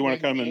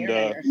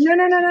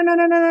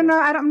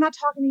 I'm not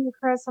talking to you,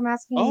 Chris. I'm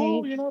asking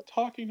Nate. You're not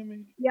talking to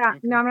me. Yeah,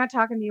 no, I'm not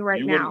talking to you right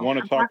now. You wouldn't want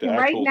to I'm talk to talking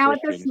right actual now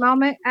Christians. at this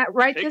moment. Take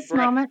This breaths,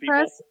 moment, people.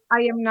 Chris,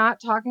 I am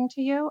not talking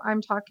to you.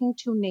 I'm talking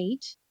to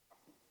Nate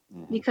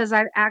because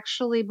I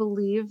actually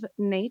believe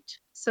Nate.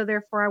 So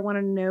therefore, I want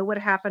to know what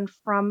happened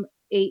from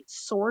a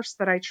source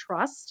that I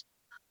trust.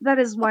 That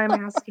is why I'm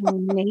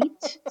asking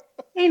Nate.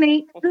 Hey,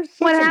 Nate, You're such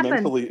what a happened?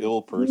 mentally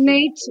ill person.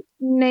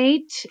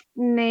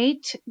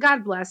 Nate.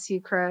 God bless you,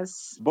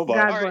 Chris. Bye-bye.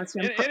 God All right. bless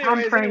you.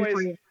 I'm praying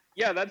for you.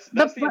 Yeah, that's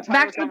But the entire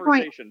back to the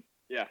point. conversation.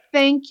 Yeah.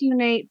 Thank you,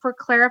 Nate, for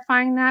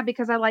clarifying that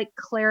because I like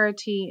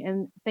clarity,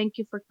 and thank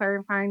you for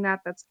clarifying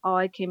that. That's all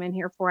I came in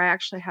here for. I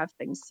actually have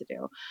things to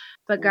do,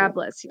 but God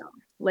bless y'all.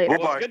 Later.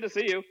 Well, it's good to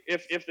see you.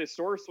 If the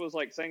source was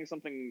like saying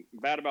something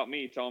bad about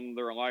me, tell them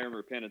they're a liar and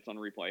repent. It's on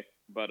replay.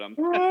 But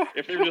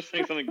if they're just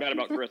saying something bad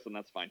about Chris, then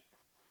that's fine.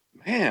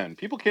 Man,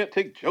 people can't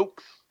take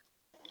jokes.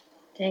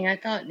 Dang, I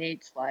thought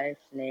Nate's wife's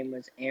name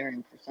was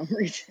Aaron for some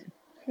reason.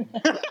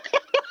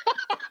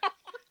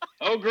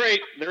 Oh,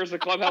 great. There's the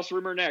clubhouse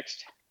rumor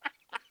next.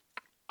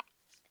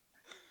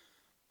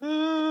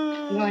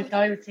 No, I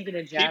thought he was taking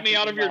a Japanese. Keep me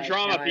out of your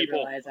drama, people.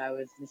 I realized I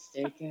was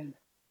mistaken.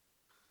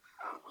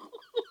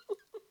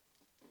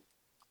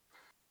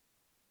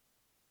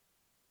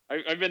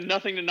 I've been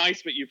nothing to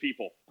nice but you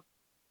people.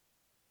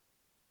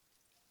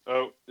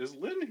 Oh, is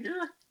Lynn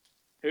here?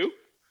 Who?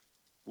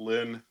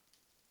 Lynn.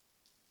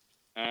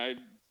 I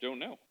don't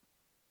know.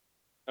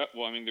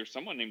 Well, I mean, there's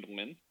someone named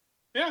Lynn.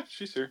 Yeah,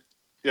 she's here.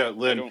 Yeah,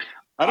 Lynn.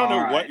 I don't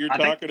know what you're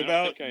talking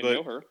about, I but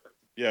know her.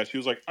 Yeah, she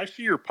was like, I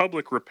see your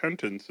public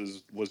repentance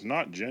was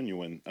not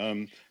genuine.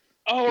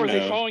 Are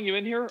they following you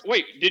in here?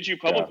 Wait, did you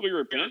publicly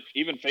repent,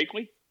 even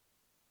fakely?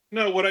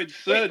 No, what I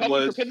said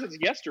public was repentance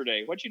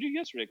yesterday. What'd you do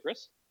yesterday,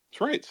 Chris?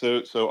 That's right.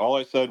 So all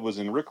I said was,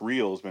 and Rick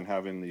Reel's been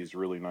having these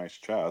really nice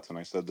chats, and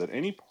I said that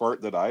any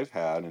part that I've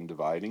had in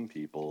dividing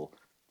people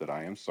that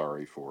I am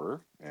sorry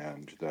for,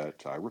 and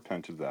that I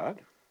repent of that,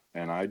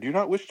 and I do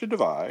not wish to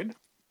divide.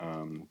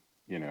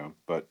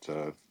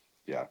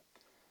 Yeah.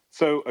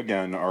 So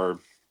again,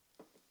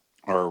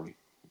 let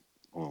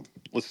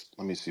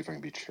me see if I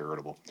can be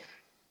charitable.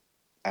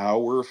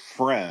 Our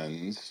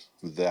friends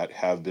that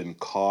have been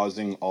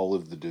causing all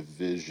of the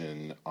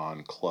division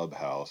on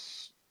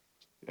Clubhouse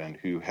and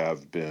who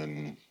have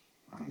been,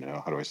 I don't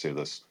know, how do I say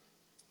this,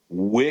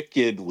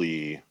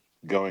 wickedly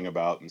going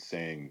about and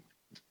saying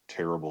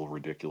terrible,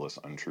 ridiculous,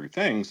 untrue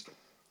things,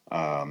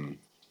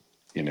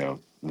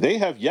 they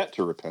have yet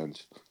to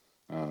repent.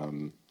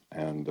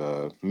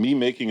 Me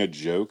making a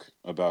joke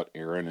about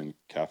Aaron and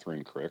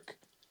Kathryn Krick,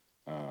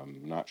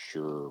 not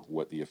sure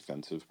what the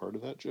offensive part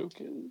of that joke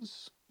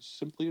is.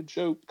 Simply a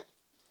joke.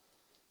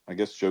 I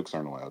guess jokes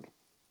aren't allowed.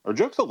 Are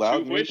jokes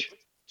allowed?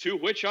 To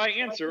which I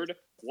answered,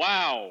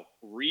 "Wow,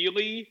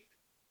 really?"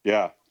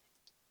 Yeah.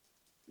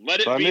 Let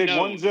it so be I made known.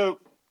 one joke.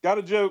 Got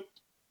a joke.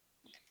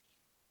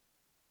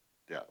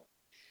 Yeah.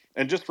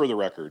 And just for the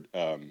record,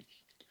 Aaron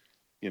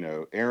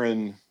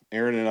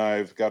and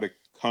I've got a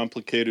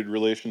complicated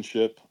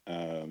relationship.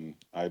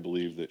 I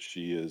believe that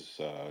she is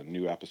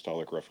New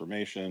Apostolic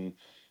Reformation,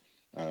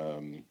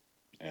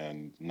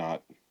 and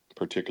not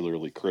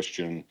particularly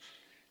Christian.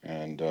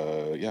 And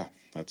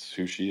that's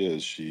who she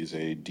is. She's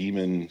a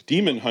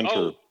demon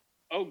hunter.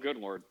 Oh, good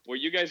Lord. Well,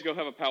 you guys go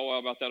have a powwow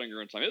about that on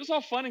your own time. It was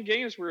all fun and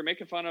games. We were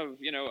making fun of,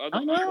 other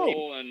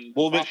people and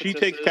but she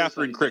takes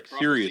Kathryn Krick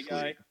seriously.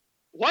 Guy.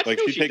 What? Like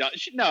no, she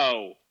does.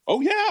 No.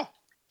 Oh, yeah.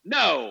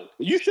 No.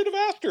 You should have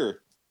asked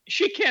her.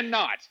 She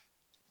cannot.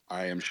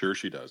 I am sure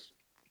she does.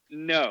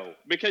 No.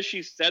 Because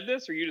she said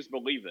this, or you just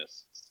believe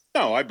this?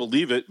 No, I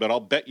believe it, but I'll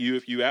bet you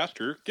if you asked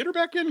her, get her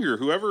back in here.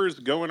 Whoever is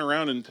going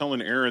around and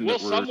telling Aaron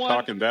that we're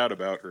talking bad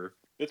about her.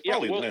 It's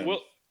probably Lynn.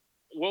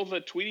 Will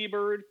the Tweety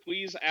Bird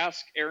please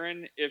ask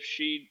Aaron if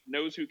she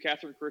knows who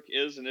Kathryn Krick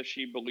is and if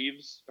she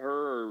believes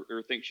her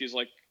or thinks she's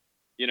like,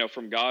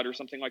 from God or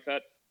something like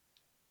that?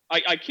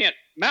 I can't.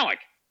 Malik,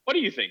 what do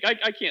you think?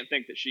 I can't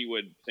think that she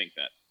would think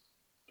that.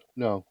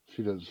 No,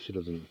 she does. She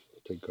doesn't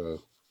take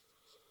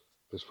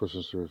this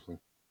person seriously.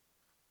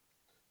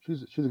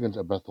 She's against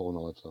Bethel and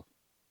all that stuff.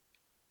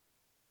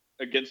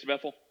 Against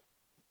Bethel?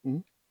 Mm-hmm.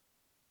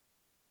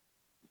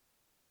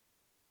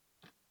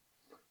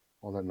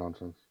 All that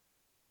nonsense.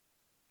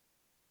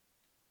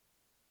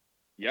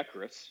 Yeah,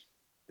 Chris.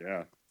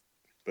 Yeah.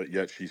 But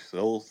yet she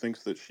still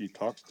thinks that she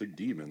talks to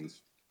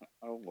demons.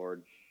 Oh,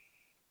 Lord.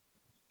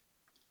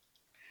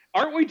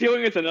 Aren't we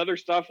dealing with another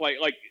stuff like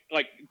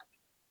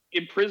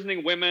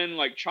imprisoning women,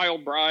 like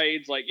child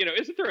brides? Like,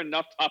 isn't there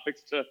enough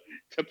topics to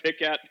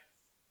pick at?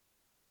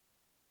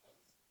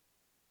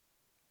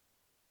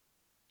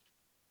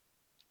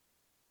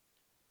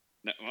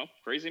 No, well,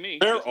 crazy me.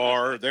 There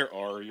are.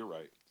 You're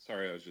right.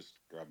 Sorry, I was just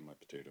grabbing my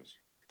potatoes.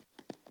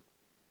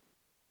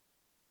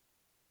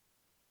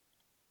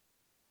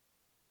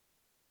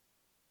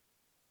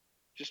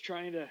 Just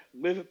trying to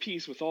live at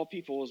peace with all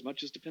people as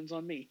much as depends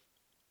on me.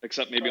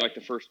 Except maybe like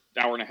the first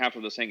hour and a half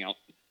of this hangout.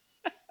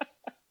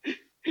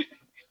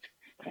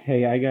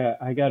 Hey,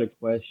 I got a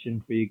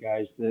question for you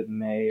guys that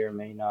may or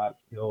may not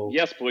kill.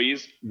 Yes,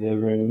 please. The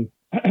room.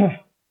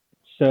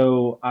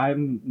 So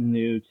I'm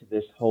new to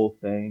this whole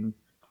thing,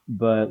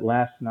 but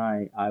last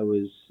night I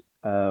was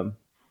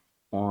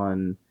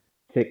on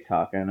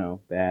TikTok. I know,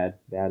 bad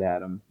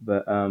Adam,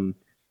 but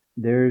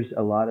there's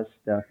a lot of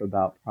stuff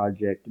about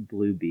Project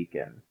Blue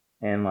Beacon,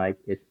 and like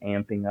it's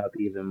amping up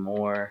even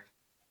more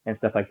and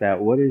stuff like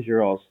that. What is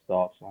your all's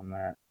thoughts on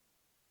that?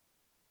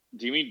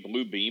 Do you mean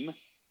Blue Beam?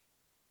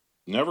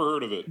 Never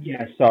heard of it.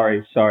 Yeah,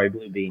 sorry,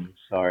 Blue Beam.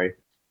 Sorry.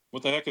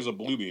 What the heck is a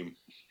Blue Beam?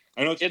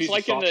 I know it's a piece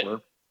like of software.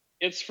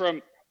 It's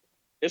from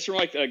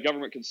like a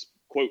government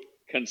quote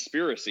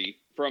conspiracy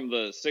from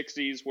the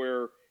 60s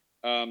where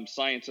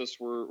scientists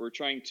were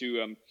trying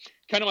to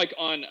kind of like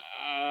on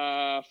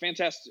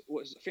Fantastic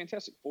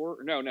Four?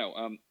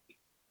 No.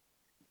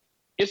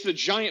 It's the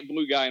giant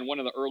blue guy in one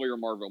of the earlier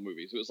Marvel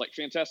movies. It was like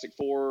Fantastic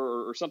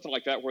Four or something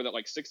like that, where that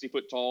like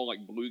 60-foot tall like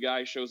blue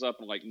guy shows up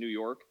in like New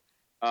York.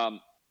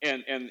 And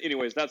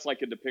anyways, that's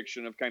like a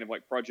depiction of kind of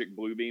like Project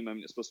Bluebeam. I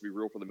mean, it's supposed to be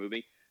real for the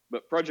movie,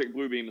 but Project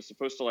Bluebeam is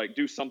supposed to like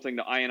do something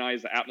to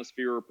ionize the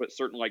atmosphere or put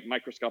certain like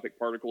microscopic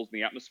particles in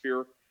the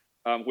atmosphere,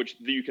 which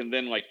you can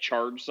then like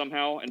charge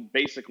somehow and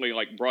basically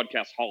like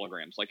broadcast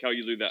holograms, like how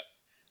you do that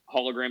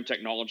hologram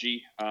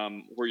technology,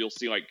 where you'll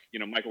see like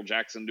Michael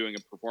Jackson doing a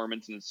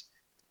performance and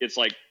it's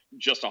like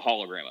just a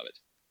hologram of it.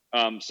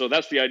 So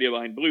that's the idea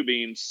behind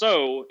Bluebeam.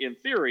 So in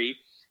theory,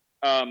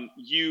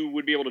 you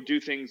would be able to do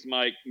things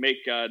like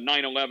make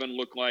 9/11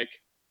 look like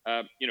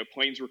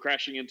planes were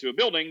crashing into a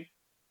building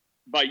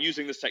by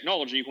using this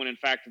technology when in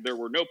fact there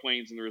were no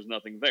planes and there was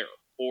nothing there.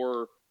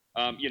 Or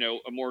a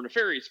more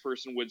nefarious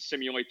person would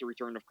simulate the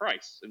return of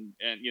Christ and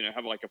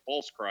have like a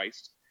false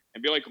Christ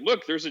and be like,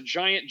 look, there's a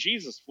giant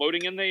Jesus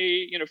floating in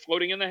the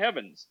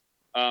heavens.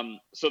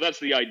 So that's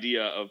the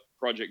idea of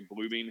Project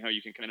Bluebeam, how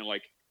you can kind of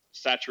like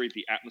saturate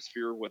the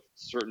atmosphere with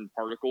certain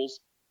particles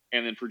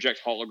and then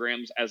project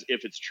holograms as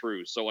if it's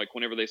true. So like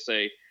whenever they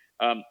say,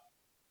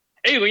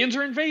 aliens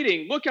are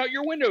invading, look out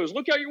your windows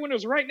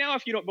right now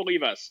if you don't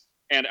believe us.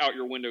 And out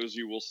your windows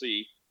you will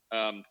see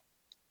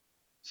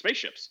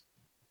spaceships.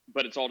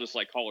 But it's all just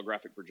like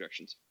holographic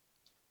projections.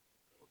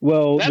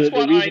 Well, that's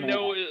what I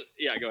know.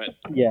 Yeah, go ahead.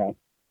 Yeah.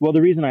 Well,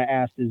 the reason I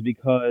asked is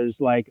because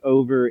like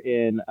over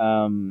in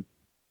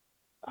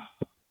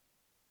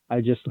I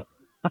just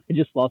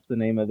lost the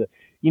name of it.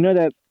 You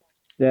know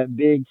that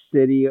big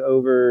city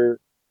over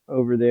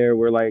there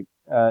where like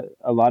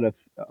a lot of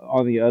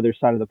on the other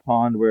side of the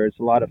pond where it's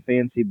a lot of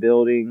fancy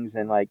buildings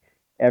and like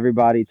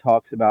everybody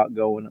talks about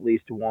going at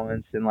least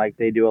once and like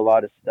they do a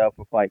lot of stuff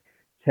with like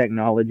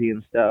technology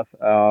and stuff.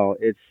 Oh,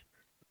 it's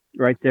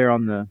right there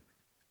on the.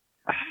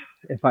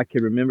 If I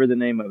could remember the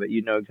name of it,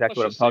 you know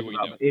exactly what I'm talking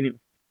about. Anyway,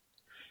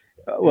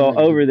 well,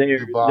 over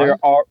there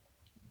are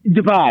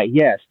Dubai,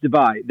 yes,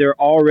 Dubai. They're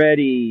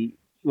already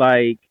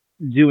like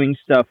doing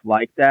stuff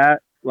like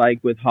that,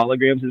 like with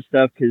holograms and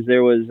stuff. Because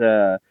there was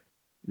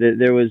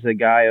a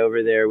guy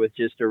over there with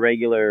just a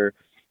regular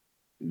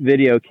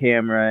video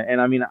camera, and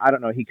I mean, I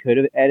don't know, he could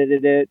have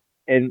edited it,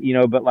 and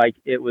but like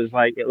it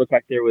looked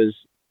like there was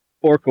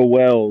orca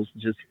whales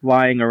just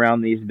flying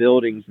around these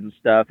buildings and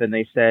stuff, and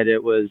they said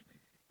it was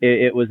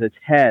a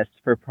test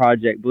for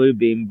Project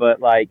Bluebeam. But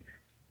like,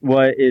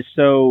 what is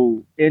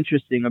so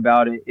interesting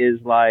about it is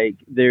like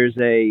there's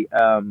a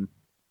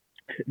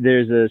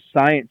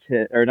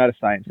scientist, or not a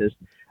scientist,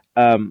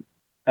 an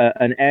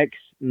ex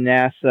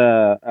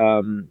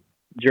NASA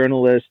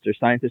journalist or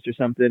scientist or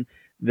something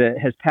that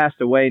has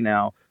passed away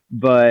now,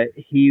 but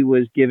he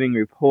was giving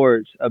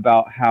reports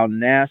about how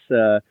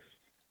NASA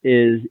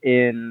is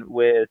in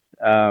with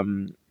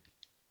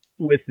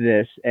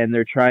this, and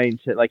they're trying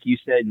to, like you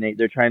said, Nate,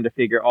 they're trying to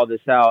figure all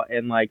this out,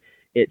 and like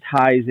it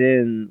ties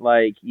in,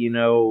 like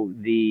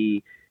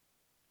the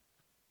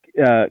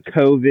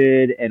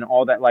COVID and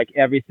all that, like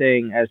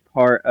everything as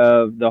part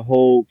of the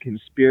whole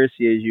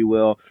conspiracy, as you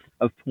will,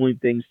 of pulling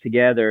things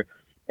together,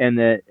 and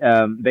that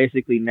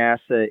basically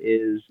NASA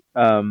is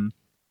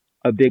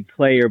a big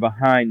player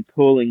behind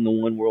pulling the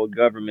one world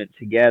government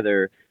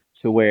together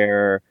to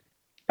where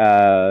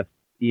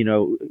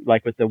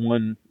like with the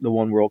one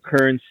world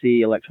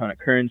currency, electronic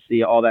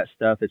currency, all that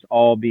stuff, it's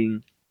all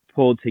being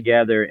pulled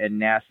together, and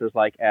NASA's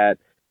like at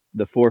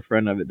the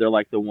forefront of it. They're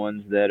like the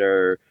ones that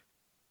are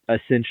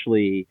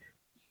essentially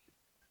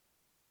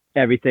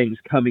everything's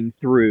coming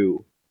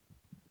through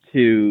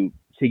to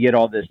get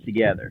all this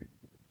together.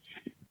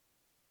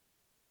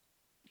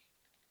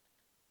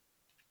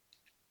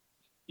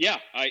 Yeah,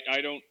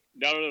 I don't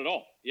doubt it at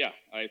all. Yeah,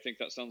 I think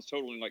that sounds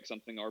totally like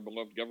something our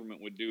beloved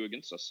government would do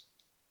against us.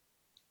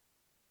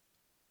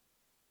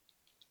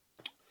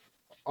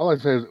 All I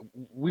say is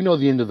we know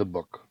the end of the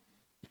book.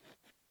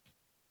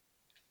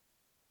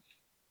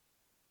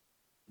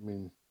 I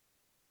mean,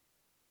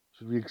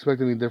 should we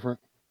expect any different?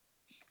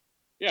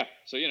 Yeah,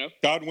 so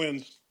God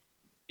wins.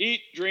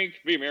 Eat, drink,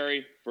 be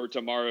merry, for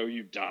tomorrow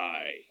you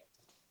die.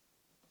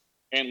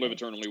 And live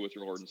eternally with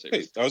your Lord and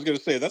Savior. Hey, I was going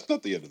to say, that's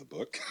not the end of the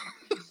book.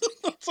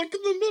 It's like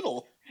in the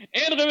middle.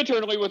 And live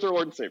eternally with your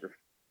Lord and Savior.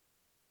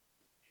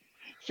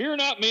 Fear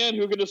not man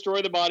who can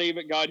destroy the body,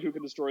 but God who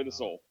can destroy the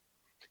soul.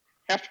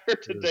 After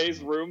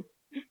today's room,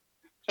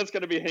 that's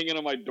going to be hanging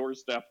on my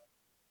doorstep.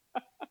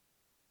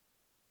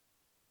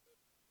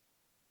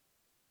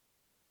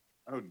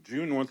 Oh,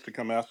 June wants to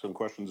come ask some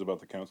questions about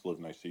the Council of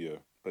Nicaea,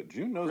 but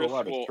June knows Chris a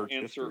lot of will church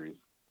answer history.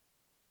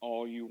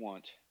 All you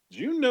want.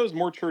 June knows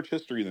more church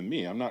history than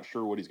me. I'm not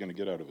sure what he's going to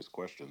get out of his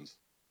questions.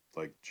 It's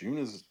like June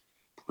is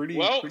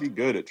pretty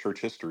good at church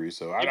history,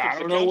 so I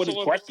don't know what his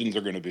questions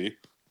are going to be.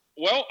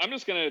 Well, I'm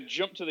just going to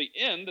jump to the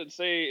end and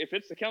say, if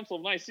it's the Council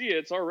of Nicaea,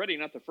 it's already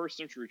not the first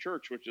century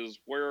church, which is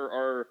where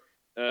our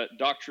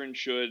doctrine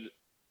should,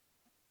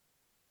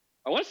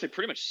 I want to say,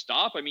 pretty much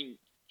stop. I mean,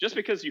 just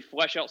because you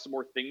flesh out some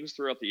more things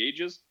throughout the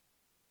ages.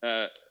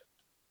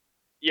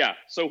 Yeah,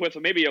 so with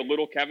maybe a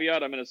little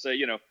caveat, I'm going to say,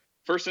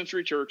 first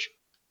century church,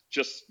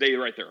 just stay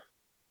right there.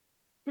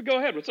 But go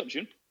ahead. What's up,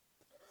 June?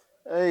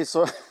 Hey,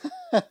 so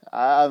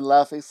I'm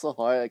laughing so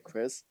hard at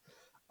Chris.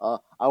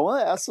 I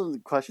want to ask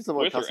some questions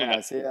about Council of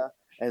Nicaea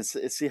and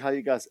see how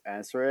you guys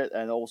answer it,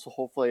 and also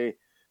hopefully,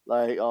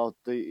 like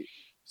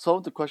some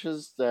of the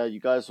questions that you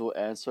guys will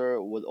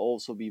answer would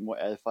also be more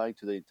edifying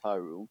to the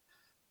entire room.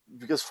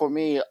 Because for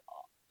me,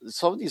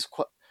 some of these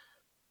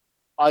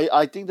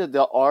I think that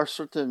there are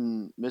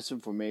certain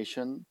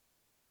misinformation,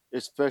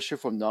 especially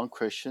from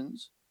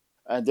non-Christians,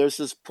 and there's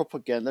this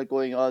propaganda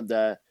going on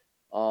that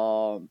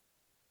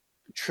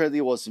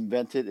Trinity was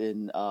invented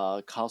in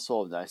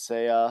Council of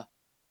Nicaea.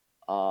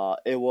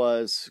 It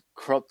was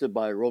corrupted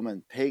by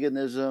Roman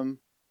paganism,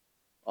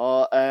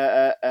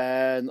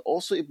 and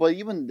also, but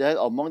even then,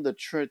 among the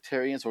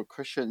Trinitarians or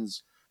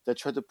Christians that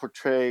try to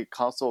portray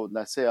Council of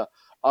Nicaea,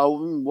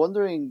 I'm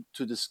wondering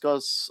to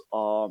discuss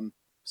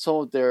some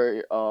of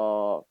their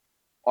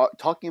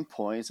talking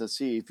points and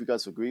see if you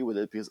guys agree with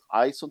it, because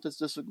I sometimes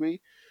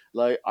disagree.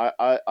 Like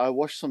I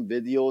watched some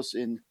videos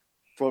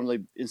from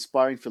like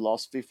Inspiring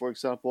Philosophy, for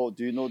example.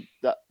 Do you know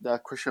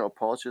that Christian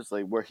apologist,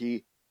 like where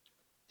he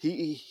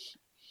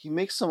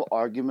makes some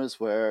arguments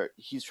where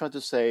he's trying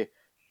to say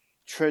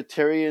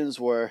Trinitarians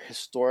were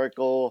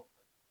historical,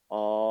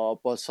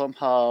 but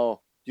somehow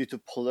due to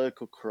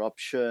political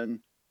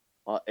corruption,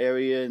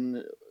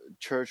 Arian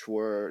church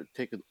were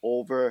taken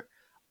over.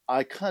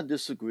 I kind of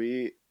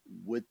disagree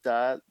with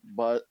that,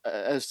 but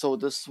and so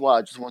this is why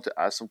I just want to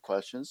ask some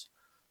questions.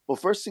 But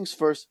first things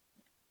first,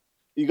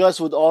 you guys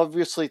would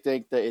obviously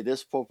think that it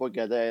is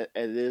propaganda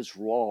and it is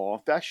wrong,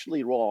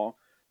 factually wrong,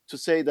 to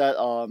say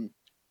that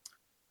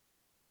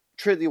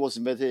Trinity was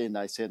invented in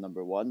Nicaea,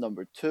 number one.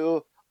 Number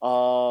two,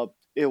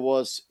 it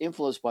was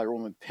influenced by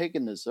Roman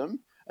paganism.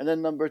 And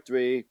then number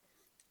three,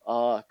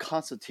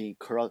 Constantine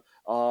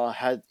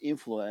had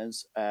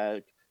influence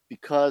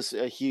because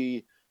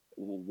he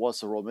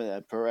was a Roman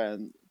emperor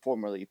and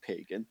formerly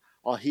pagan.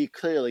 He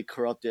clearly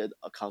corrupted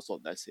a Council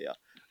of Nicaea.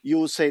 you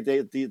would say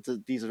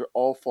these are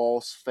all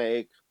false,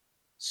 fake,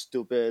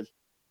 stupid.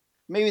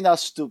 Maybe not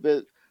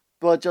stupid,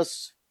 but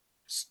just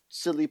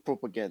silly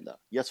propaganda.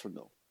 Yes or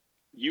no?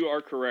 You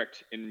are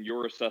correct in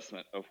your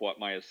assessment of what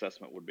my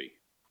assessment would be.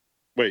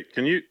 Wait,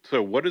 can you?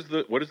 So what is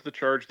the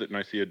charge that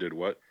Nicaea did?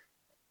 What?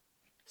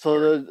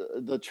 So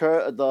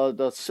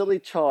the silly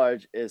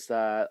charge is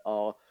that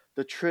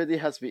the Trinity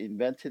has been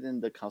invented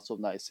in the Council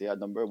of Nicaea.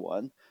 Number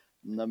one,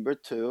 number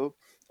two,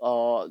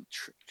 the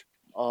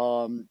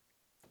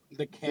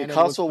canon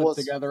council was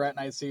put together at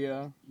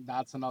Nicaea.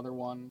 That's another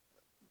one.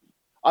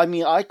 I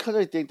mean, I kind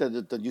of think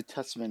that the New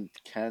Testament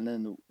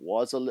canon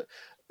was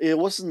it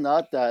was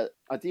not that.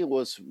 I think it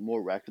was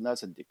more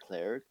recognized and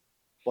declared,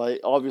 but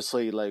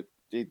obviously, like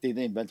they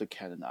didn't invent the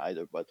canon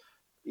either. But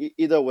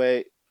either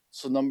way,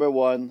 so number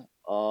one,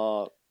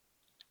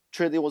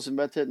 Trinity was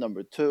invented.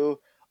 Number two,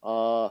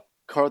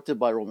 corrupted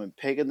by Roman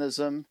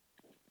paganism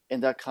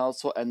in that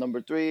council, and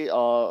number three,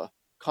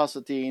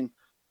 Constantine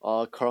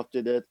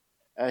corrupted it,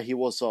 and he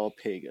was a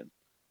pagan.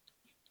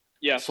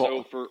 Yeah.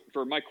 So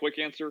for my quick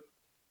answer,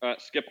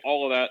 skip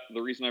all of that.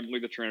 The reason I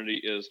believe the Trinity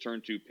is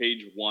turn to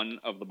page 1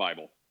 of the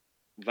Bible.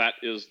 That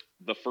is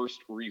the first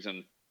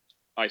reason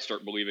I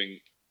start believing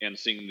and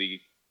seeing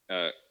the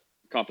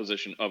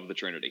composition of the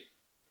Trinity.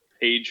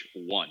 Page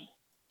 1.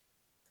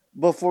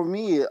 But for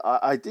me,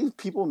 I think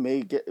people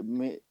may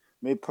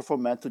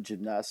perform mental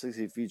gymnastics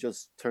if you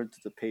just turn to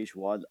the page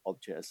 1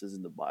 of Genesis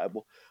in the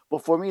Bible.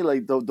 But for me,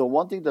 like the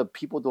one thing that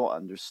people don't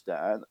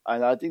understand,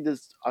 and I think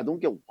I don't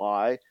get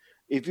why,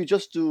 if you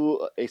just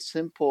do a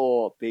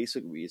simple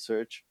basic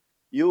research,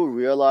 you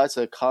realize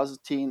that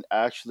Constantine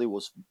actually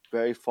was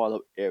very fond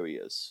of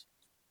Arius.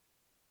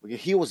 Okay,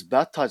 he was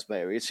baptized by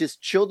Arius. His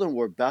children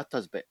were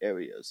baptized by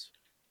Arius.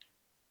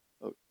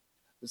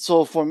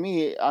 So for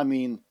me, I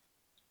mean,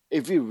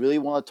 if you really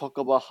want to talk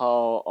about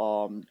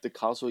how the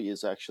council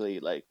is actually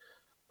like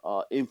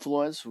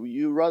influenced,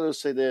 you rather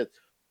say that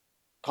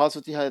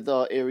Constantine had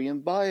the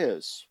Arian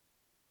bias.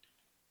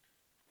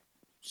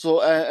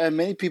 So and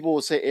many people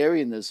will say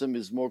Arianism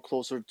is more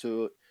closer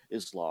to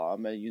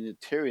Islam and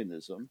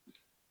Unitarianism.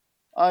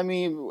 I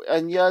mean,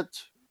 and yet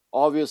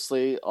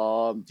obviously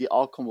the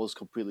outcome was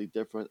completely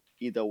different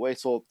either way.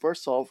 So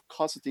first off,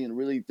 Constantine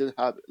really didn't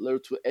have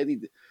little to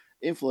any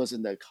influence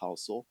in that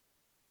council.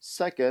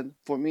 Second,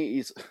 for me,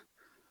 is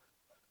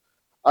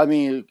I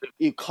mean,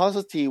 if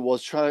Constantine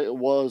was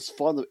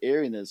fond of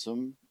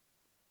Arianism,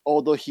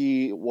 although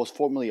he was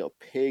formerly a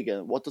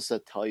pagan, what does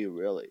that tell you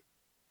really?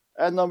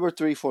 And number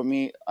three, for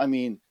me, I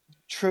mean,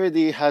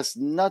 Trinity has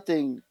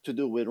nothing to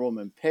do with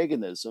Roman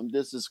paganism.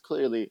 This is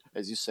clearly,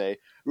 as you say,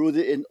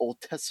 rooted in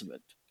Old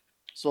Testament.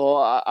 So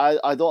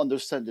I don't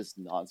understand this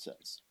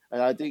nonsense.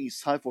 And I think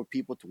it's time for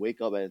people to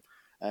wake up and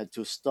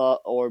to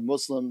start, or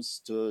Muslims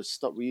to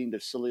stop reading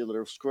their silly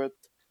little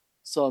script.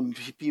 Some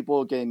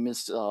people getting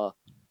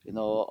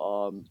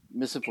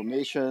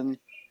misinformation,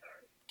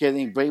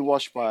 getting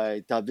brainwashed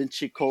by Da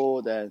Vinci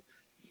Code, and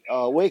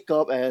wake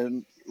up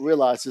and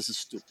realize this is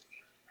stupid.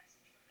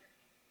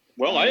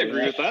 Well, I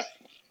agree with that.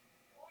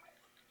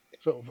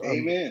 So,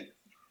 Amen.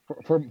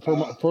 For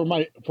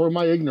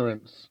my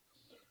ignorance,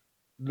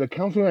 the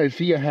Council of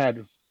Nicaea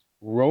had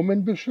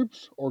Roman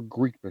bishops or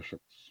Greek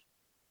bishops?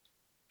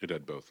 It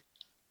had both.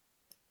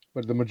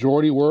 But the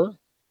majority were?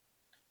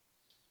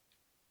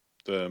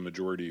 The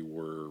majority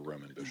were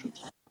Roman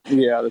bishops.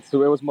 Yeah, it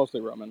was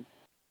mostly Roman.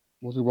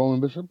 Mostly Roman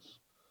bishops?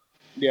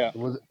 Yeah.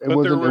 There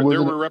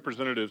were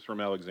representatives from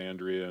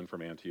Alexandria and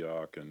from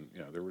Antioch, and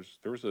there was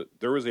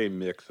a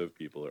mix of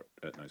people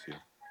at Nicaea.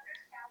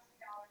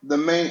 The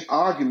main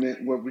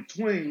argument was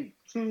between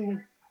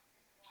two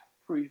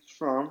priests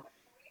from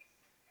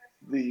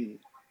the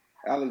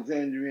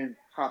Alexandrian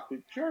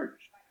Coptic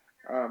Church.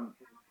 The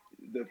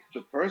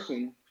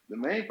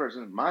main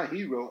person, my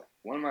hero,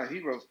 one of my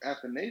heroes,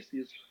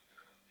 Athanasius,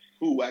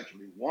 who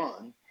actually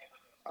won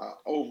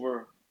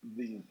over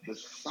the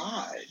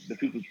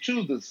people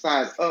to the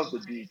side of the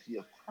deity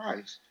of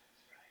Christ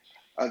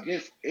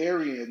against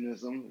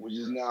Arianism, which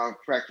is now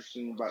practiced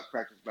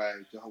by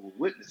Jehovah's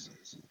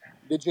Witnesses.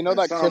 Did you know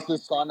that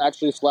Chris's son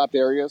actually slapped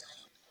Arius?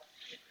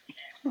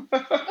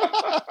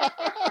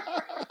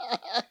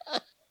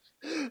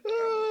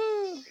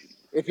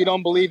 If you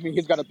don't believe me,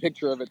 he's got a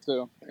picture of it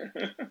too.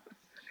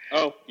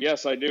 Oh,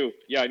 yes, I do.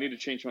 Yeah, I need to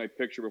change my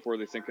picture before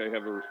they think I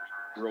have a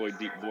really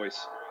deep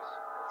voice.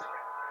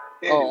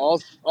 Oh,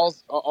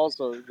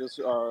 also, just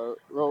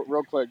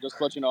real quick, just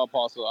to let you know,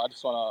 Apostle, I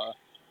just want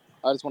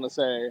to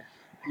say,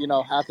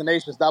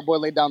 Athanasius, that boy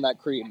laid down that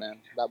creed, man.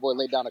 That boy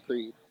laid down a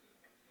creed.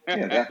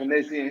 Yeah, the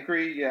Athanasian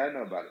Creed. Yeah, I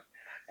know about it.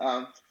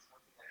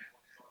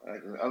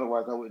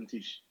 Otherwise, I wouldn't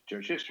teach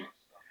church history.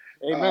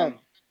 Amen.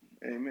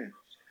 Amen.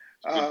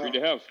 It's a good creed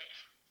to have.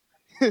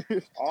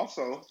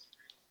 Also,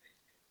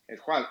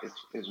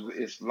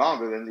 it's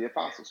longer than the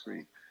Apostles'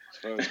 Creed. As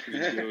far as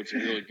creeds go, it's a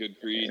really good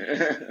creed.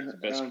 It's the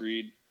best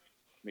creed.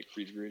 Make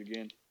creeds great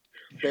again.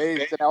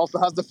 Based, and it also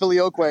has the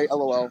Filioque,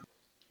 LOL.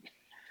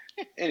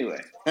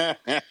 Anyway.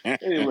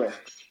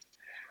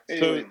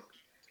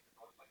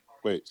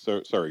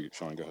 So, sorry,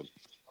 Sean, go ahead.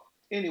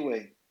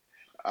 Anyway,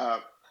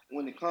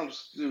 when it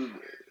comes to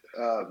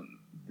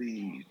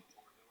the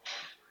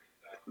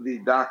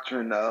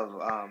doctrine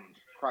of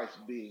Christ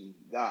being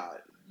God,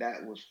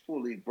 that was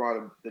fully brought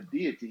up. The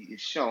deity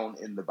is shown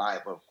in the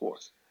Bible, of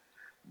course,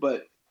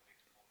 but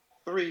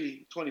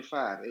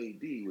 325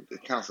 A.D. with the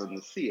Council of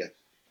Nicaea,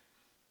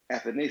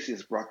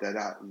 Athanasius brought that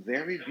out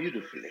very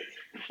beautifully.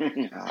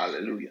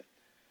 Hallelujah.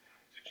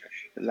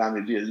 Allow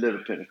me to be a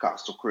little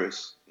Pentecostal,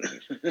 Chris.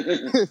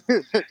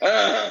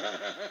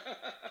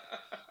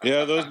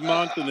 Yeah, those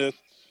Montanists.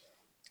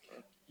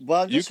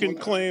 You can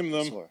claim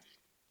them.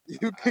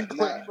 You can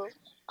claim them.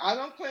 I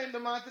don't claim the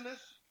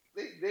Montanists.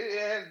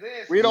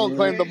 We don't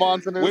claim the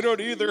Montanists. We don't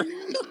either.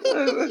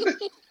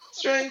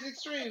 Strange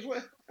extremes.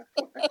 What?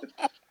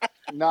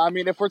 No, I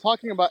mean if we're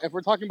talking about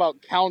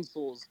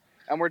councils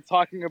and we're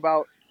talking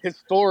about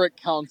historic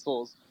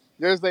councils,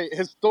 there's a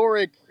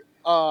historic.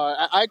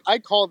 I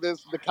call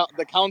this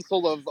the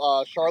Council of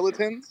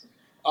Charlatans.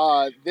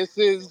 This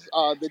is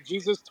the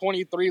Jesus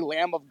 23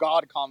 Lamb of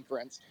God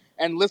conference,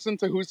 and listen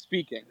to who's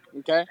speaking.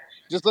 Okay,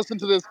 just listen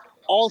to this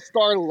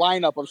all-star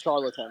lineup of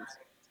charlatans.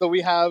 So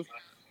we have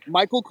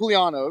Michael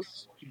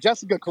Koulianos,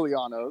 Jessica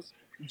Koulianos,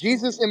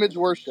 Jesus Image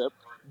Worship,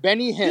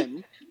 Benny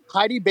Hinn,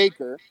 Heidi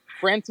Baker,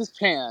 Francis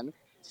Chan,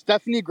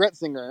 Stephanie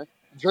Gretzinger,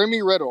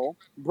 Jeremy Riddle,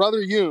 Brother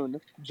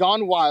Yoon,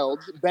 John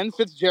Wilds, Ben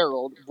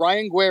Fitzgerald,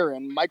 Brian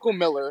Guerin, Michael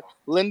Miller,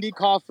 Lindy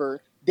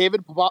Coffer,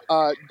 David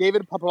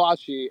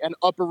Papalaschi, and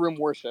Upper Room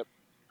Worship.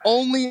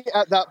 Only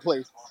at that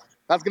place.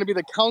 That's going to be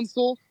the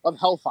Council of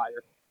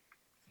Hellfire.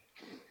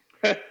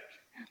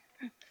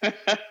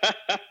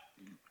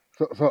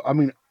 So I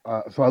mean,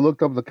 so I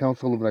looked up the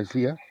Council of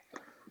Nicaea.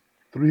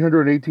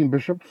 318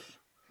 bishops.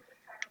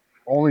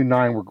 Only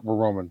 9 were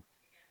Roman.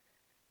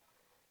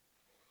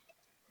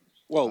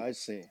 Well, I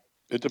see.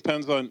 It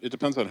depends on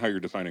how you're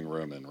defining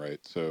Roman, right?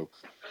 So,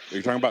 are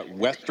you talking about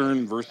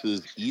Western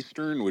versus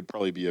Eastern? Would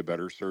probably be a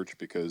better search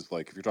because,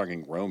 like, if you're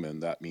talking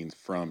Roman, that means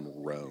from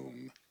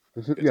Rome.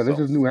 This is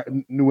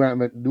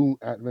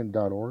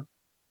newadvent.org.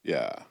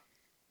 Yeah.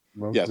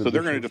 Most Yeah, of the so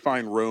they're going to bishops-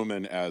 define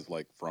Roman as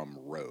like from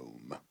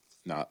Rome,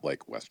 not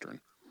like Western.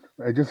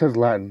 It just says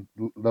Latin.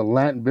 The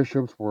Latin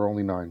bishops were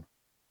only 9.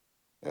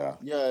 Yeah.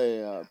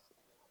 Yeah.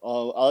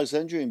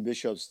 Alexandrian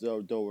bishops,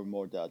 though were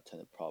more than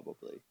 10,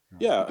 probably.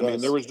 Yeah, I mean,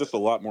 Because- there was just a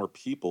lot more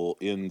people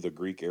in the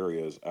Greek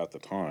areas at the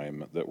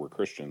time that were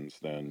Christians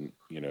than,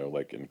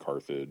 like in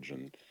Carthage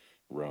and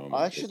Rome.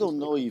 I actually don't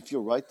know if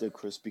you're right there,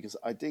 Chris, because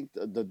I think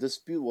the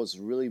dispute was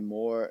really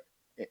more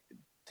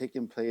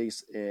taking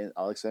place in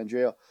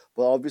Alexandria,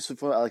 but obviously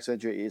from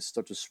Alexandria it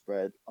started to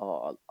spread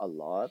a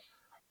lot.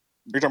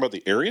 You're talking about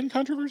the Arian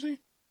controversy?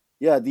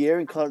 Yeah, the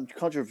Arian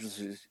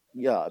controversy.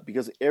 Yeah,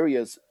 because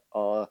Arius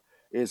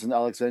is an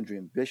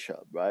Alexandrian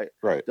bishop, right?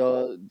 Right.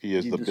 He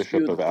is the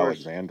bishop of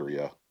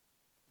Alexandria.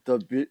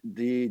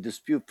 The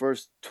dispute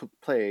first took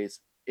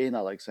place in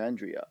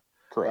Alexandria,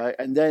 correct? Right?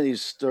 And then it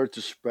started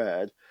to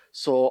spread.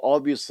 So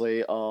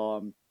obviously,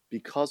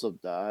 because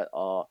of that,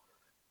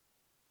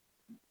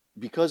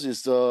 because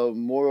it's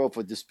more of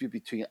a dispute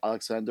between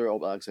Alexander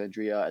of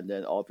Alexandria and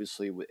then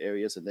obviously with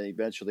Arius, and then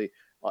eventually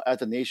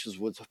Athanasius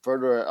would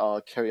further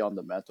carry on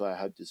the mantle and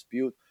have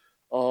dispute.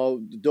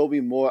 There'll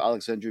be more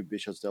Alexandrian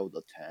bishops that would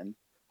attend.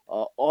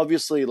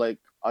 Obviously, like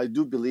I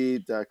do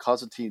believe that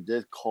Constantine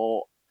did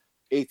call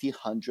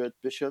 1,800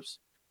 bishops,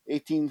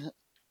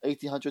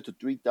 1,800 to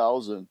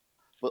 3,000,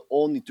 but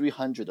only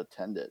 300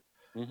 attended.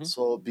 Mm-hmm.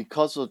 So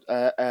because of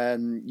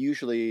and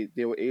usually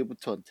they were able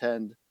to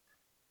attend.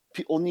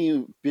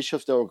 Only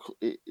bishops that were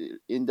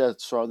in that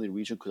surrounding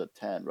region could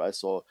attend, right?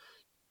 So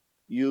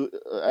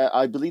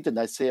I believe that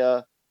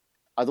Nicaea,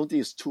 I don't think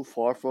it's too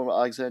far from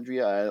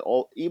Alexandria,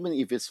 and even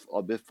if it's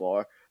a bit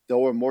far, there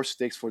were more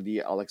stakes for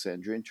the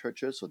Alexandrian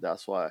churches, so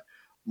that's why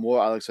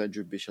more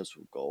Alexandrian bishops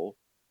would go.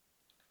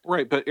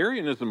 Right, but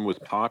Arianism was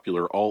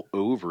popular all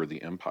over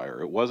the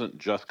empire. It wasn't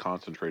just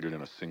concentrated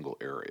in a single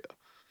area.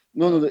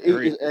 No.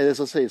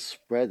 As I say, it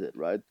spread it,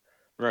 right?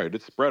 Right,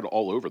 it spread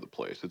all over the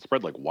place. It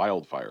spread like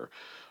wildfire.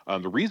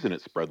 The reason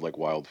it spread like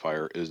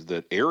wildfire is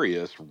that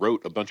Arius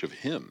wrote a bunch of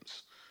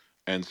hymns.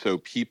 And so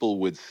people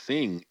would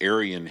sing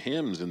Arian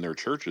hymns in their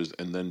churches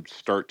and then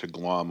start to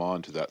glom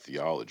on to that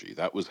theology.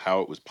 That was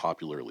how it was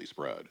popularly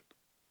spread.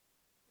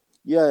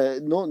 Yeah,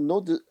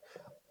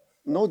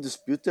 no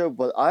dispute there.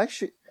 But I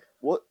actually,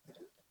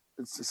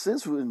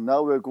 since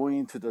now we're going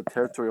into the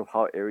territory of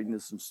how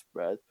Arianism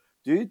spread,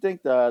 do you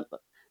think that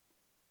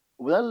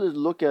when I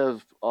look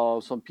at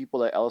some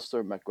people like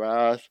Alistair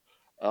McGrath,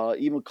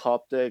 even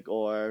Coptic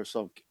or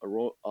some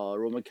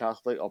Roman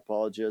Catholic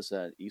apologists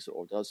and Eastern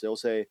Orthodox, they'll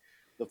say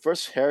the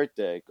first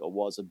heretic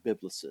was a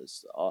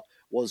biblicist,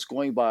 was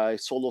going by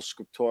sola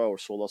scriptura or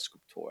sola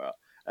scriptura.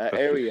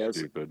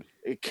 Arius,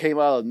 it came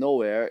out of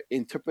nowhere,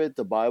 interpreted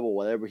the Bible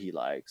whatever he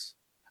likes,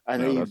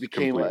 and then he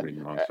became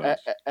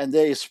and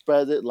they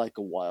spread it like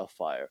a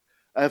wildfire.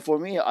 And for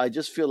me, I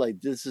just feel like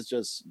this is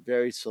just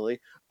very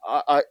silly.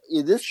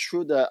 It is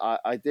true that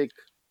I think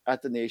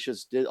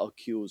Athanasius did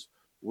accuse,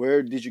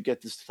 where did you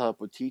get this type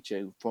of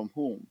teaching? From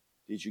whom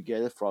did you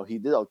get it from? He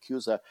did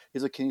accuse that. He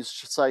said, can you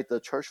cite the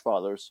church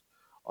fathers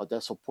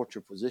that support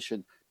your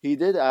position. He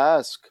did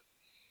ask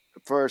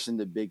first in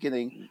the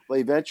beginning, but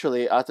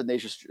eventually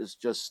Athanasius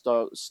just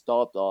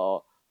stopped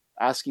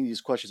asking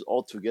these questions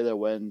altogether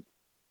when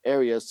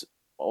Arius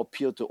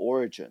appealed to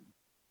Origen.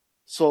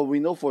 So we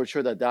know for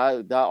sure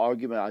that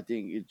argument, I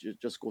think, it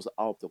just goes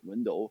out the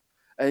window.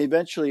 And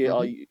eventually,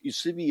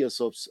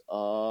 Eusebius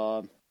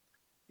of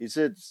is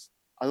it?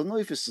 I don't know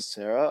if it's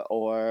Caesarea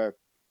or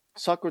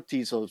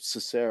Socrates of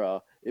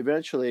Caesarea.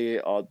 Eventually,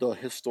 the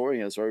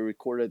historians are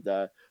recorded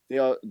that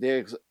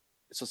they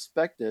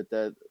suspected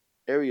that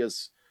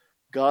Arius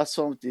got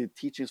some of the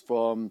teachings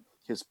from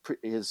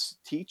his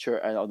teacher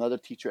and another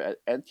teacher at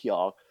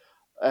Antioch,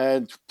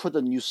 and put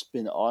a new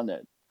spin on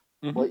it.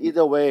 But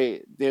either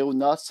way, they will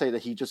not say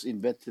that he just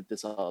invented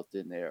this out of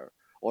thin air,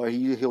 or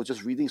he was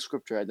just reading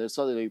scripture and then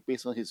suddenly,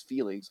 based on his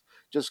feelings,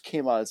 just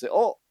came out and said,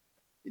 "Oh,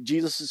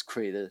 Jesus is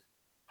created,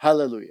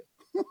 hallelujah."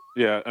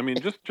 Yeah, I mean,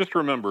 just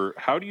remember,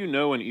 how do you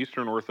know an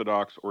Eastern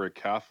Orthodox or a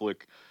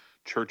Catholic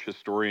church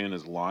historian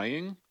is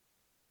lying?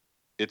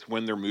 It's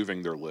when they're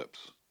moving their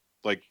lips.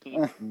 Like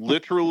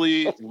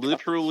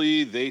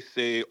literally, they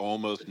say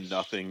almost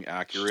nothing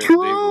accurate.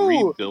 They've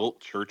rebuilt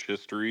church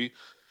history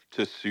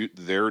to suit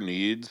their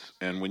needs,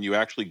 and when you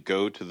actually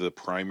go to the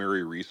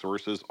primary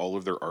resources, all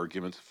of their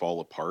arguments fall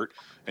apart,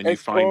 and you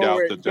find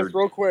out that they're just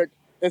real quick,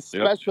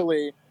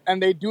 especially,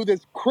 and they do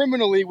this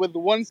criminally with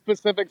one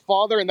specific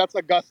father, and that's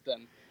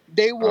Augustine.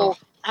 They will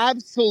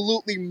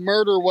absolutely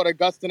murder what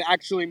Augustine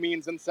actually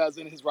means and says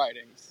in his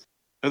writings.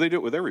 No, they do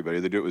it with everybody.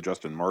 They do it with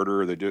Justin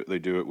Martyr. They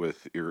do it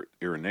with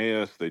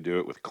Irenaeus. They do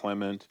it with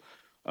Clement.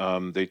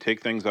 They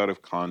take things out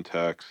of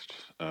context.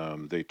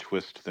 They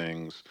twist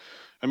things.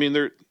 I mean,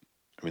 they're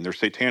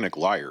satanic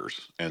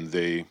liars, and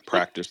they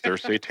practice their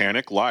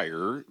satanic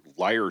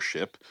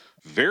liarship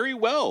very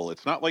well.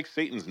 It's not like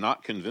Satan's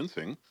not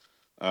convincing.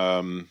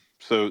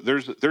 So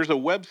there's a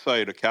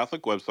website, a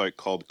Catholic website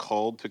called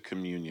Called to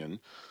Communion.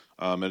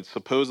 And it's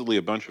supposedly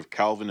a bunch of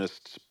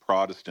Calvinists,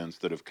 Protestants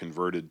that have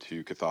converted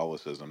to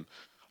Catholicism.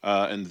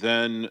 And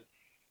then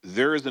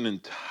there is an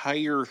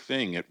entire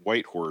thing at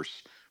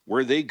Whitehorse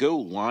where they go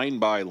line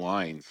by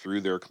line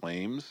through their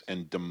claims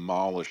and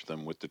demolish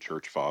them with the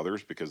church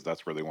fathers, because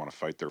that's where they want to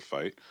fight their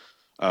fight,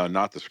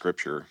 not the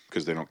scripture,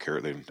 because they don't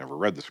care. They've never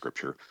read the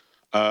scripture.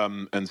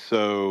 And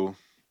so,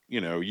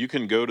 you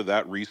can go to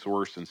that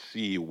resource and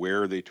see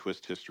where they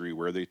twist history,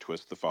 where they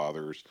twist the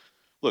fathers.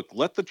 Look,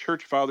 let the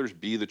church fathers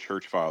be the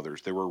church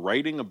fathers. They were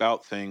writing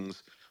about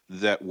things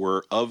that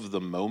were of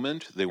the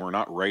moment. They were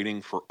not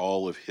writing for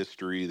all of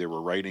history. They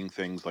were writing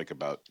things like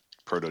about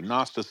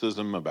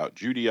proto-Gnosticism, about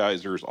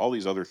Judaizers, all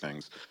these other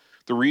things.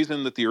 The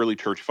reason that the early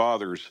church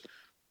fathers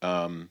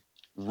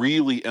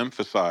really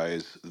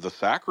emphasize the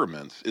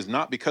sacraments is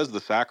not because the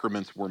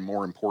sacraments were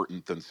more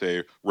important than,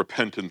 say,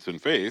 repentance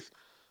and faith.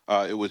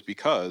 It was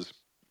because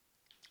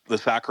the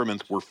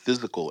sacraments were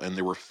physical, and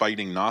they were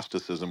fighting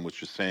Gnosticism,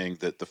 which is saying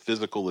that the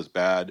physical is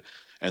bad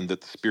and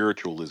that the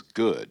spiritual is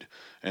good.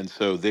 And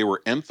so they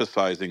were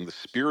emphasizing the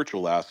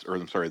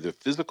the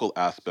physical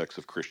aspects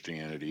of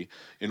Christianity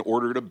in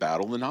order to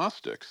battle the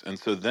Gnostics. And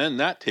so then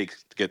that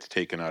gets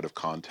taken out of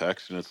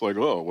context, and it's like,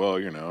 oh, well,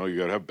 you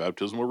got to have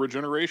baptismal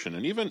regeneration.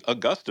 And even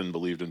Augustine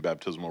believed in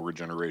baptismal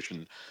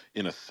regeneration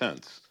in a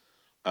sense.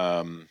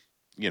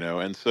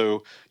 And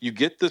so you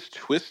get this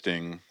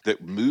twisting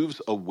that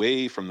moves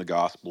away from the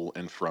gospel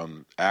and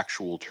from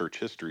actual church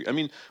history. I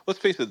mean, let's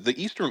face it, the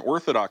Eastern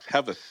Orthodox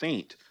have a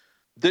saint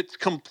that's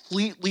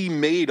completely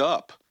made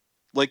up.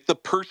 Like, the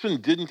person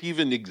didn't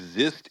even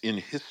exist in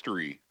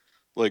history.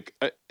 Like,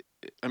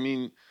 I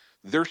mean,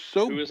 they're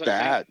so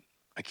bad.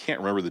 I can't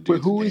remember the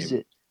dude's name. Who is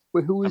it?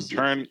 Who is it?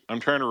 I'm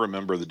trying to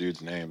remember the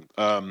dude's name.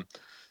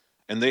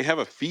 And they have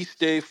a feast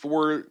day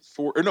or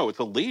no, it's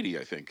a lady,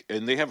 I think,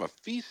 and they have a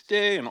feast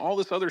day and all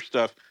this other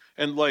stuff,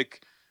 and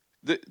like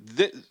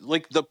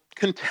the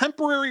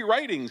contemporary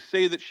writings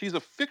say that she's a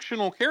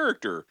fictional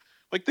character.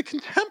 Like, the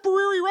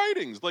contemporary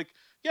writings, like,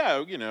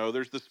 yeah,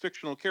 there's this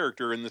fictional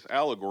character in this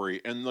allegory,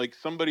 and like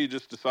somebody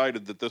just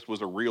decided that this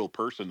was a real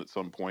person at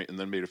some point and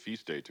then made a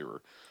feast day to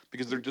her,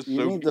 because they're just You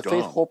so mean the dumb.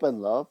 faith, hope, and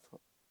love?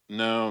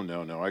 No.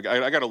 I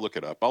got to look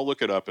it up. I'll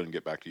look it up and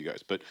get back to you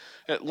guys. But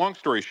long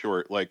story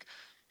short, like,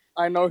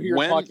 I know who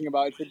you're talking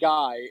about. It's a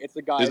guy.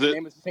 Is His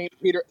name is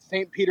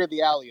Saint Peter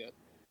the Alliot.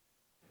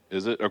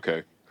 Is it?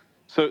 Okay.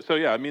 So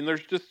yeah, I mean,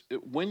 there's just,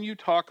 when you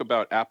talk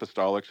about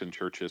apostolics in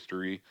church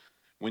history,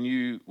 when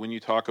you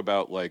talk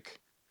about like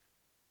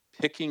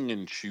picking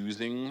and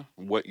choosing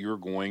what you're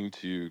going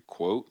to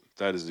quote,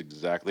 that is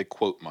exactly, they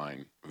quote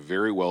mine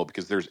very well,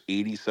 because there's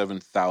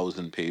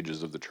 87,000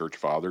 pages of the church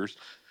fathers.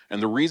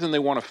 And the reason they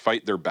want to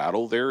fight their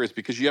battle there is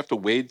because you have to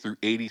wade through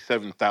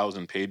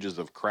 87,000 pages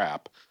of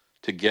crap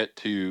to get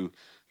to,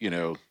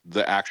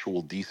 the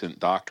actual decent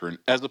doctrine,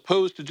 as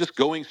opposed to just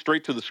going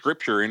straight to the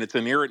scripture and it's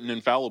inerrant and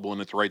infallible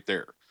and it's right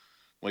there.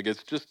 Like,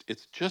 it's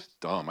just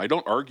dumb. I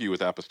don't argue with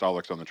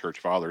apostolics on the church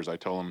fathers. I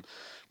tell them,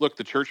 look,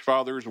 the church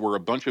fathers were a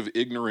bunch of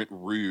ignorant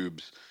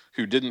rubes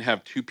who didn't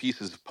have two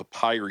pieces of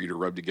papyri to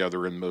rub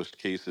together in most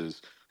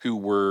cases, who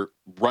were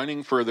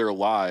running for their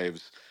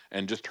lives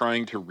and just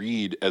trying to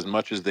read as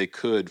much as they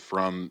could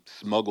from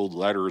smuggled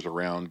letters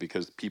around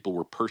because people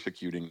were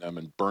persecuting them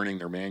and burning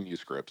their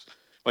manuscripts.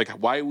 Like,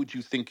 why would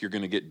you think you're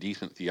going to get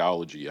decent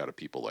theology out of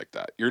people like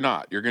that? You're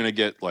not. You're going to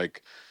get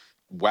like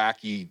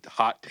wacky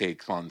hot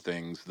takes on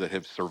things that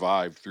have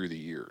survived through the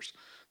years.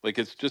 Like,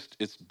 it's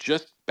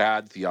just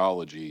bad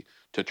theology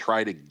to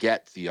try to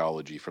get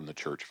theology from the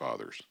church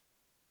fathers.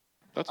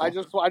 That's all.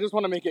 I just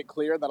want to make it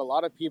clear that a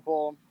lot of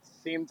people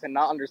seem to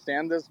not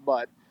understand this,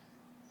 but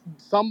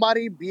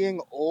somebody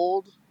being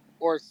old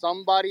or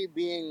somebody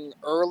being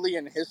early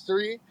in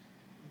history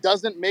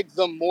doesn't make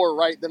them more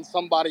right than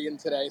somebody in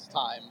today's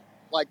time,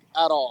 like,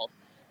 at all.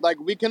 Like,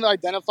 we can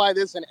identify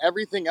this in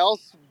everything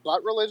else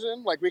but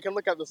religion. Like, we can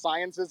look at the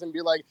sciences and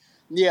be like,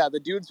 yeah, the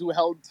dudes who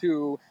held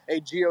to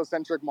a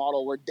geocentric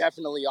model were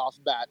definitely off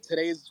bat.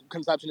 Today's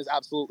conception is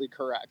absolutely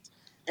correct.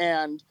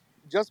 And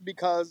just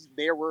because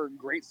they were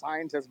great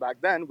scientists back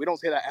then, we don't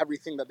say that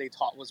everything that they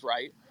taught was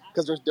right,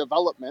 because there's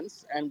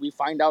developments and we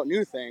find out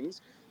new things,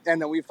 and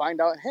then we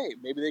find out, hey,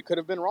 maybe they could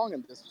have been wrong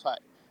in this way.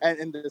 And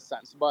in this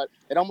sense, but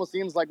it almost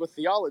seems like with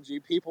theology,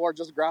 people are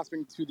just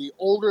grasping to the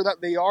older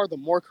that they are, the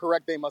more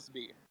correct they must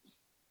be.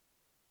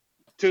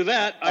 To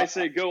that, I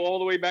say go all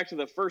the way back to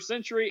the 1st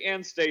century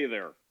and stay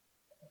there.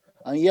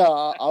 Yeah,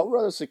 I would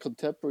rather say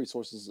contemporary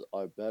sources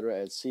are better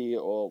and see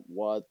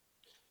what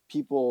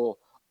people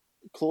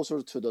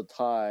closer to the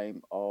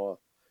time, for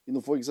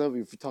example,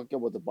 if you're talking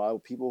about the Bible,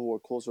 people who are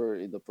closer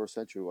in the 1st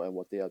century and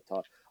what they have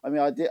taught. I mean,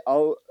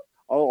 I'll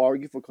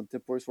argue for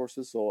contemporary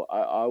sources, so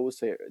I would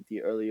say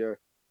the earlier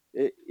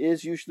it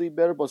is usually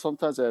better, but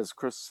sometimes, as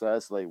Chris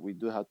says, like, we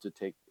do have to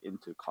take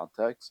into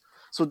context.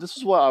 So this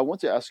is why I want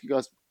to ask you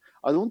guys.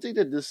 I don't think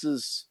that this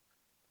is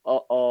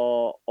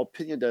a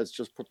opinion that's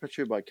just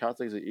perpetuated by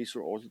Catholics and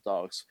Eastern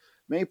Orthodox.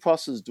 Many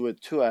Protestants do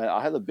it too, and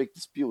I had a big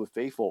dispute with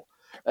Faithful,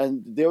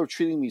 and they were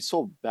treating me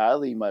so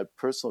badly, in my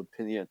personal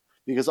opinion,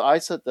 because I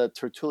said that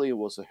Tertullian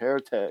was a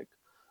heretic,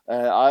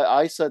 and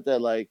I said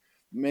that, like,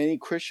 many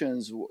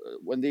Christians,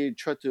 when they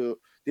try to,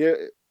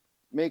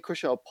 many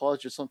Christian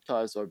apologists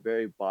sometimes are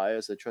very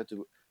biased and try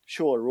to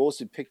show a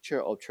rosy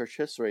picture of church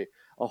history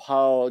of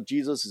how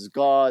Jesus is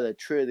God and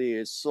Trinity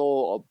is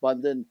so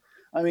abundant.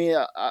 I mean,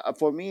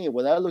 for me,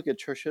 when I look at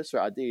church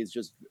history, I think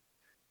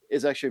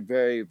it's actually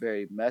very,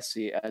 very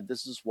messy, and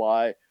this is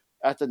why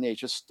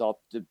Athanasius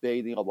stopped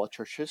debating about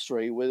church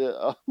history with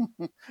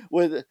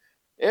with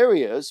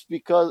Arius,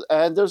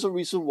 and there's a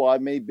reason why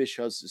many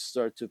bishops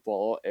start to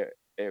follow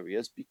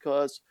Arius,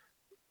 because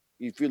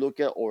if you look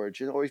at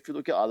Origen or if you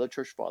look at other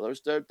church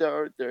fathers,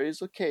 there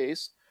is a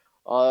case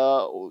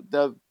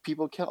that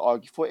people can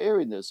argue for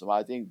Arianism.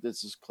 I think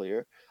this is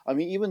clear. I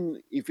mean,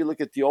 even if you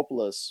look at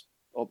Theophilus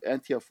of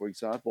Antioch, for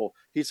example,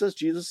 he says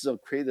Jesus is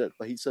uncreated,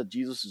 but he said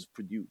Jesus is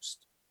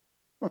produced.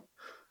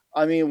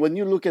 I mean, when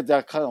you look at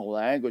that kind of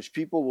language,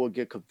 people will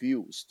get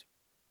confused.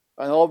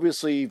 And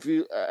obviously, if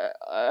you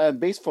and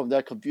based from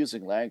that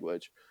confusing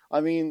language,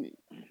 I mean,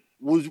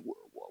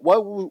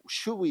 why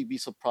should we be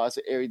surprised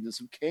that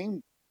Arianism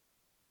came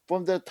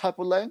from that type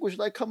of language?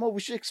 Like, come on,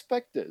 we should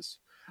expect this.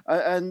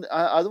 And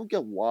I don't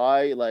get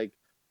why, like,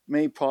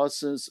 many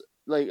Protestants,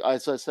 like,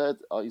 as I said,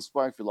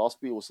 inspiring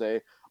philosophy will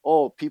say,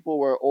 oh, people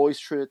were always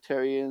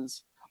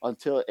Trinitarians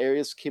until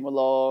Arius came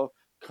along,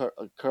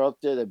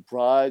 corrupted and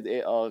bribed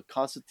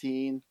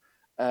Constantine,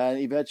 and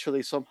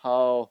eventually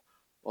somehow,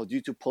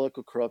 due to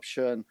political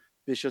corruption,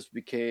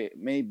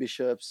 many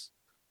bishops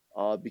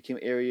became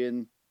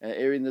Arian, and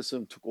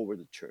Arianism took over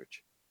the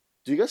church.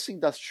 Do you guys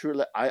think that's true?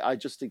 Like, I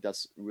just think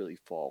that's really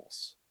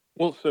false.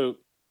 Well, so,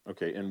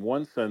 okay, in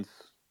one sense,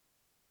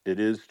 it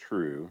is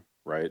true,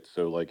 right?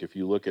 So, like, if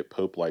you look at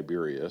Pope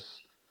Liberius,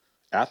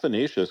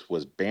 Athanasius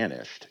was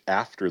banished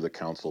after the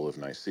Council of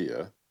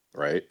Nicaea,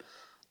 right?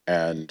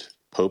 And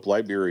Pope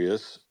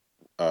Liberius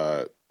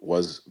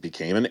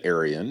became an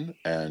Arian,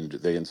 and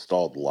they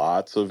installed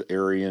lots of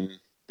Arian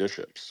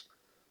bishops.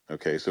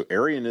 Okay, so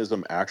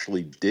Arianism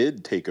actually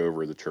did take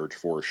over the church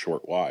for a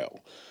short while.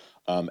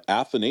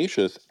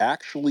 Athanasius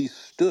actually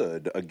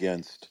stood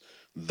against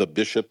the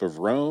Bishop of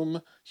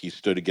Rome. He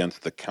stood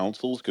against the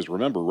councils, because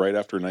remember, right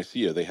after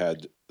Nicaea, they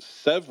had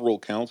several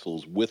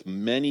councils with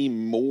many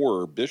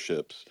more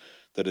bishops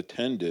that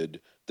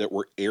attended that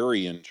were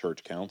Arian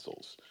church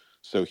councils.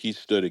 So he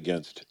stood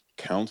against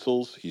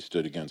councils, he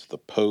stood against the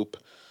Pope,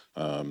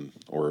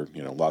 or,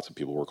 lots of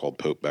people were called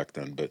Pope back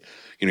then, but,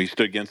 he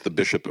stood against the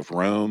Bishop of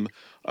Rome.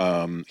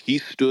 He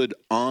stood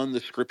on the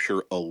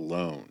scripture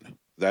alone.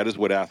 That is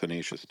what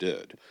Athanasius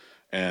did.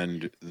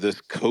 And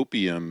this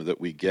copium that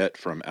we get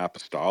from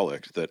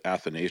apostolics that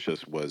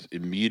Athanasius was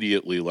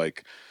immediately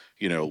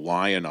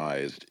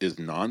lionized is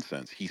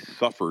nonsense. He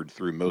suffered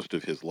through most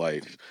of his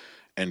life,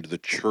 and the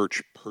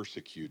church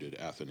persecuted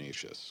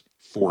Athanasius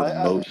for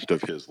most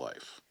of his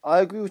life.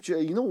 I agree with you.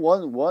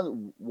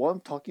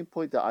 One talking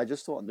point that I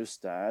just don't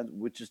understand,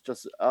 which is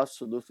just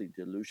absolutely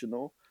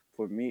delusional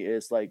for me,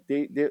 is like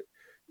they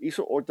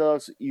Eastern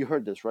Orthodox. You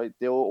heard this, right?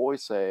 They will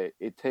always say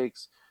it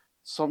takes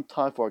some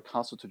time for a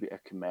council to be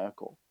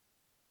ecumenical.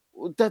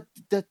 That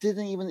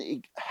didn't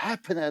even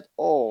happen at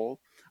all.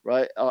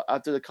 right?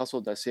 After the Council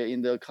of Nicaea,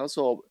 in the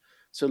Council of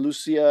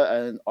Seleucia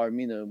and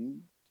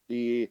Arminium,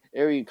 the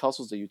Arian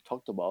councils that you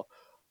talked about,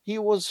 he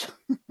was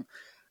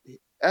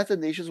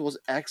Athanasius was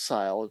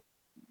exiled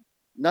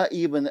not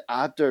even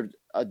after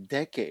a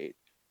decade.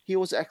 He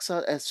was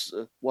exiled as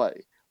what,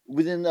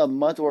 within a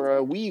month or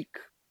a week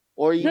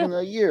or even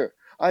a year.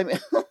 I mean,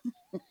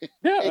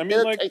 it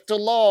didn't take too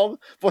long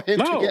for him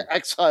to get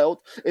exiled.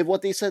 If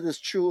what they said is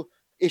true,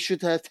 it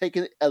should have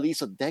taken at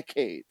least a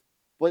decade.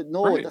 But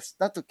no, that's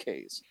not the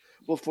case.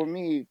 But for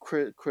me,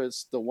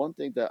 Chris, the one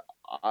thing that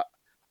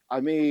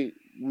we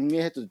may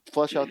have to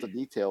flesh out the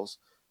details,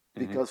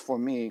 because for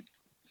me,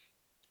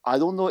 I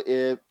don't know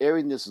if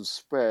Arianism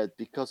spread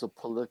because of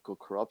political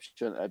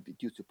corruption and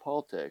due to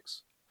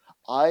politics.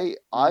 I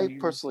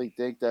personally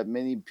think that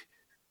many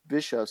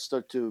bishops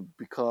start to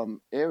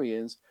become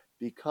Arians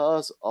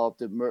because of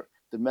the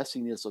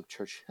messiness of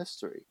church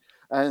history.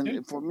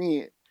 And for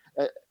me,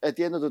 at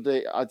the end of the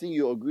day, I think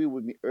you agree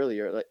with me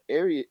earlier. Like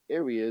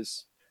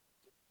Arius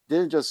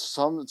didn't just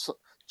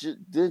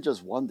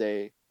one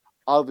day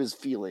out of his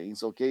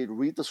feelings, okay,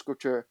 read the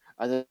scripture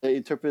and then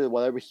interpret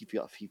whatever he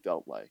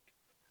felt like.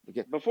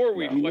 Okay. Before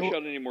we flesh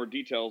out any more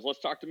details, let's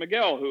talk to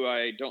Miguel, who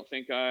I don't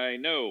think I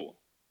know.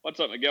 What's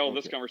up, Miguel? Okay.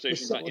 This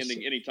conversation's not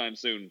ending anytime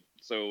soon.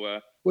 So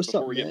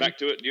before we get back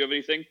to it, do you have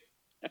anything?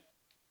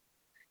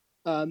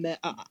 Man,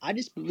 I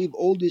just believe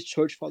all these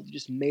church fathers are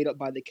just made up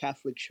by the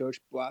Catholic Church,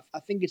 bro. I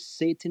think it's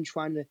Satan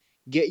trying to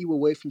get you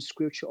away from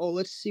Scripture. Oh,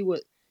 let's see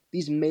what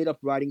these made-up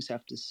writings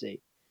have to say.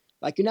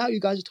 Like, you know how you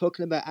guys are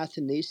talking about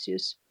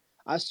Athanasius?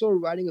 I saw a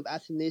writing of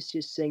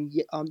Athanasius saying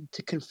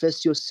to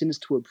confess your sins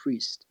to a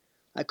priest.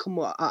 Like, come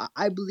on,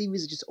 I believe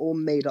it's just all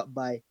made up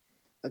by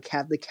the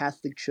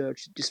Catholic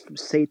Church, just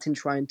Satan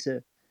trying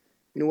to,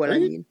 you know what I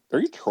mean? Are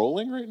you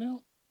trolling right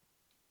now?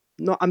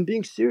 No, I'm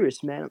being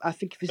serious, man. I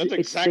think that's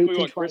exactly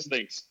Satan what Chris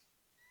thinks.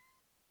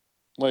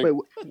 Like, wait,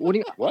 what do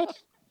you? What?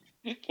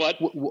 What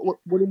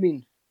do you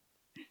mean?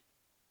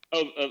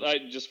 Oh, I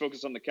just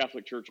focused on the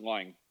Catholic Church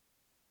lying.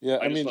 Yeah,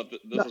 I just thought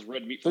this is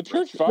red meat. The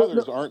Church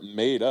Fathers aren't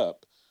made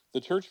up.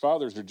 The Church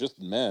Fathers are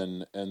just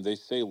men, and they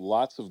say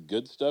lots of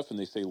good stuff, and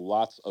they say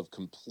lots of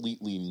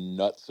completely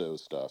nutso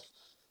stuff.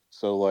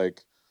 So,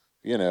 like,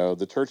 you know,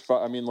 the Church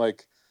I mean,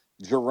 like,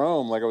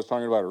 Jerome, like I was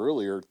talking about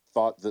earlier,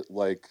 thought that,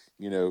 like,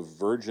 you know,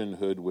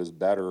 virginhood was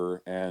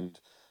better, and,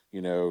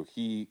 you know,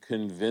 he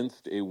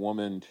convinced a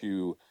woman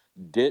to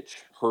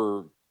ditch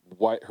her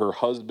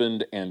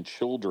husband and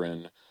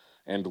children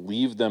and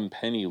leave them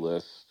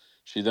penniless.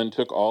 She then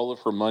took all of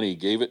her money,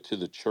 gave it to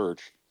the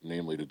church,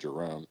 namely to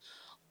Jerome,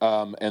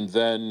 and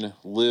then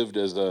lived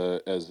as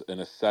an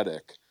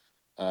ascetic,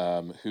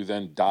 who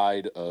then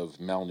died of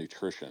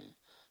malnutrition.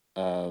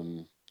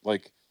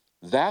 Like,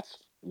 that's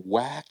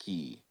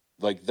wacky.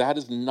 Like, that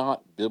is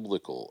not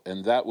biblical,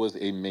 and that was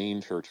a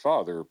main church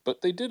father,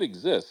 but they did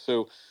exist.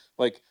 So,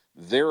 like,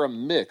 they're a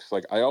mix.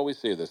 Like, I always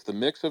say this: the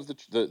mix of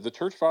the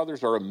church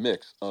fathers are a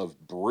mix of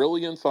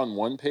brilliance on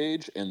one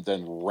page and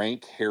then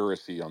rank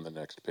heresy on the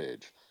next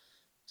page.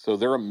 So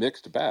they're a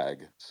mixed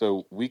bag.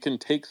 So we can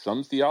take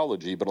some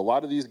theology, but a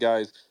lot of these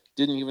guys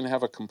didn't even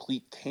have a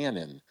complete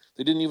canon.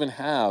 They didn't even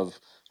have,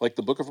 like,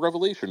 the book of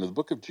Revelation or the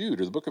book of Jude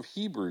or the book of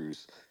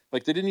Hebrews.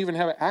 Like, they didn't even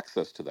have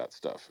access to that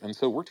stuff. And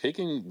so we're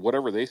taking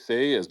whatever they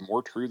say as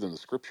more true than the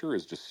scripture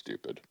is just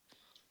stupid.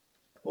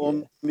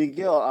 Well,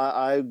 Miguel,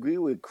 I agree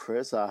with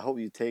Chris. I hope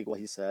you take what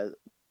he said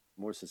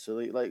more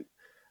sincerely. Like,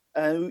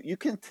 and you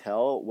can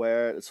tell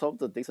where some of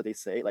the things that they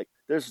say, like,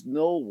 there's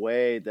no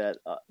way that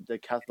the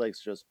Catholics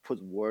just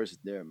put words in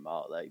their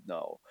mouth. Like,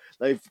 no.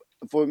 Like,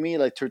 for me,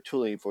 like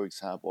Tertullian, for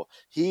example,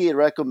 he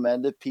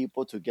recommended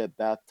people to get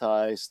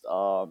baptized,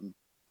 not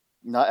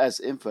as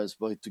infants,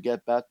 but to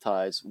get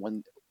baptized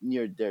when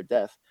near their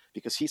death,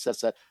 because he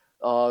says that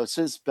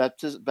since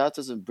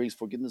baptism brings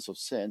forgiveness of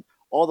sin,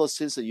 all those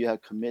sins that you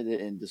have committed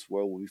in this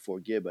world will be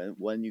forgiven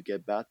when you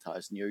get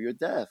baptized near your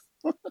death.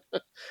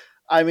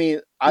 I mean,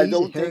 I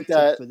don't think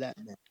that. For that,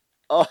 man.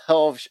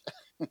 Oh,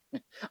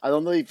 I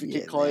don't know if you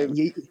can call him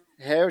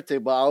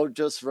heretic, but I would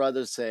just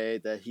rather say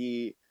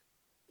that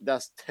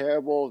that's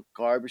terrible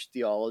garbage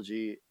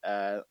theology,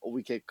 and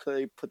we can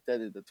clearly put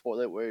that in the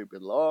toilet where it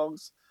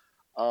belongs.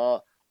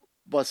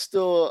 But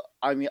still,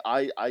 I mean,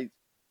 I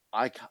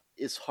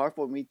it's hard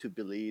for me to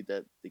believe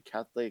that the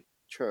Catholic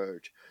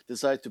Church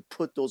decided to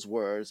put those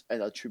words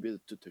and attribute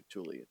it to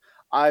Tertullian.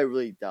 I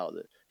really doubt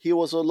it. He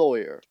was a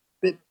lawyer.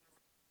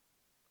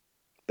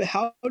 But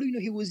how do you know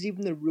he was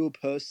even a real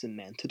person,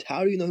 man?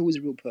 How do you know he was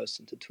a real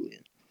person,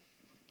 Tertullian?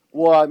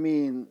 Well, I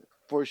mean,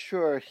 for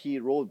sure, he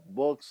wrote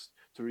books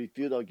to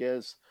refute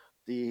against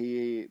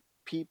the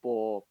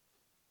people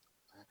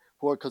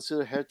who are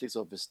considered heretics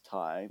of his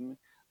time.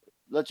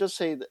 Let's just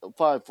say,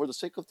 fine, for the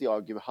sake of the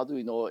argument, how do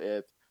we know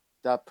if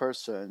that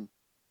person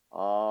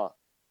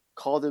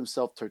called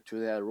himself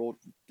Tertullian and wrote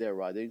their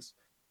writings?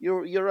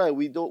 You're right.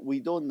 We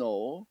don't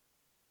know,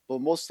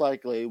 but most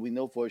likely we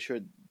know for sure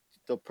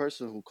the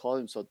person who called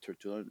himself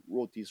Tertullian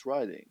wrote these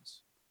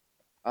writings.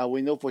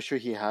 We know for sure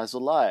he has a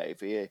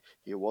life. He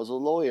was a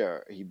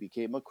lawyer. He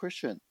became a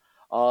Christian,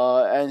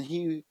 and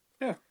he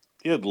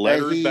He had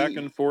letters back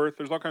and forth.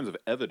 There's all kinds of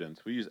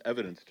evidence. We use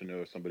evidence to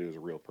know if somebody was a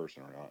real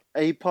person or not.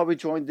 And he probably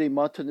joined the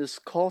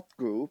Martinist cult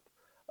group.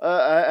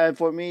 And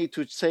for me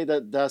to say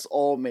that that's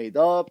all made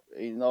up,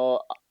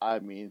 I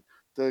mean,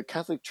 the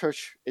Catholic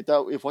Church,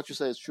 if what you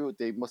say is true,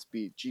 they must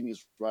be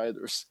genius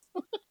writers.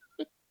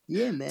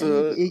 Yeah, man.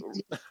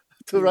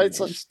 to write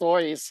such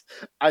stories.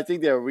 I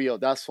think they're real.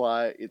 That's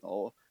why,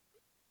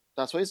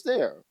 that's why it's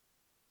there.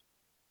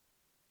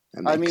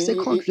 I mean, they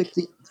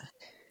conflicting.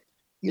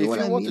 If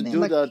you want to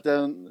do that,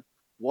 then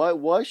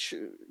why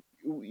should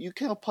you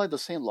can apply the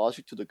same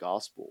logic to the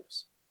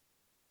Gospels?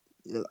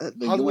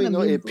 How do we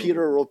know if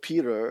Peter wrote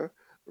Peter,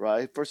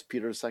 right? First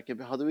Peter,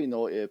 second. How do we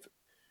know if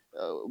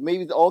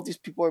maybe all these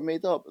people are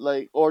made up,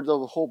 or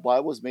the whole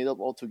Bible is made up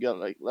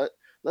altogether?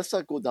 Let's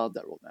not go down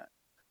that road, man.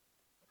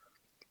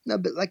 No,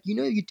 but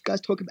you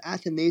guys talk about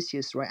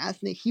Athanasius, right?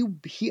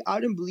 He I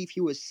don't believe he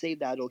was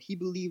saved at all. He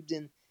believed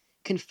in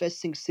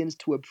confessing sins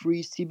to a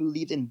priest. He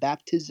believed in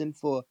baptism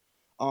for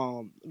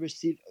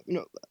receive.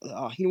 You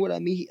know what I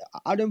mean.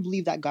 I don't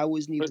believe that guy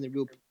wasn't even the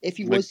real. If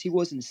he was, he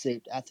wasn't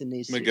saved.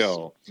 Athanasius.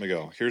 Miguel.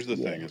 Here's the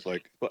thing. It's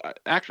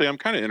actually, I'm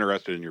kind of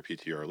interested in your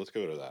PTR. Let's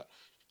go to that.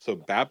 So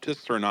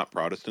Baptists are not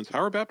Protestants. How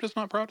are Baptists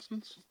not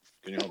Protestants?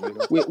 Can you help me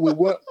with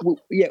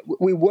that?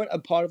 We weren't a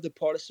part of the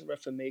Protestant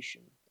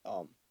Reformation.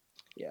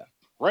 Yeah.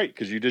 Right,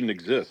 because you didn't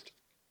exist.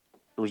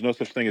 There was no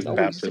such thing as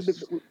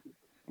Baptists.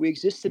 We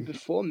existed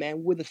before,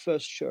 man. We're the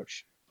first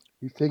church.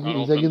 He's taking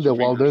the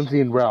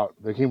Waldensian route.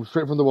 They came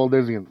straight from the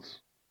Waldensians.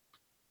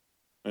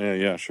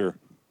 Yeah, sure.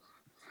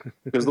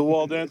 Because the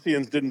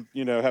Waldensians didn't,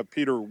 have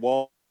Peter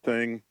Wall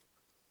thing,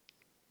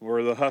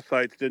 or the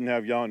Hussites didn't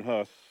have Jan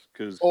Hus.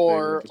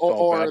 Or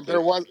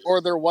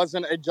there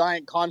wasn't a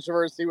giant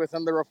controversy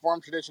within the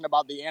Reformed tradition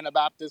about the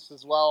Anabaptists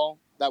as well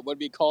that would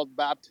be called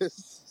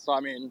Baptists. So I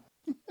mean,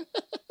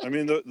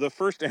 the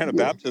first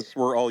Anabaptists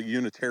were all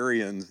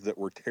Unitarians that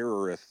were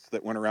terrorists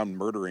that went around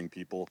murdering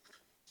people.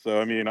 So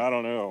I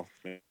don't know.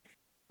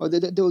 Oh,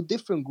 there were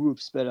different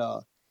groups, but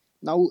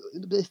now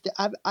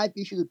I've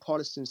issues with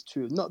Protestants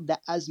too. Not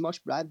that as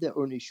much, but I have their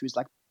own issues.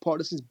 Like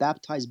Protestants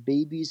baptize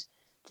babies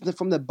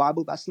from the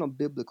Bible. That's not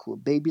biblical.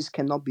 Babies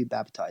cannot be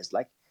baptized.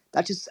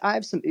 I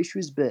have some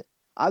issues, but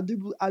I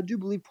do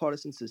believe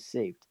Protestants are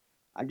saved.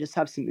 I just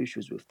have some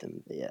issues with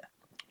them. Yeah.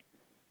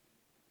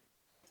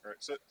 All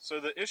right. So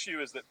the issue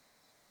is that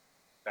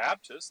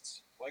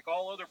Baptists, like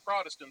all other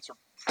Protestants, are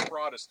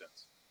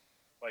Protestants.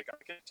 I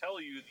can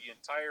tell you the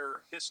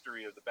entire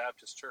history of the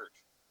Baptist Church.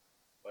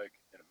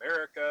 In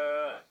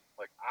America,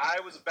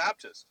 I was a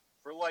Baptist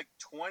for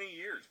 20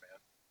 years, man.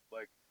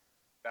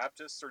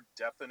 Baptists are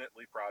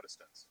definitely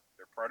Protestants.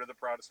 They're part of the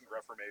Protestant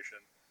Reformation.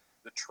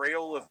 The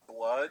Trail of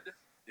Blood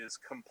is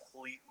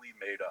completely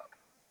made up,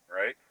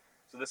 right?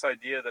 So this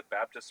idea that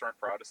Baptists aren't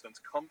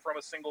Protestants come from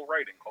a single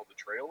writing called the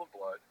Trail of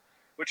Blood,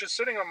 which is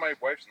sitting on my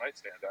wife's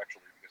nightstand,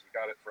 actually, because we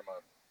got it from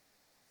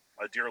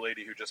a dear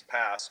lady who just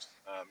passed.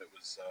 It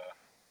was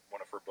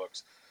one of her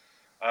books.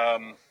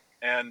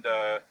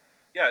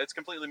 It's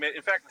completely made.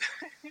 In fact,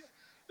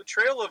 the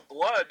Trail of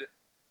Blood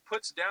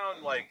puts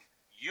down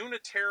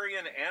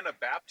Unitarian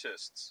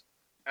Anabaptists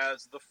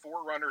as the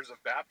forerunners of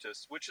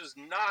Baptists, which is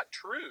not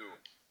true.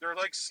 They're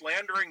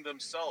slandering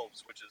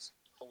themselves, which is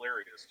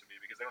hilarious to me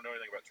because they don't know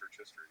anything about church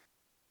history.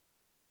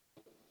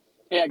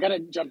 Hey, I gotta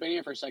jump in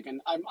here for a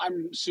second.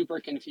 I'm super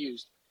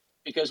confused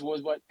because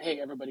with what. Hey,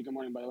 everybody. Good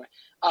morning, by the way.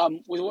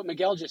 With what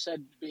Miguel just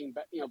said, being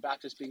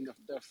Baptists being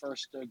the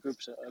first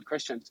groups of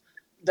Christians,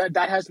 that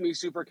has me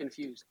super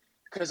confused.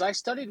 Because I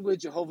studied with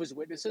Jehovah's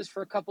Witnesses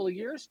for a couple of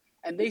years,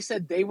 and they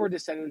said they were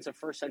descendants of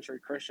first century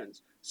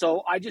Christians.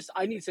 So I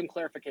need some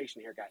clarification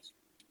here, guys.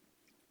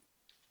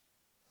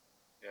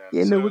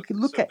 Yeah, we could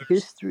look at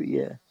history,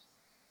 yeah.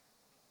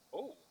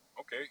 Oh,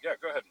 okay. Yeah,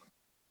 go ahead.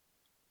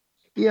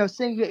 Yeah, I was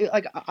saying,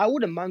 I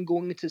wouldn't mind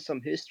going into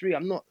some history.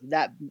 I'm not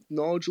that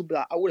knowledgeable,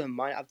 but I wouldn't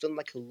mind. I've done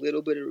a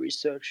little bit of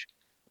research.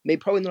 Maybe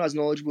probably not as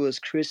knowledgeable as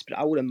Chris, but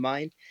I wouldn't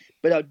mind.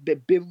 But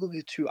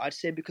biblically too, I'd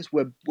say because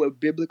we're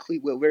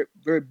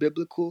very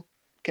biblical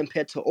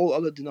compared to all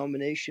other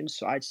denominations.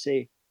 So I'd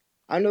say,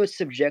 I know it's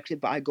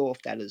subjective, but I go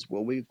off that as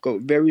well. We go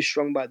very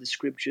strong by the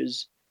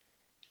scriptures,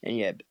 and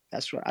yeah,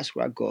 that's where I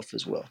go off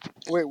as well.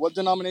 Wait, what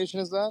denomination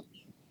is that?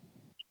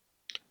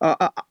 I'm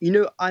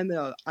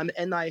an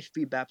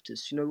NIFB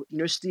Baptist. You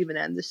know Stephen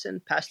Anderson,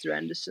 Pastor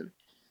Anderson.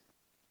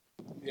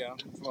 Yeah, I'm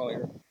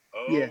familiar.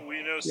 Oh, yeah.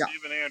 We know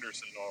Stephen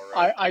Anderson, all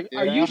right.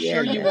 Are you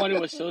sure you want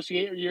to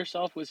associate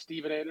yourself with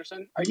Stephen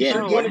Anderson? Are you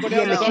sure you want to go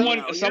down there?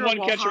 Someone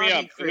catch me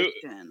up.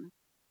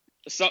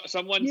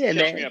 Someone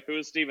catch me up. Who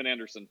is Stephen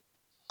Anderson?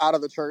 Out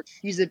of the church.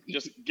 He's the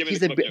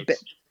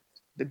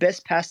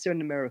best pastor in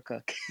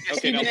America.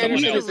 Stephen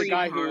Anderson is the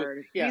guy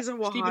who. Yeah, he's a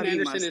Wahhabi Stephen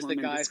Anderson Muslim is the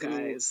guy in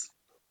disguise.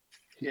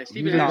 Yeah,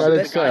 Stephen Anderson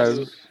is the guy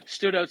who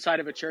stood outside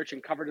of a church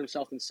and covered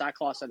himself in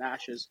sackcloth and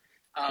ashes.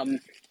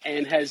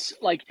 And has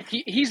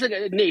he's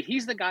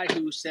the guy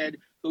who said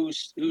who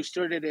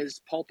stood at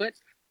his pulpit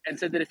and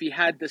said that if he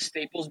had the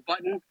Staples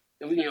button,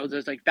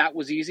 there's that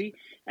was easy.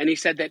 And he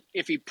said that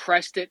if he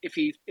pressed it, if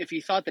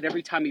he thought that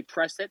every time he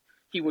pressed it,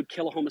 he would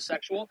kill a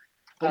homosexual.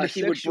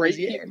 he would break.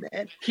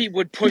 He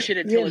would push it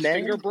until his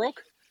finger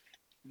broke.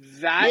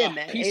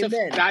 That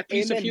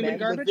piece of human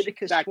garbage.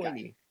 Leviticus that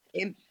 20.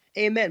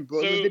 Amen, bro.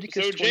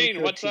 Leviticus so 20,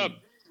 Jane, what's up?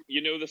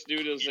 You know this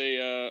dude is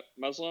a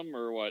Muslim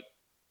or what?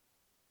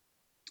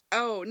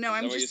 Oh no,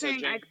 I'm just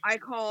saying. I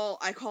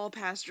call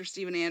Pastor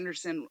Steven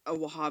Anderson a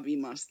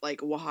Wahhabi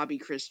like a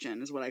Wahhabi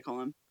Christian is what I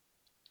call him.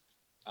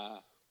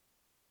 How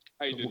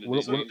you doing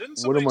Didn't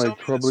somebody tell me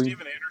that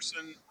Steven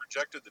Anderson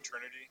rejected the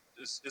Trinity?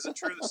 Is it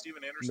true that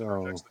Steven Anderson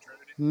rejects the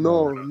Trinity?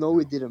 No,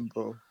 we didn't,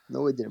 bro.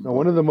 No, we didn't. No,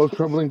 one of the most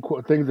troubling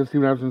things that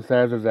Steven Anderson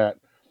says is that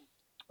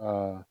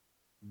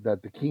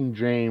that the King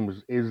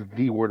James is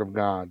the Word of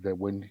God. That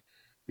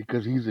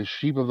because he's a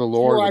sheep of the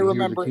Lord, I when he hears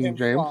remember the King him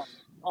James. from.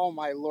 Oh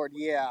my Lord,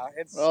 yeah,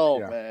 it's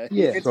man,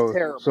 it's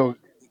terrible.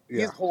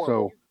 He's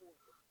horrible.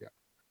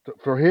 So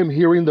for him,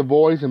 hearing the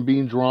voice and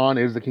being drawn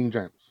is the King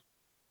James.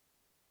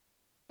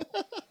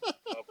 Oh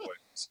boy.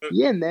 So,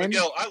 yeah, man.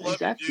 Miguel, I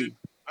love you, dude.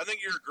 I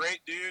think you're a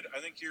great dude. I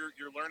think you're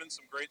learning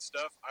some great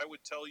stuff. I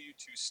would tell you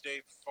to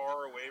stay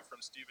far away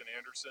from Steven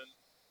Anderson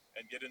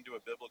and get into a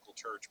biblical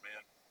church,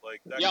 man.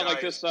 Like that guy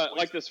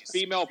like this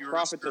female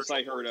prophetess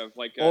I heard of,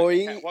 like or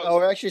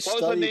actually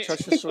study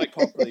church history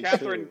properly.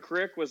 Kathryn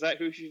Krick, was that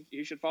who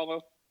he should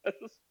follow?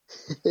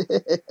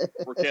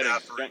 We're kidding.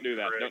 Don't do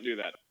that. Don't do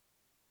that.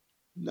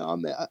 No,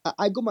 man.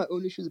 I got my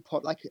own issues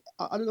with like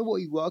I don't know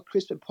what you are,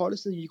 Chris, but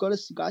Protestants, you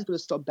guys gotta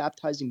stop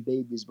baptizing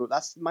babies, bro.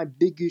 That's my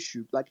big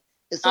issue. Like,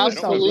 it's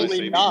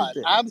absolutely not.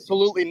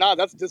 Absolutely not.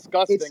 That's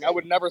disgusting. I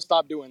would never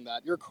stop doing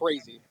that. You're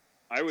crazy.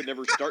 I would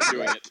never start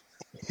doing it.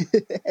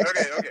 Okay.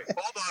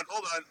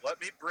 Hold on.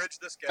 Let me bridge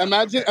this gap.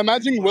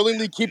 Imagine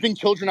willingly keeping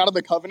children out of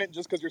the covenant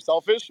just because you're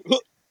selfish.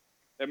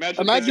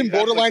 Imagine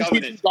borderline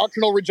teaching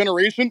doctrinal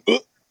regeneration.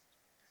 Yeah.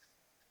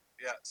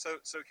 So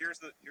here's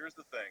the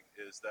thing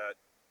is that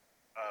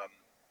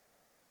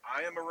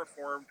I am a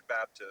Reformed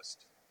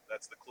Baptist.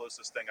 That's the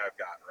closest thing I've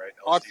got, right?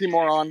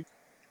 Oxymoron.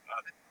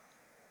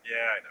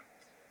 Yeah, I know.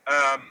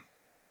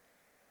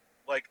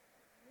 Like,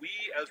 we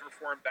as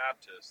Reformed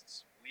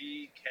Baptists,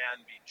 we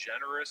can be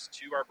generous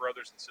to our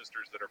brothers and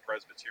sisters that are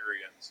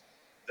Presbyterians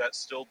that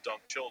still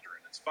dump children.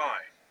 It's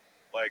fine.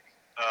 Like,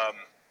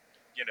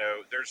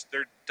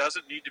 there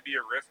doesn't need to be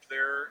a rift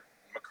there.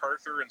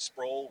 MacArthur and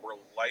Sproul were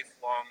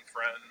lifelong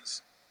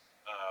friends.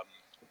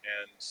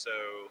 And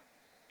so,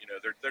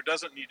 there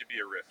doesn't need to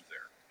be a rift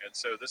there. And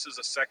so this is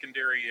a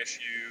secondary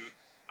issue.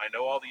 I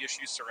know all the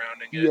issues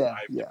surrounding it.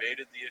 I've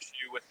debated the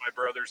issue with my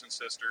brothers and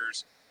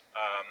sisters.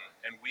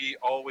 And we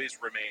always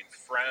remain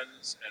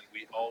friends, and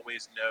we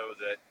always know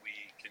that we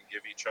can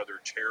give each other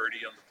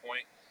charity on the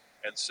point.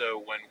 And so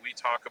when we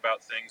talk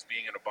about things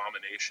being an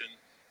abomination,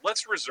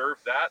 let's reserve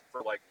that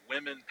for like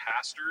women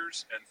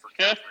pastors and for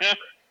Kathryn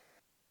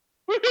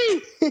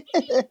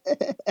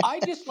Krick. I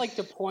just like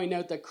to point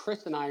out that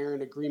Chris and I are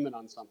in agreement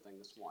on something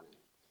this morning.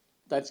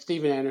 That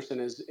Steven Anderson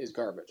is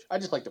garbage. I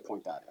just like to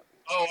point that out.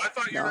 Oh, I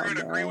thought you were going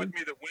to agree with me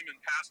that women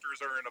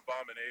pastors are an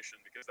abomination,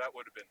 because that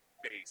would have been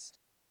based.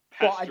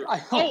 Well,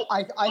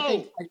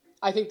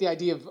 I think the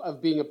idea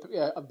of being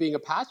a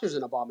pastor is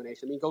an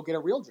abomination. I mean, go get a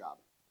real job.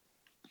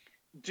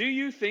 Do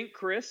you think,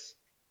 Chris,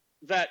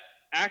 that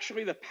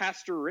actually the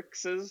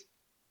pastorixes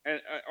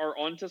are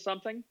onto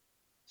something?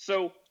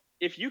 So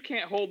if you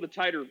can't hold the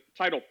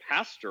title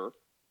pastor,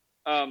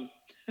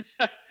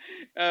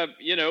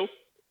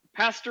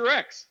 Pastor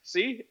X,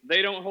 see,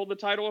 they don't hold the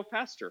title of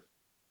pastor.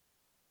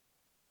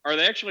 Are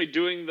they actually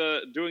doing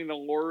the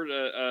Lord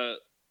a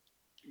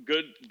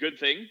good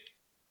thing?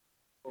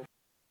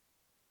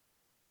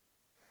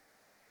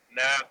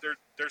 Nah,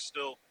 they're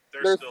still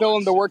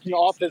in the working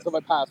office of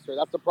a pastor.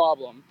 That's the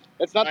problem.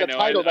 It's not the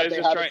title that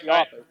they have in the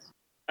office.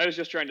 I was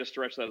just trying to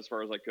stretch that as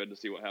far as I could to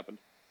see what happened.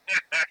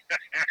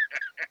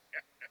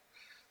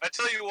 I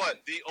tell you what,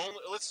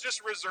 let's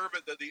just reserve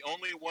it that the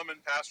only woman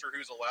pastor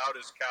who's allowed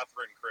is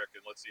Kathryn Krick,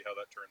 and let's see how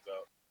that turns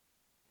out.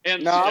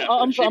 And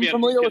I'm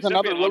familiar with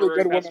another really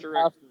good woman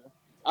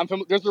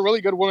pastor. There's a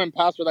really good woman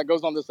pastor that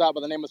goes on this app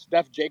by the name of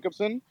Steph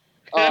Jacobson.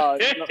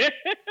 Hang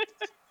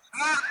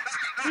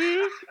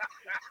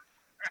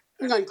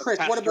on, Chris.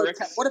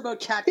 What about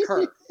Kat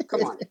Kerr?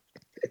 Come on.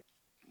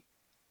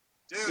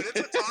 Dude, it's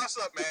a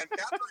toss-up, man.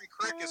 Kathryn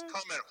Krick is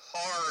coming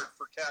hard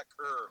for Kat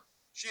Kerr.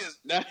 She is.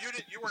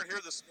 You weren't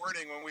here this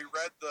morning when we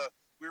read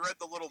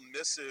the little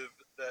missive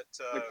that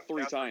like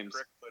 3 times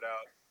Krick put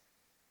out.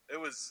 It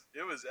was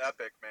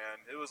epic, man.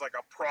 It was like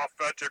a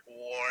prophetic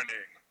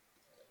warning.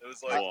 It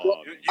was like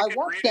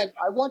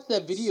I watched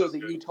that video that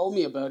you told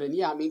me about, and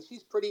yeah, I mean,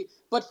 she's pretty.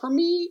 But for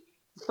me,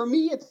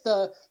 it's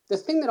the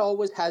thing that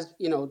always has,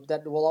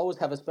 that will always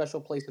have a special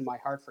place in my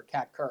heart for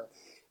Kat Kerr,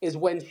 is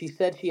when she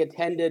said she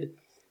attended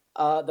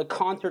the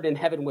concert in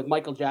heaven with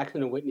Michael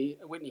Jackson and Whitney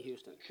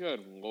Houston.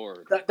 Good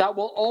Lord. That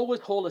will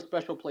always hold a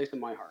special place in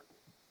my heart.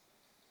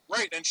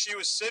 Right, and she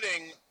was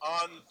sitting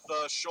on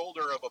the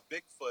shoulder of a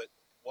Bigfoot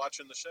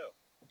watching the show.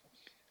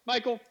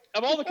 Michael,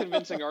 of all the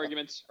convincing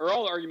arguments, or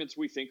all the arguments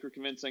we think are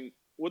convincing,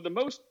 would the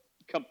most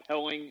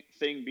compelling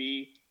thing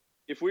be,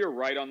 if we were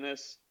right on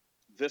this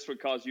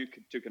would cause you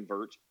to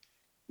convert?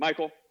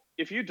 Michael,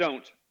 if you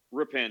don't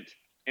repent,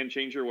 and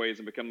change your ways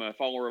and become a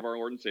follower of our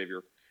Lord and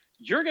Savior,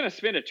 you're going to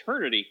spend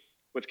eternity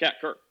with Kat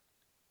Kerr.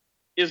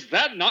 Is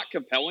that not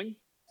compelling?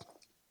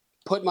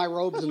 Put my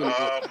robes in the mail.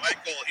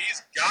 Michael,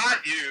 he's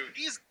got you.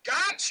 He's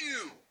got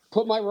you.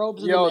 Put my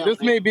robes in the mail.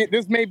 This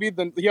may be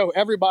the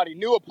everybody,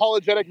 new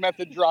apologetic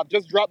method drop.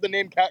 Just drop the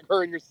name Kat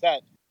Kerr in your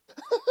set.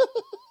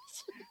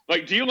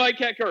 Like, do you like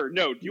Kat Kerr?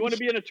 No. Do you want to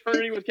be in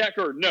eternity with Kat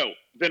Kerr? No.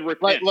 Then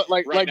repent.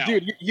 Like, now.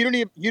 dude,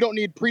 you don't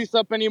need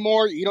precept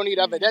anymore. You don't need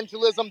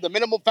evidentialism. The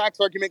minimal facts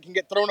argument can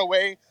get thrown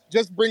away.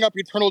 Just bring up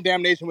eternal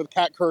damnation with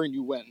Kat Kerr and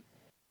you win.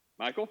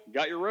 Michael,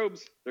 got your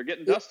robes. They're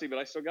getting dusty, but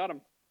I still got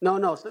them. No.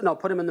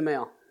 Put them in the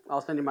mail.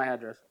 I'll send you my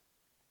address.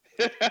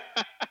 He's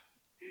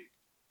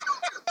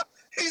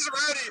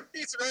ready.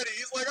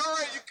 He's like, all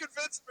right, you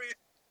convinced me.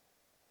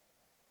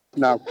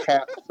 No,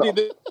 Kat.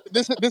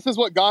 This is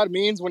what God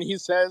means when He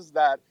says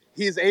that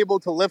He's able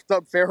to lift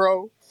up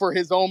Pharaoh for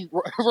his own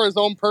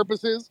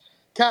purposes.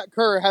 Kat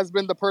Kerr has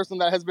been the person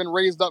that has been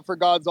raised up for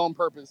God's own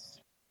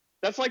purpose.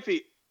 That's like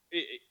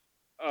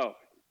oh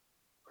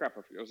crap!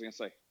 I was gonna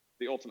say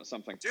the ultimate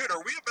something. Dude,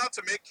 are we about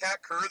to make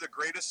Kat Kerr the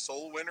greatest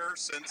soul winner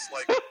since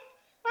like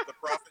the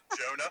prophet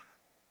Jonah?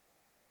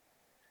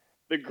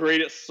 The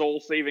greatest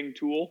soul-saving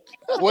tool.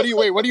 What do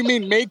you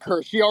mean make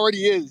her? She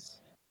already is.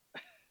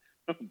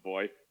 Oh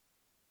boy.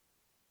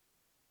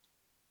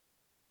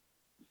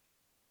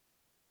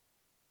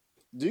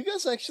 Do you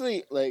guys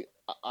actually like?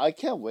 I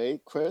can't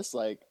wait, Chris.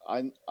 Like,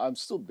 I'm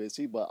still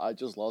busy, but I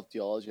just love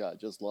theology. I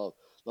just love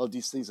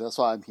these things. That's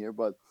why I'm here.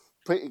 But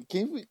can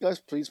you guys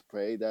please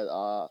pray that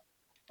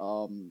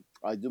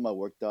I do my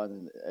work done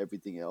and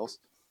everything else.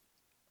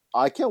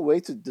 I can't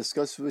wait to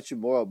discuss with you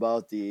more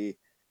about the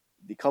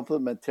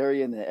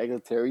complementarian and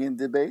egalitarian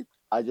debate.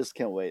 I just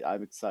can't wait.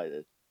 I'm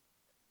excited.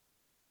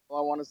 All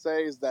I want to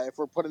say is that if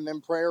we're putting in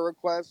prayer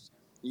requests,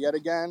 yet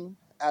again,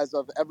 as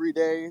of every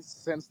day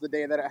since the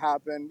day that it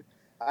happened,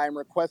 I'm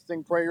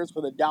requesting prayers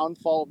for the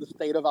downfall of the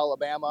state of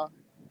Alabama.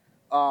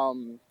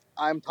 I'm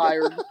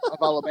tired of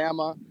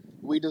Alabama.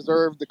 We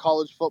deserve the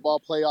college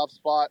football playoff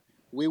spot.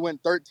 We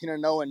went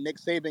 13-0, and Nick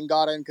Saban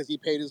got in because he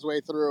paid his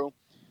way through.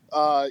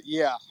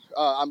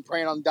 I'm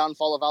praying on the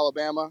downfall of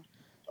Alabama.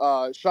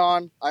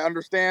 Sean, I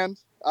understand.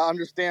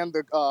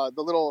 The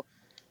little,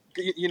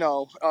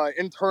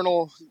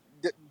 internal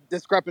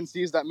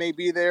discrepancies that may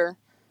be there.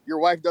 Your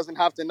wife doesn't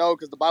have to know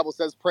because the Bible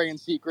says pray in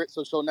secret,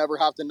 so she'll never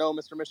have to know,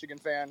 Mr. Michigan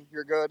fan.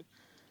 You're good.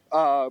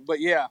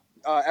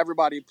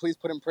 Everybody, please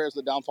put in prayers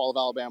the downfall of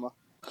Alabama.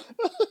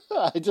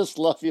 I just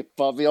love you,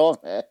 Fabio,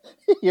 man.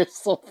 You're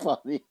so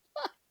funny.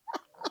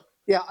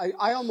 Yeah,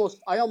 I almost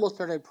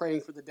started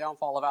praying for the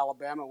downfall of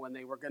Alabama when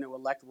they were going to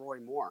elect Roy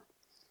Moore.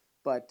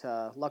 But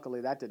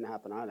luckily that didn't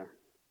happen either.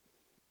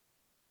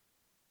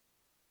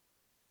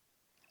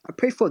 I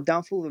pray for the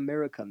downfall of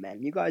America,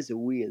 man. You guys are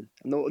weird.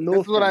 No,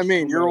 this is what I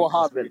mean. You're a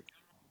Wahhabi.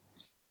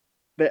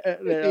 But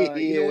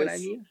you know what I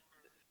mean?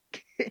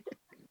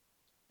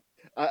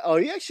 Are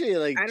you actually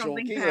like I don't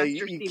joking? think Pastor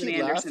you Steven keep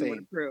Anderson laughing. would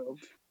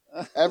approve.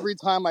 Every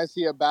time I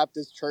see a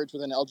Baptist church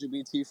with an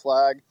LGBT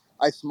flag,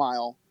 I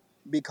smile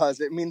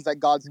because it means that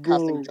God's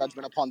casting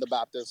judgment upon the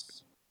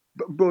Baptists.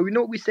 Bro, you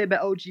know what we say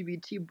about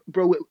LGBT?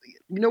 Bro,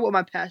 you know what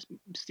my pastor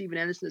Steven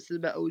Anderson says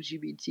about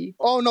LGBT?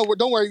 Oh, no,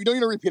 don't worry. You don't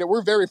need to repeat it.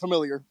 We're very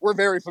familiar. We're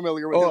very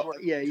familiar with his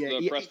work.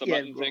 The press the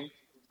button thing.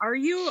 Are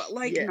you,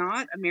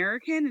 not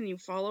American and you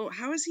follow?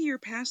 How is he your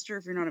pastor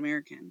if you're not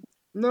American?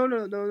 No.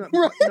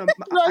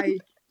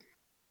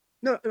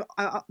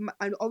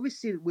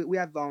 Obviously, we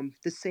have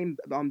the same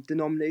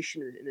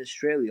denomination in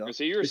Australia. Is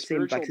he your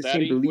spiritual daddy,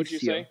 same beliefs would you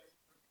say? here.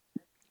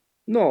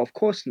 No, of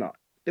course not.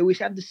 But we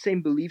have the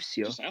same beliefs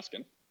here. Just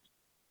asking.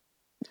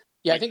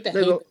 Yeah, I think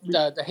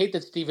the hate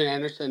that Steven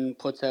Anderson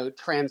puts out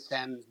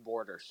transcends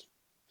borders.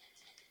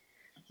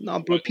 No,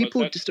 bro,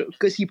 people just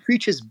because he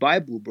preaches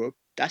Bible, bro.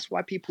 That's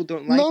why people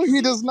don't like. No, him.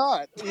 He does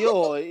not.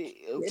 Yo,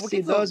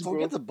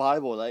 forget the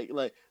Bible.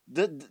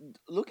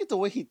 Look at the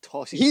way he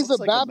talks. He's a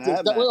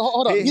Baptist.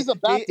 Hold on. He's a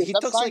Baptist. He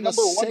That's talks like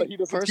number a one that sick he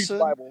doesn't person. teach the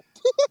Bible.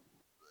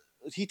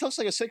 He talks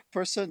like a sick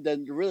person that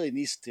really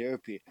needs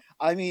therapy.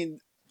 I mean,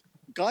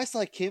 guys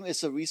like him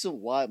is the reason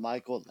why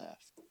Michael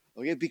left.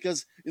 Okay,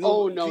 because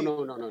no, not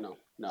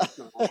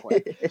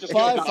quite.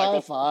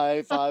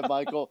 Five,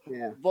 Michael.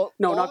 Yeah, but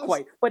not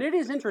quite. But it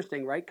is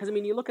interesting, right? Because I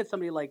mean, you look at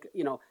somebody like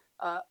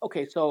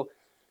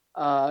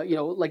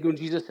like when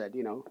Jesus said,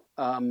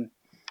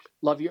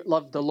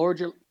 love the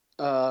Lord your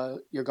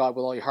God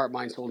with all your heart,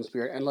 mind, soul, and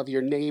spirit, and love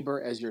your neighbor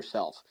as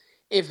yourself.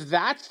 If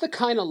that's the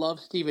kind of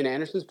love Steven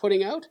Anderson's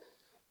putting out,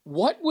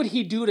 what would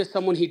he do to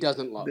someone he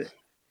doesn't love?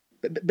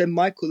 But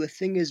Michael, the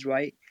thing is,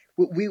 right?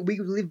 We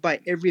live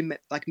by every,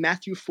 like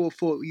Matthew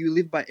 4:4, you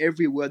live by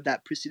every word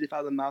that proceedeth out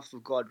of the mouth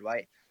of God,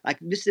 right? Like,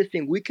 this is the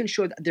thing. We can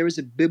show that there is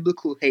a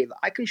biblical hate.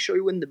 I can show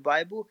you in the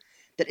Bible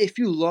that if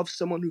you love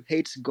someone who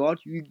hates God,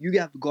 you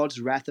have God's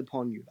wrath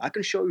upon you. I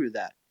can show you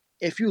that.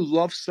 If you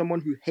love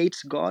someone who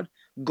hates God,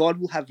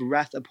 God will have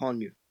wrath upon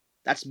you.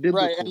 That's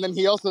biblical. Right, and then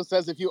he also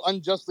says if you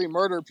unjustly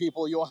murder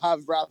people, you'll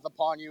have wrath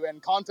upon you,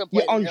 and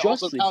contemplating it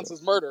also counts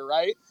as murder,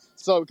 right?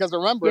 So, because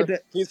remember,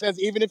 he says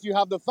even if you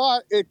have the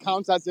thought, it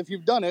counts as if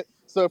you've done it.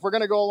 So if we're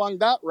going to go along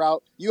that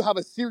route, you have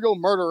a serial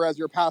murderer as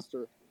your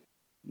pastor.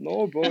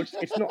 No, bro,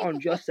 it's not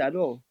unjust at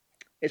all.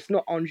 It's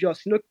not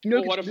unjust. Well,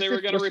 what if they were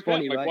going to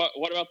repent? Funny, like, right?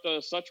 what about the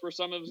such were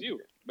some of you?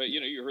 But,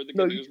 you heard the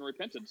good news and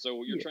repented.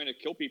 So you're trying to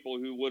kill people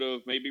who would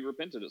have maybe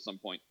repented at some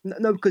point.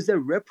 No, because they're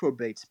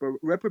reprobates. But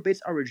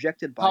reprobates are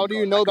rejected by God. How do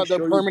you know that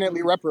they're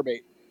permanently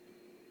reprobate?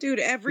 Dude,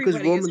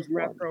 everybody is a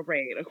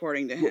reprobate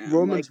according to him.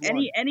 Romans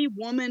like any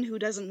woman who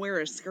doesn't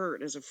wear a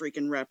skirt is a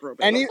freaking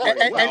reprobate. Anybody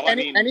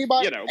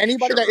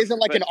that isn't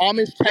like an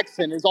Amish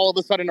Texan is all of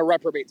a sudden a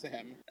reprobate to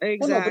him. Exactly.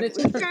 Well, no, but it's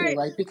interesting,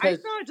 right? Because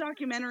I saw a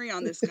documentary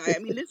on this guy. I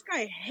mean, this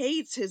guy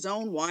hates his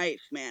own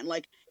wife, man.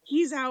 Like,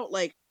 he's out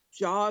like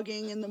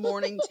jogging in the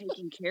morning,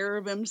 taking care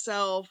of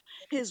himself.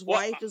 His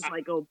wife is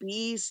like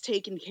obese,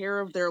 taking care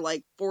of their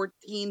like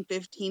 14,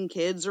 15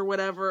 kids or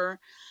whatever.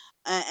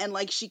 And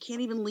like she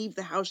can't even leave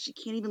the house. She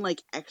can't even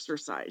like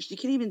exercise. She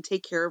can't even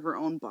take care of her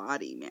own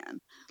body,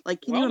 man.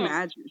 Like, can you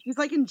imagine? She's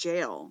like in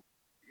jail.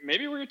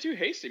 Maybe we were too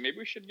hasty. Maybe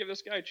we should give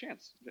this guy a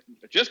chance.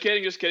 Just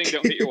kidding.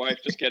 Don't hit your wife.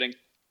 Just kidding.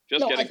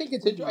 Just kidding. I think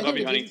it's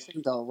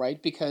interesting though,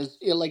 right? Because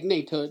like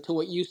Nate, to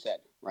what you said,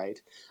 right?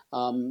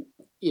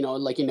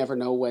 Like you never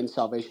know when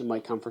salvation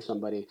might come for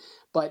somebody.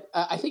 But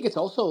I think it's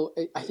also,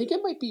 I think it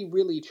might be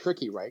really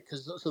tricky, right?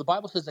 Because so the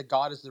Bible says that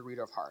God is the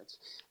reader of hearts,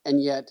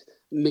 and yet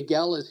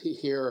Miguel is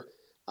here,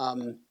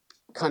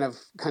 kind of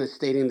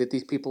stating that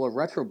these people are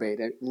reprobate,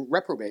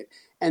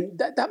 and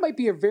that might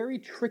be a very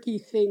tricky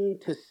thing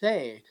to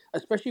say,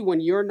 especially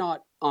when you're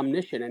not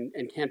omniscient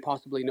and can't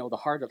possibly know the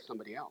heart of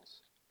somebody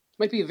else.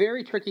 Might be a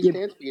very tricky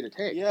stance for you to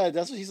take. Yeah,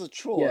 that's what he's a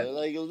troll. Yeah.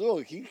 Like,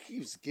 look, he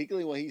keeps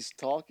giggling when he's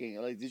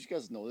talking. Like, did you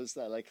guys notice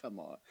that? Like, come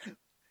on.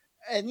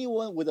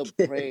 Anyone with a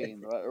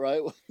brain,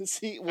 right?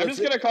 See, I'm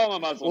just gonna call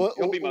him a Muslim.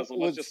 He'll be Muslim.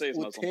 Let's just say he's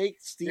Muslim. Take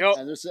Steve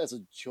Anderson as a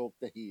joke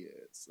that he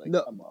is. Like,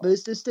 no, come on. But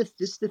this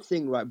is the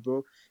thing, right,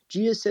 bro?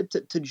 Jesus said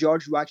to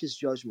judge righteous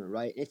judgment,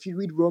 right? If you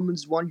read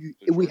Romans 1,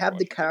 we have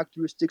the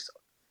characteristics.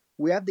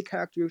 We have the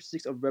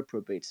characteristics of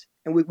reprobates,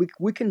 and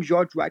we can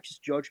judge righteous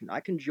judgment. I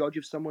can judge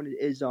if someone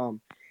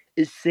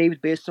is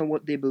saved based on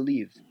what they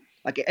believe.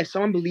 Like, if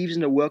someone believes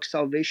in the work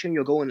salvation,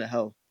 you're going to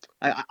hell.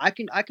 I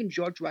can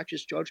judge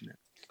righteous judgment.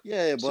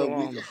 Yeah,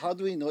 but how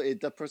do we know if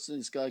that person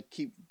is gonna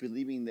keep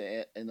believing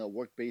in a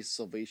work-based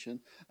salvation,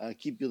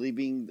 keep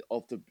believing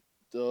of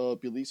the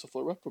beliefs of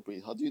a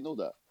reprobate? How do you know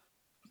that?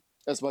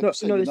 That's what you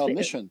said. You're not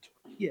omniscient.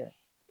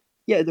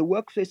 Yeah, the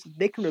workplace,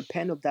 they can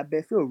repent of that, but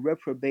if you're a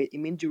reprobate, it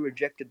means you're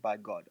rejected by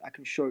God. I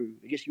can show you.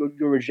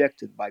 You're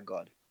rejected by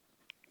God.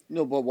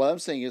 No, but what I'm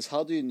saying is,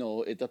 how do you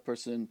know if that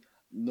person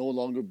no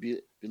longer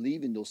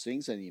believe in those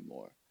things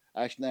anymore?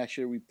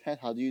 Actually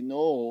repent. How do you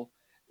know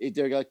if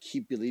they're going to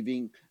keep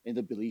believing in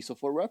the beliefs of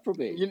a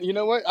reprobate? You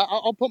know what?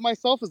 I'll put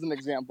myself as an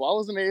example. I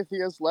was an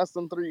atheist less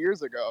than 3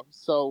 years ago.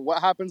 So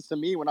what happens to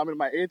me when I'm in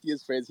my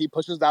atheist phase? He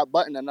pushes that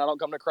button and I don't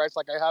come to Christ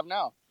like I have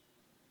now.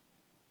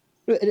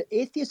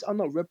 Atheists are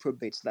not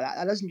reprobates.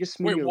 That doesn't just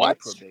mean you're a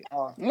reprobate.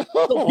 So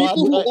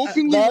people who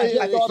openly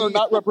reject God are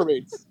not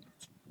reprobates.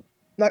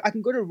 Like, I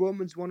can go to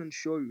Romans 1 and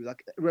show you.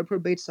 Like,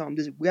 reprobates,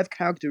 we have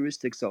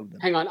characteristics of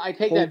them. Hang on, I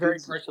take that very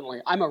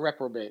personally. I'm a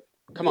reprobate.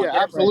 Come on,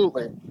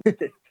 absolutely.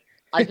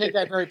 I take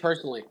that very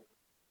personally.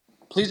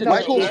 Please.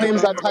 Michael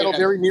claims that title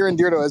very near and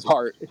dear to his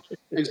heart.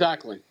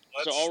 Exactly.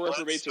 So all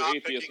reprobates are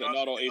atheists, but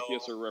not all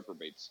atheists are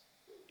reprobates.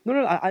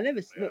 No, I never.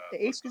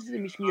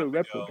 Atheism makes me a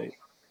reprobate.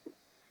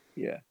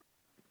 Yeah.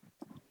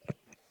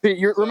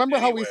 See, remember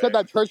how we said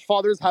that church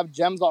fathers have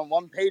gems on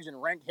one page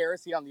and rank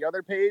heresy on the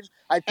other page?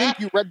 I think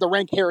you read the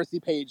rank heresy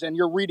page, and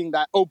you're reading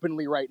that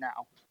openly right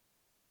now.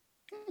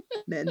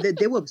 Man,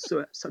 they were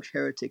such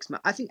heretics, man.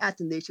 I think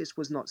Athanasius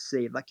was not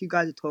saved, like you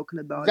guys are talking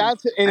about.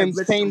 That's an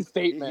insane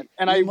statement,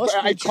 and I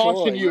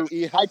caution you.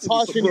 I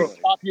caution you,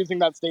 stop using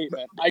that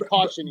statement. I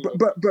caution you,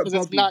 because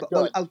it's not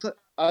good.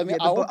 I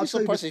won't be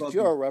surprised if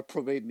you're a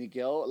reprobate,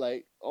 Miguel.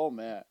 Like, oh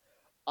man.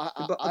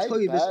 I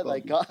bet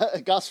like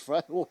God's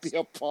friend will be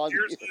upon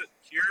you.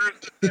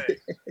 Here's the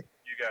thing,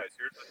 you guys.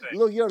 Here's the thing.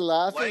 Look, you're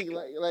laughing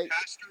like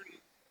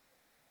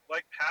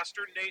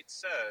Pastor Nate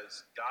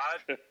says,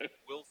 God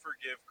will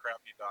forgive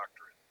crappy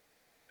doctrine,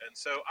 and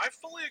so I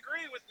fully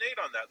agree with Nate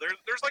on that.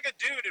 There's like a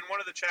dude in one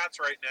of the chats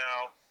right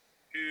now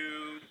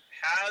who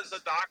has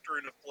a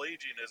doctrine of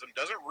Pelagianism,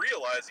 doesn't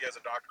realize he has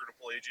a doctrine of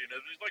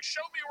Pelagianism. He's like,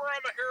 show me where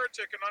I'm a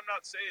heretic and I'm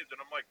not saved, and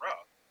I'm like, bro,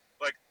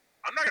 like.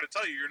 I'm not going to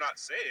tell you you're not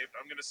saved.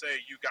 I'm going to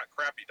say you got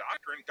crappy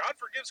doctrine. God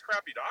forgives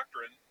crappy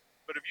doctrine.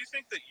 But if you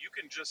think that you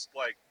can just,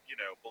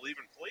 believe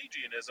in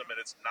Pelagianism and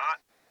it's not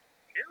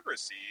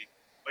heresy,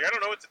 I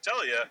don't know what to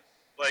tell you.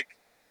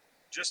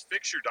 Just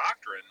fix your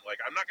doctrine.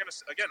 I'm not going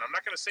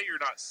to say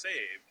you're not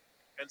saved.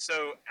 And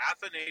so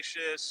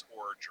Athanasius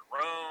or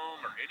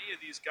Jerome or any of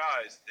these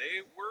guys,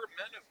 they were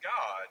men of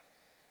God,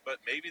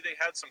 but maybe they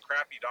had some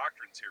crappy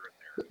doctrines here and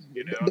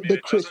there.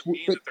 It doesn't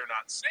mean that they're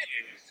not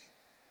saved.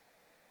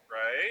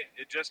 Right?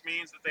 It just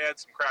means that they had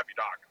some crappy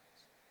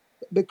doctrines.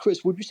 But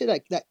Chris, would you say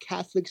that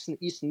Catholics and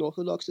Eastern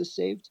Orthodox are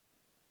saved?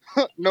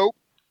 Nope.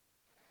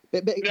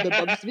 But Bobby,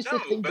 this is the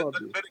thing, but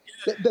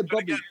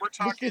Bobby. again, we're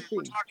talking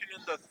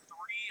in the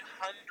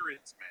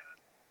 300s, man.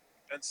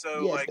 And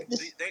so, yeah, like,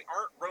 they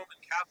aren't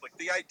Roman Catholic.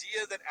 The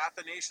idea that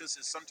Athanasius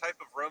is some type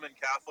of Roman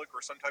Catholic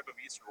or some type of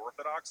Eastern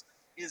Orthodox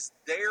is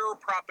their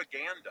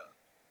propaganda.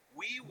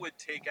 We would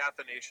take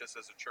Athanasius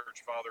as a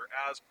church father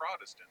as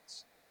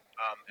Protestants,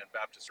 and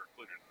Baptists are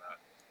included in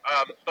that.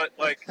 But,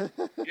 like,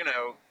 you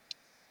know,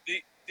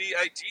 the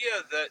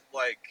idea that,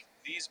 like,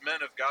 these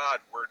men of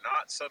God were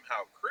not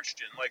somehow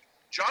Christian, like,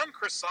 John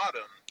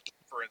Chrysostom,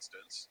 for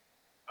instance,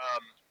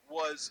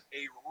 was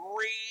a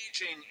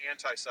raging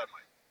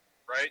anti-Semite,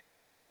 right?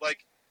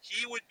 Like,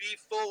 he would be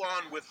full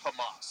on with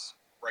Hamas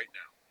right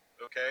now,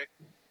 okay?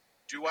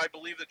 Do I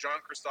believe that John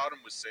Chrysostom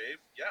was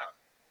saved? Yeah.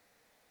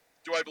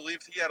 Do I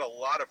believe he had a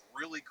lot of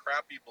really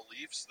crappy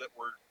beliefs that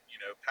were, you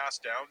know,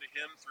 passed down to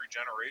him through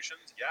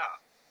generations? Yeah.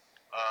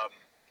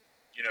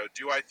 You know,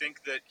 do I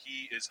think that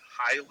he is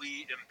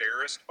highly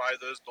embarrassed by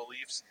those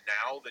beliefs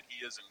now that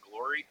he is in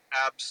glory?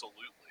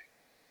 Absolutely.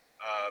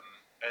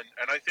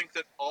 And I think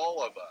that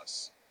all of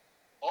us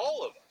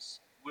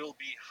will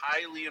be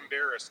highly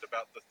embarrassed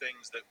about the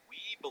things that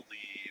we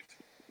believe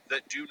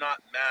that do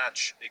not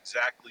match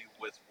exactly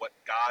with what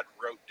God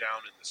wrote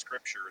down in the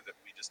scripture that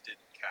we just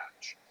didn't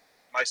catch,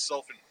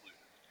 myself included.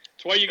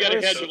 That's why you got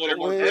to hedge a little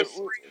more.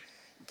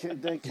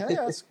 Can I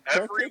ask?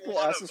 Can I quickly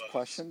ask this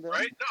question then?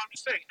 Right? No, I'm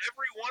just saying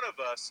every one of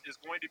us is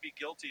going to be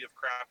guilty of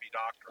crappy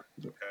doctrine.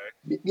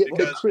 Okay? Yeah,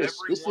 because Chris,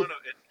 every one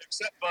of it,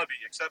 except Bubby,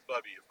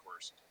 of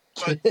course.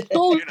 But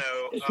So you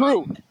know,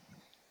 true.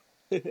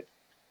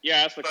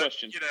 Yeah, ask the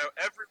question. You know,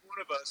 every one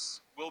of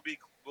us will be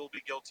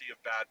guilty of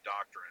bad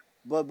doctrine.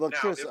 But now,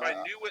 Chris, if I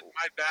knew what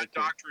my bad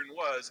doctrine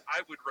was,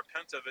 I would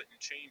repent of it and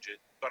change it.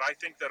 But I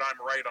think that I'm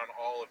right on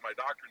all of my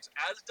doctrines,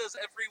 as does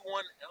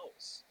everyone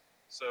else.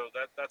 So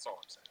that's all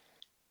I'm saying.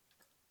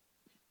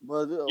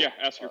 But yeah,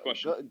 ask your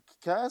question.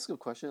 Can I ask a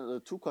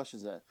question? Two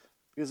questions then,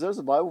 because there's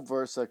a Bible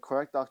verse that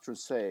correct doctrine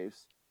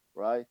saves,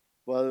 right?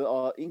 But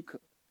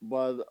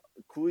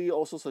could we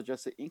also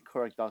suggest that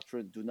incorrect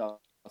doctrine do not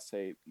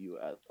save you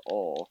at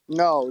all?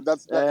 No,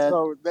 that's that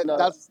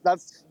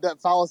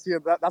fallacy.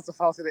 That's the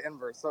fallacy of the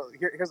inverse. So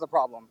here's the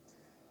problem.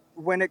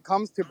 When it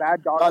comes to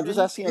bad doctrine, I'm just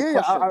asking a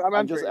question.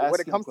 I'm just asking.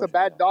 When it comes to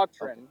bad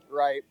doctrine,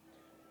 right?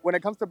 When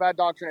it comes to bad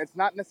doctrine, it's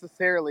not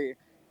necessarily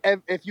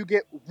if you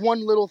get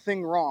one little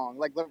thing wrong.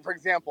 Like, for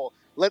example,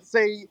 let's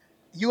say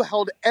you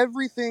held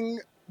everything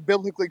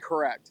biblically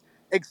correct,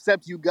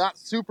 except you got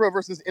supra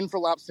versus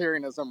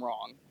infralapsarianism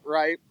wrong,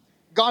 right?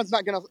 God's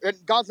not gonna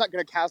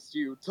cast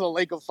you to the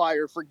lake of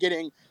fire for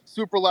getting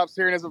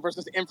supralapsarianism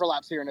versus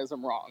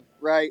infralapsarianism wrong,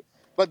 right?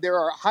 But there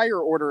are higher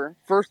order,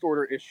 first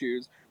order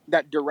issues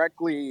that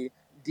directly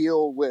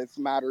deal with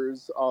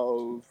matters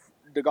of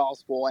the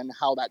gospel and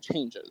how that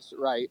changes,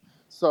 right?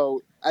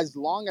 So as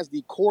long as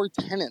the core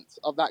tenet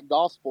of that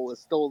gospel is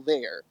still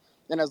there,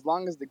 and as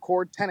long as the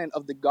core tenet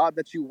of the God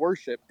that you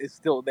worship is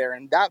still there,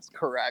 and that's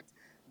correct,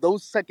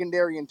 those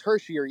secondary and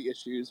tertiary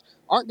issues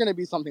aren't going to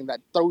be something that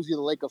throws you in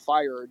the lake of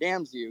fire or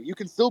damns you. You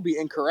can still be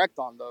incorrect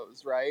on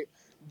those, right?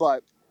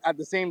 But at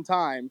the same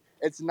time,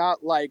 it's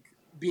not like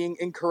being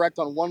incorrect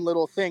on one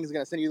little thing is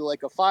going to send you to the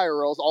lake of fire,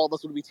 or else all of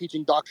us would be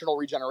teaching doctrinal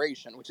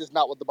regeneration, which is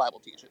not what the Bible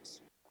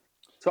teaches.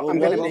 So I'm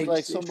going to make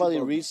like somebody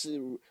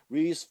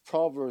reads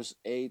Proverbs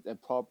 8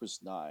 and Proverbs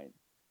 9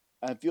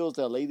 and feels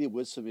that Lady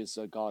Wisdom is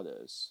a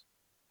goddess,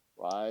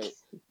 right?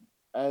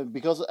 And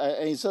because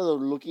instead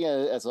of looking at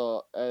it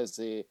as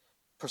a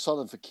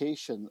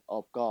personification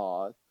of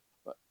God,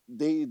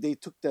 they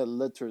took that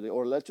literally,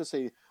 or let's just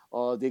say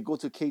they go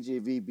to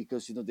KJV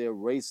because they're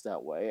raised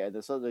that way,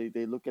 and so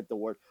they look at the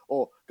word.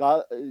 Oh,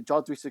 God,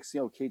 John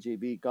 3:16 of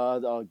KJV,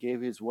 God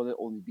gave His one and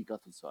only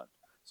begotten Son.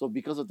 So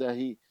because of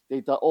that, they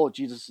thought, oh,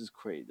 Jesus is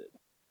created.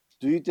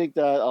 Do you think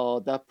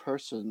that that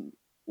person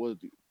would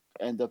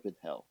end up in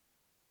hell?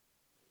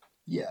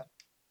 Yeah.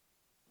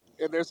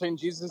 If they're saying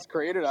Jesus is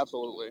created,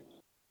 absolutely.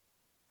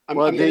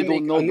 Well, they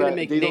don't know that.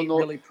 They don't know,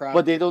 really proud,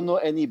 but they don't know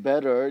any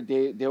better.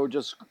 They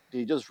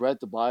just read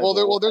the Bible.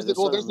 Well, there's a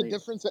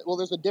difference. Well,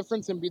 there's a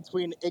difference in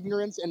between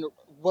ignorance and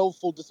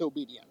willful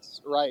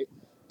disobedience, right?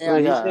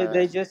 And you said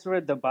they just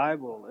read the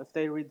Bible. If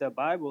they read the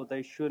Bible,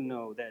 they should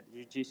know that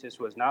Jesus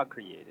was not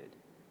created.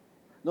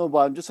 No, but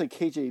I'm just like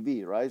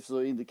KJV, right? So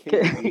in the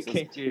KJV, it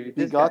says KJV,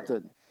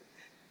 begotten.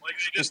 Like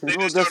they just don't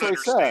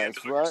understand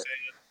says, right?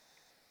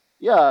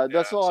 Yeah,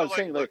 that's all I'm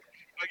saying. Look,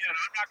 again,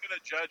 I'm not going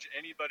to judge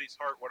anybody's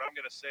heart. What I'm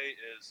going to say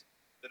is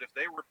that if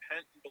they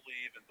repent and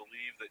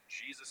believe that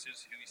Jesus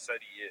is who He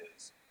said He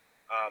is,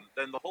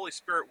 then the Holy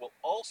Spirit will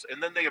also, and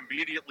then they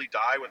immediately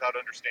die without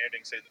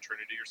understanding, say, the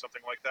Trinity or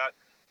something like that.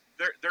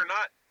 They're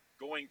not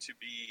going to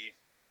be,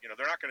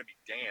 they're not going to be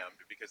damned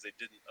because they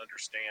didn't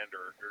understand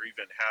or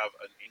even have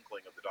an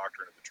inkling of the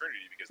doctrine of the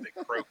Trinity because they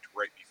croaked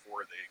right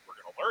before they were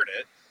going to learn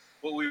it.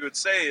 What we would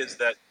say is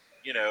that,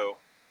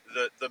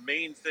 the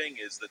main thing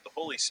is that the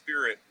Holy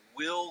Spirit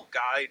will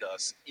guide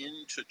us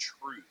into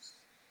truth.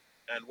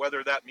 And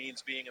whether that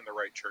means being in the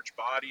right church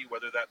body,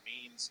 whether that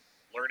means,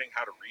 learning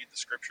how to read the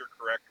scripture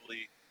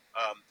correctly.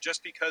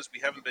 Just because we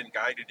haven't been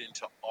guided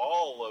into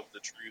all of the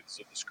truths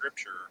of the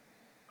scripture,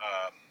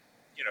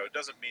 it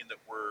doesn't mean that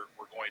we're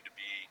going to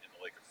be in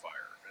the lake of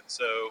fire. And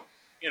so,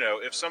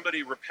 if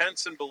somebody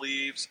repents and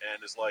believes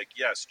and is like,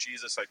 yes,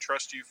 Jesus, I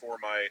trust you for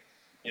my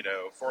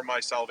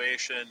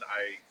salvation.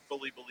 I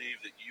fully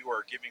believe that you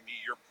are giving me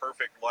your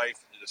perfect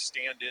life to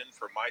stand in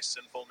for my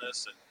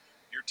sinfulness, and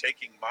you're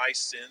taking my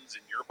sins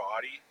in your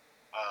body.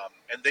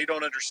 And they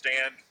don't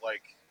understand,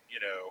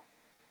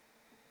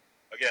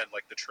 again,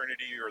 like the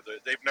Trinity, or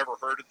they've never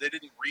heard it. They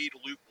didn't read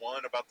Luke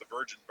 1 about the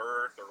virgin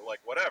birth, or like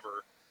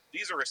whatever.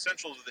 These are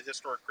essentials of the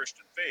historic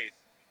Christian faith,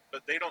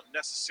 but they don't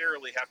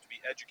necessarily have to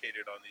be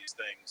educated on these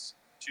things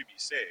to be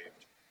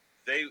saved.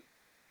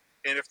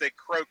 And if they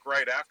croak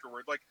right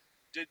afterward, like,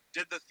 did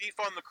the thief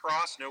on the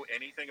cross know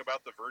anything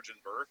about the virgin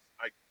birth?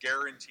 I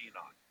guarantee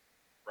not.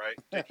 Right?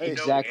 Did he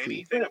know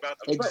anything about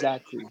the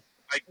Exactly.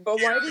 But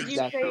why did you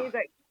say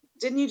that?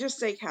 Didn't you just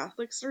say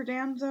Catholics are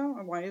damned, though?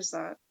 And why is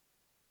that?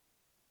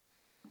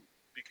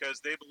 Because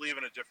they believe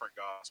in a different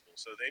gospel.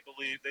 So they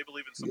believe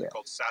in something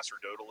called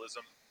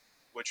sacerdotalism,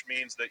 which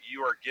means that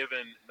you are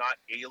given not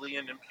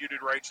alien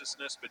imputed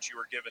righteousness, but you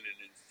are given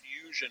an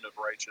infusion of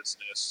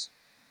righteousness.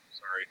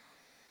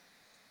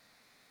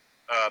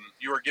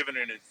 You are given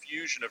an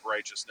infusion of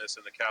righteousness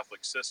in the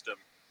Catholic system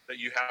that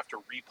you have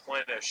to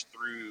replenish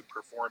through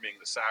performing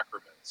the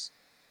sacraments.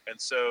 And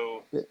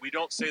so we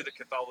don't say that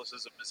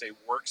Catholicism is a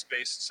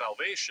works-based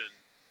salvation,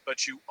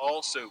 but you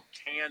also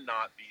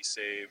cannot be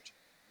saved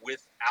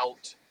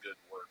without good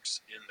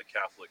works in the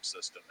Catholic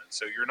system. And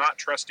so you're not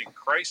trusting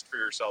Christ for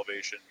your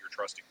salvation, you're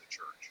trusting the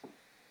church.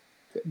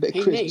 But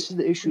Chris, Nate, this is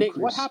the issue, Nate,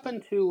 Chris. what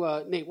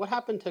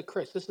happened to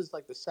Chris? This is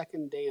like the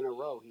second day in a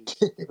row he's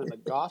given the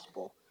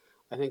gospel.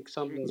 I think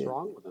something's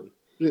wrong with him.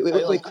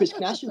 Wait, Chris,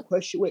 can I ask you a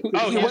question? Wait,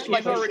 Chris,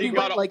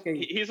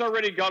 he's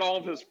already got all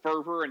of his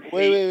fervor and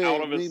hate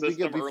out of his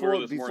system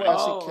earlier this morning.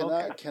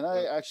 Actually, can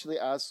I actually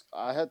ask?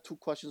 I had two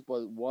questions,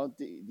 but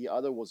the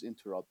other was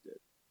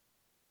interrupted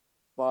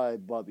by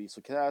Bobby.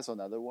 So can I ask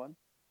another one?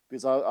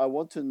 Because I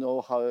want to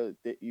know how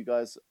you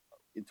guys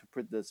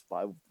interpret this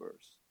Bible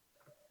verse.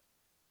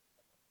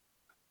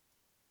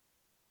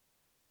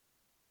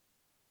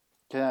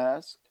 Can I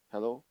ask?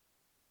 Hello?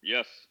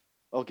 Yes.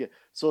 Okay.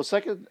 So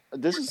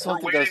this is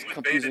something that's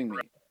confusing me.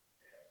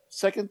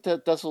 Second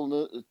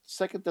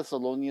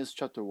Thessalonians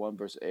chapter 1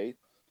 verse 8.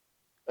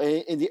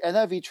 In the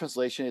NIV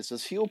translation, it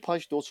says, "He will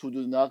punish those who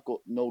do not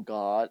know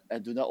God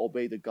and do not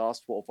obey the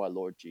gospel of our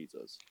Lord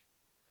Jesus."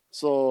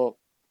 So,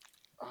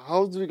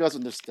 how do you guys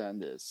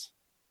understand this?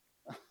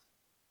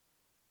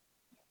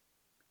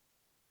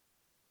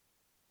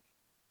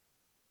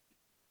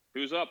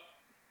 Who's up?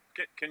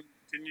 Can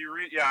you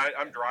read? Yeah,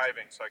 I'm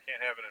driving, so I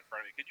can't have it in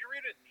front of me. Could you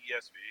read it in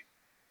ESV?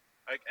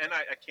 I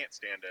can't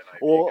stand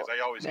NIV because I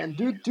always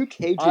do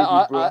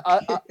KJV, bro.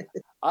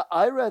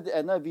 I read the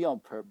NIV on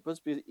purpose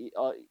because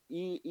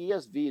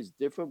ESV is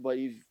different, but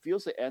it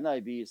feels like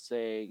NIV is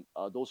saying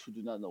those who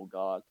do not know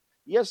God.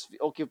 ESV,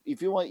 okay,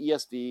 if you want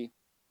ESV,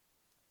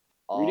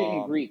 read it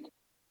in Greek.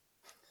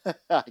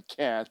 I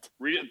can't.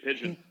 Read it in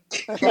Pigeon.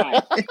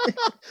 Try.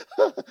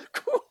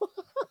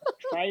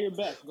 Try your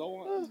best. Go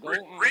on.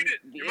 Read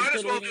it. You might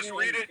as well just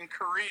read it in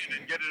Korean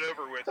and get it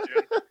over with,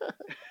 Jim.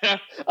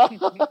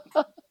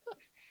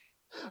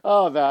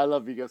 Oh man, I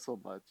love you guys so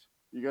much.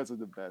 You guys are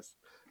the best.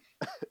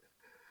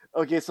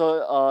 Okay,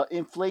 so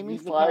in flaming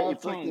fire,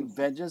 inflicting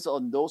vengeance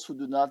on those who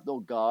do not know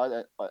God.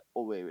 And,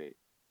 wait.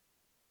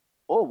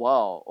 Oh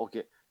wow.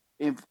 Okay,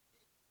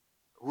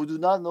 who do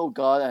not know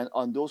God and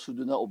on those who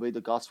do not obey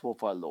the gospel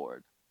of our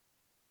Lord.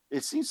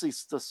 It seems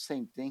it's the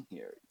same thing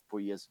here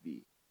for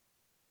ESV.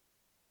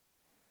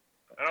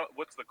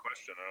 What's the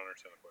question? I don't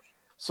understand the question.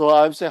 So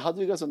I'm saying, how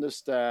do you guys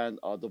understand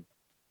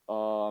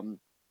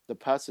the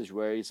passage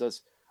where it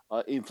says,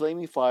 "In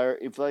flaming fire,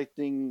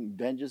 inflicting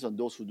vengeance on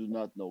those who do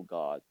not know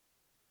God"?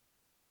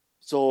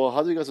 So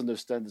how do you guys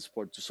understand this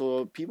part?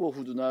 So people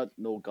who do not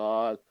know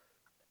God,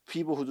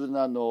 people who do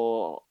not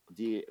know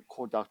the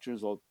core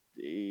doctrines of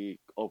the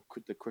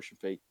Christian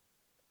faith,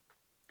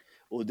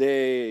 will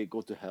they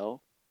go to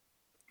hell?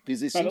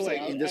 Because it seems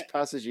like in this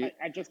passage,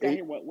 I just got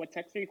here. What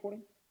text are you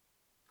quoting?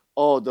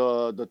 Oh,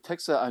 the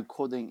text that I'm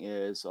quoting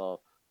is 2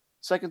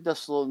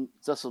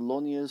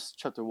 Thessalonians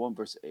chapter 1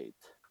 verse 8.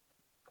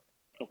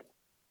 Okay.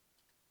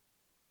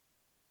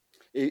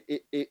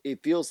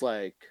 It feels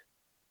like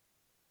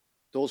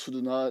those who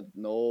do not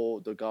know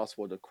the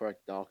gospel, the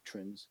correct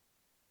doctrines,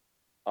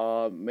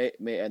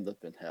 may end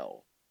up in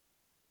hell.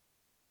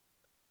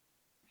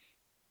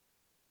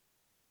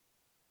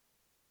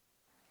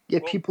 Yeah,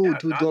 people who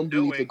don't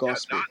believe the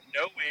gospel.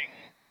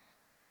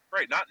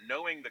 Not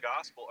knowing the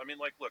gospel. I mean,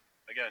 like, look,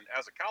 again,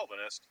 as a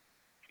Calvinist,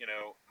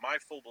 my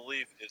full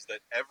belief is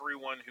that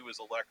everyone who is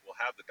elect will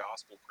have the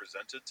gospel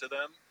presented to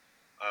them,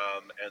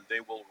 and they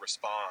will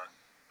respond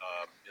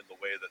in the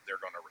way that they're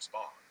going to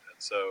respond.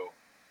 And so,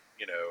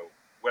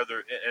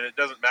 and it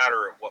doesn't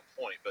matter at what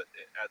point, but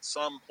at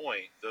some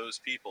point, those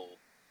people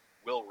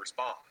will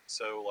respond.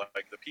 So,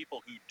 like, the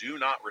people who do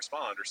not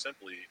respond are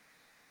simply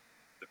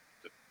the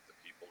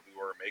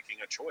are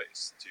making a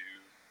choice to,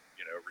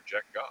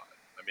 reject God.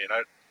 I mean,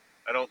 I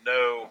don't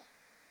know.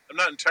 I'm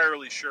not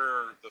entirely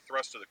sure the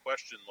thrust of the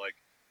question. Like,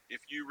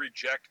 if you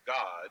reject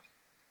God,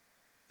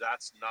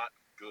 that's not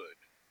good.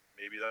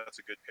 Maybe that's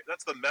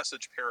the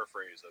message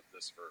paraphrase of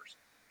this verse.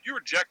 If you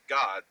reject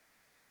God,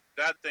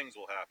 bad things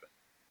will happen.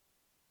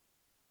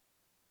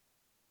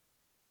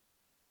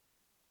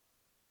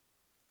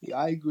 Yeah,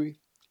 I agree.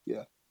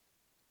 Yeah.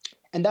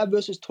 And that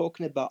verse is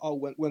talking about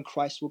when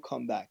Christ will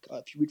come back.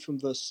 If you read from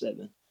verse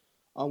 7,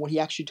 when he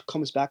actually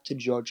comes back to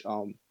judge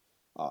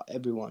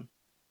everyone.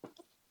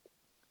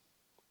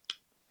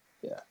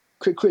 Yeah.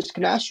 Chris,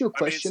 can I ask you a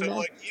question, man?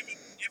 Like even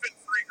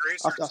free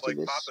gracers after like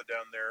this? Papa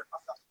down there,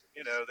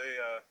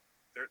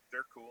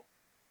 they're cool.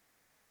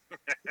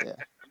 Yeah.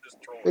 I'm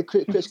just trolling. Hey,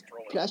 Chris,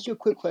 can I ask you a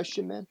quick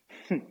question, man?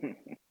 Yeah,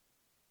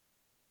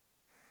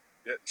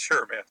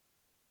 sure, man.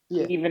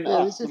 Yeah. Even yeah,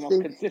 us, the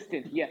most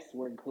consistent, yes,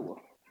 we're cool.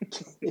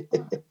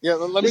 Yeah,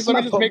 let me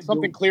just make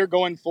something clear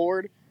going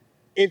forward.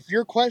 If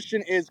your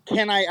question is,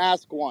 can I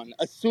ask one?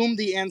 Assume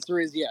the answer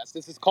is yes.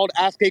 This is called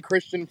Ask a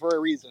Christian for a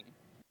reason.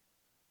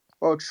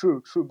 Oh,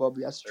 true,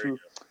 Bobby. That's true.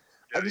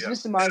 Yeah, This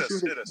is hit my us. issue.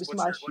 What's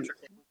your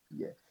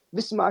Yeah,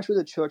 this is my issue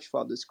with the church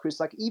fathers, Chris.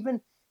 Like, even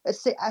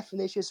let's say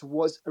Athanasius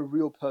was a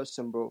real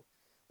person, bro.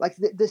 Like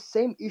the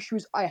same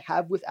issues I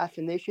have with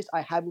Athanasius,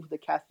 I have with the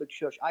Catholic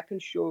Church. I can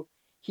show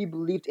he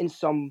believed in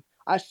some.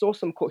 I saw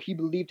some quote. He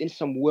believed in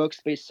some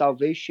works-based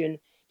salvation.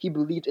 He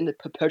believed in the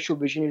perpetual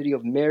virginity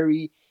of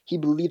Mary. He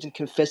believed in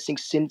confessing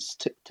sins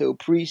to a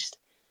priest.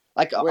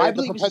 Like, Wait, I the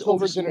believe this is perpetual all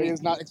just virginity made.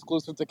 is not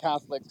exclusive to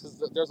Catholics,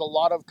 because there's a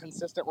lot of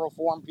consistent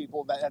Reformed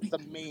people that's the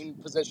main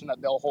position that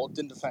they'll hold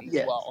and defend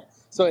as well.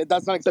 So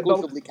that's not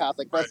exclusively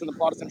Catholic. That's in the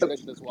Protestant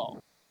tradition as well.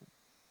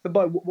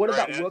 But what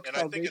right, about work and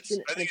I think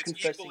salvation it's and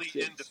confessing equally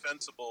sins?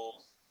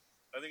 indefensible.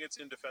 I think it's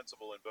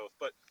indefensible in both.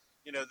 But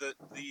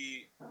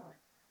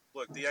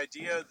the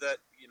idea that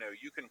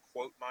you can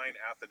quote mine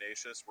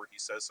Athanasius where he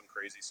says some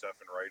crazy stuff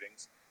in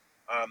writings.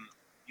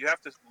 You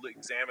have to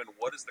examine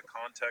what is the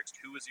context,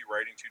 who is he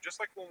writing to. Just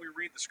like when we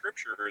read the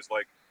scriptures,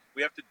 like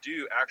we have to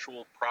do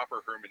actual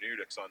proper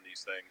hermeneutics on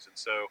these things. And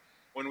so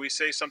when we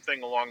say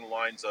something along the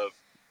lines of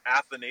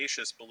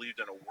Athanasius believed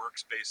in a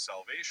works-based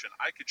salvation,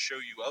 I could show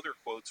you other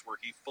quotes where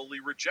he fully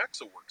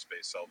rejects a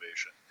works-based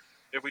salvation.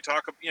 If we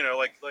talk,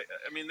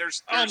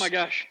 there's oh my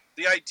gosh,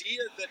 the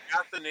idea that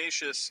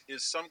Athanasius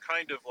is some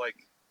kind of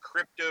like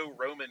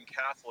crypto-Roman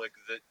Catholic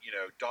that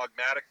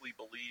dogmatically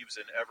believes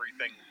in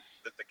everything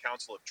that the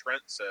Council of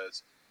Trent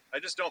says. I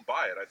just don't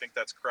buy it. I think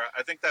that's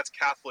I think that's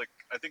Catholic.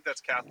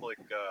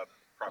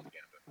 Propaganda.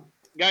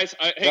 Guys,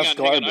 hang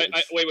on.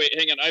 Wait,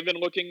 hang on. I've been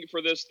looking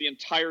for this the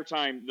entire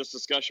time this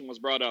discussion was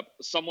brought up.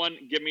 Someone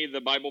give me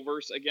the Bible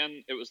verse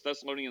again. It was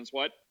Thessalonians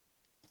what?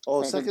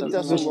 Oh, 2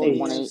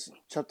 Thessalonians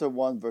chapter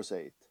 1 verse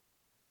 8.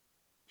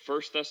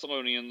 1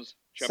 Thessalonians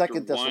chapter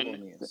 2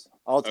 Thessalonians.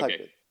 I'll type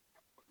it.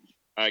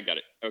 I got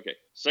it. Okay.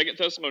 2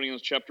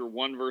 Thessalonians chapter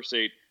 1 verse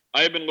 8.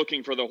 I have been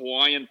looking for the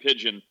Hawaiian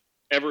pigeon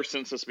ever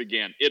since this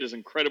began. It is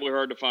incredibly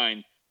hard to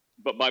find,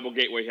 but Bible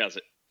Gateway has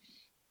it.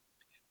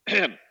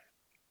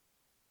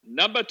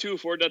 Number 2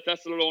 for the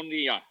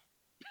Thessalonia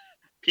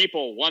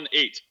people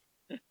 1:8.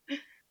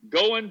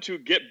 Going to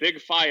get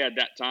big fire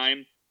that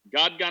time.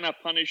 God gonna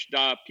punish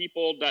the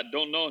people that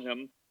don't know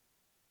him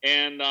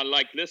and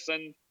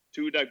listen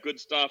to the good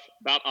stuff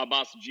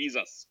about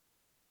Jesus.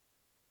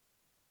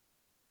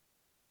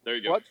 There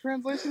you go. What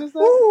translation is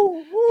that?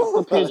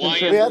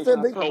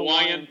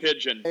 Hawaiian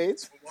pigeon.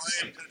 It's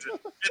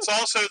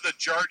also the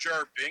Jar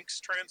Jar Binks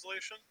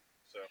translation.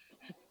 So,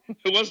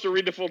 who wants to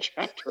read the full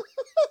chapter?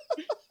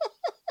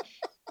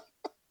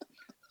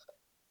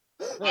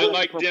 I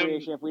like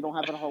appropriation if we don't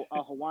have a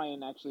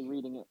Hawaiian actually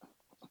reading it.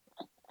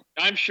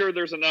 I'm sure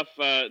there's enough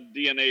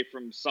DNA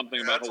from something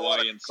about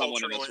Hawaii in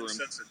someone in this room.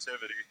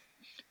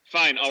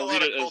 Fine, I'll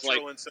read it as like.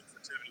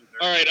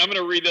 All right, I'm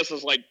going to read this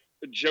as like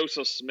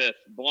Joseph Smith,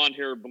 blonde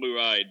hair, blue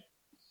eyed.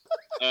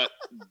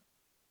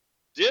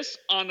 This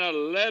on a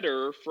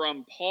letter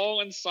from Paul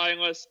and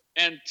Silas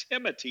and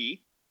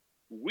Timothy,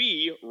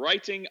 we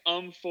writing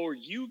for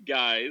you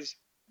guys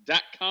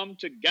that come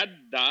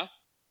together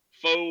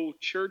for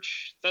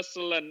Church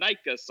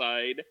Thessalonica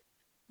side.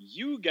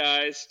 You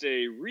guys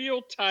stay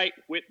real tight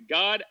with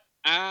God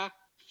our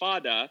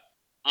Father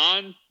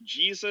on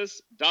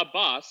Jesus the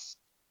boss,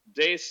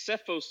 de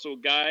Cephoso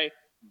guy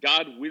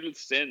God will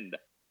send.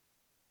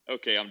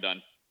 Okay, I'm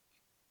done.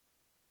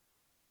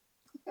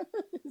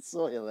 It's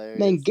so hilarious.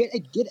 Man, get a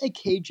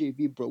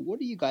KJV, bro. What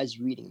are you guys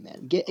reading,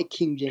 man? Get a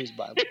King James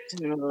Bible.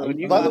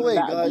 By the way,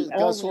 guys,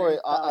 sorry,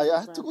 I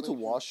have to go to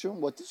washroom.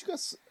 What did you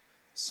guys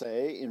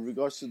say in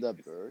regards to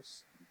that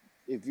verse?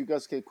 If you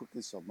guys can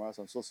quickly summarize,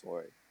 I'm so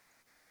sorry.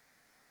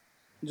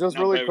 Just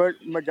really quick,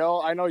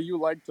 Miguel. I know you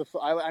like to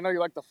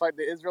fight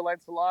the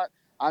Israelites a lot.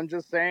 I'm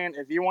just saying,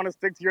 if you want to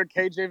stick to your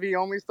KJV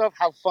only stuff,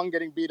 have fun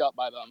getting beat up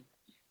by them.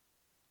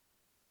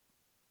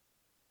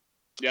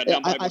 Yeah,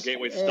 now Bible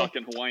Gateway stuck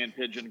in Hawaiian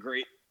pigeon.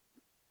 Great.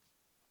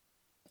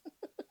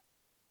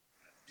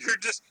 You're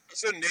just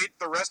so Nate.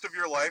 The rest of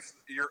your life,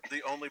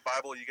 the only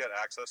Bible you get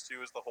access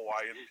to is the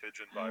Hawaiian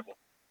Pidgin Bible.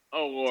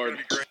 Oh Lord!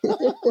 It's gonna be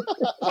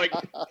great. Like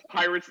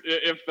pirates,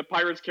 if the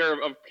Pirates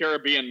of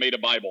Caribbean made a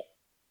Bible.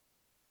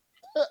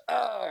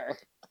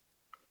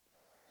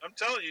 I'm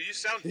telling you, you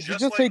sound Did just you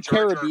just like say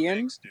Jar Jar Caribbean?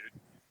 Binks,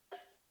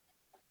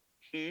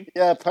 dude.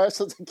 Yeah, Pirates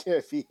of the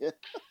Caribbean.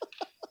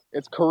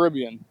 It's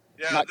Caribbean,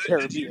 Yeah, not did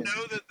Caribbean. you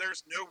know that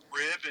there's no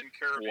rib in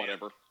Caribbean?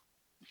 Whatever.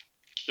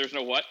 There's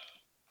no what?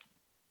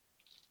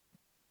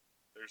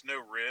 There's no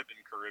rib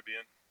in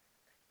Caribbean.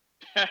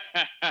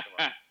 Come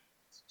on.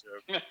 It's a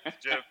joke. It's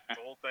a joke. The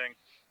whole thing.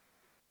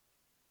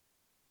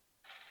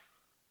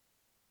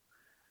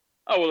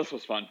 Oh, well, this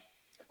was fun.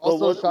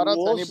 Also, shout out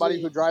to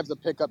anybody who drives a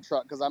pickup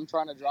truck, because I'm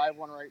trying to drive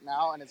one right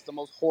now, and it's the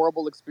most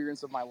horrible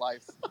experience of my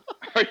life.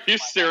 Are you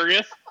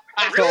serious?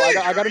 So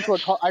I got into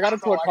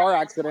a car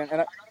accident,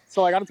 and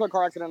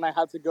I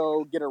had to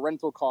go get a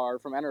rental car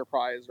from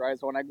Enterprise, right?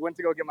 So when I went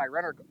to go get my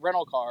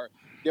rental car,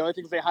 the only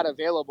things they had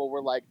available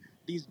were like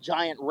these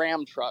giant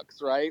Ram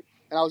trucks, right?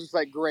 And I was just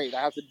like, great,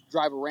 I have to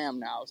drive a Ram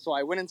now. So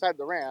I went inside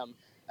the Ram,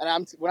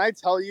 and when I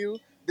tell you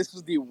this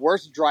was the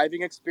worst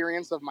driving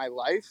experience of my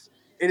life,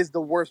 it is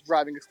the worst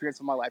driving experience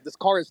of my life. This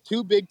car is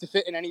too big to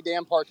fit in any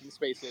damn parking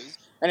spaces,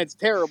 and it's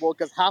terrible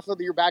because half of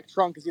your back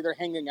trunk is either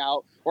hanging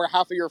out or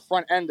half of your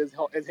front end is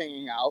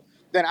hanging out.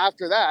 Then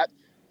after that,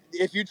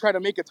 if you try to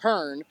make a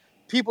turn,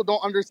 people don't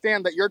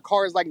understand that your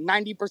car is like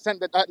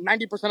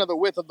 90% of the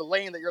width of the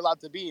lane that you're allowed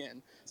to be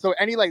in. So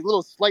any like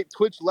little slight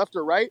twitch left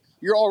or right,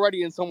 you're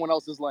already in someone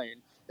else's lane.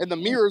 And the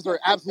mirrors are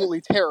absolutely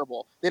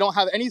terrible. They don't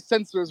have any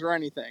sensors or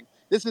anything.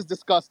 This is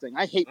disgusting.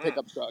 I hate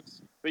pickup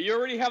trucks. But you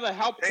already have the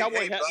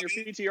cowboy hat in your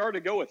PTR to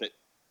go with it.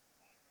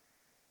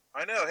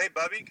 I know. Hey,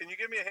 Bubby, can you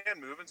give me a hand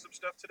moving some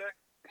stuff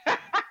today?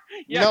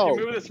 Yeah, No. Can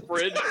you move this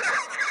fridge?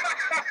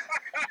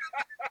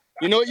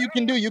 You know what you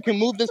can do? You can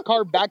move this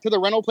car back to the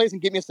rental place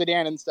and get me a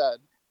sedan instead.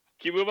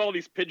 Can you move all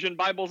these pigeon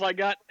Bibles I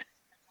got?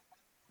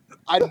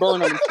 I'd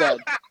burn them instead.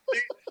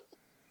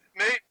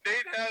 Nate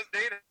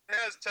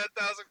has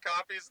 10,000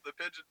 copies of the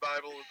Pigeon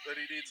Bible that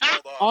he needs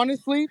held off.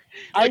 Honestly,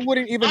 I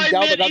wouldn't even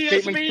doubt that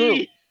statement's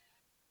true.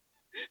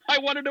 I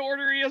wanted to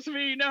order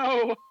ESV.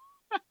 No.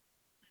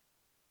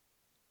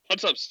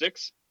 What's up,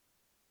 Sticks?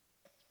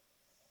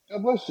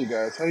 God bless you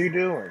guys. How you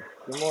doing?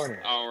 Good morning.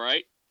 All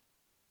right.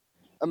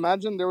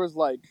 Imagine there was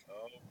like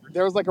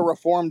a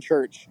Reformed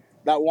church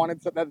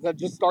that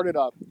just started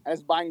up and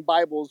is buying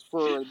Bibles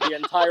for the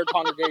entire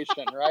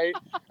congregation, right?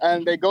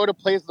 And they go to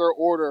place their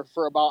order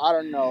for about, I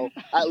don't know,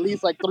 at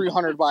least like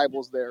 300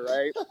 Bibles there,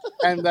 right?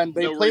 And then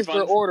they place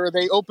their order,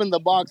 they open the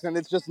box, and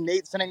it's just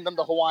Nate sending them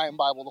the Hawaiian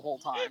Bible the whole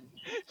time.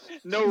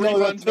 No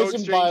refunds, no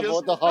exchanges.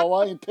 Bible, the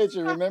Hawaiian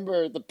pigeon.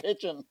 Remember, the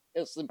pigeon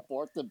is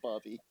important,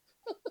 Bobby.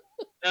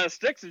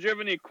 Sticks, did you have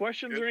any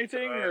questions or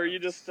anything, or are you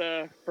just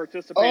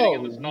participating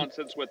in this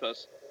nonsense with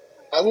us?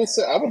 I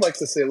would like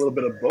to say a little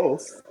bit of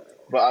both,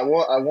 but I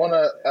want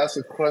to ask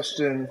a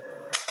question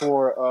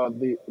for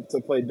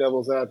to play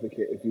devil's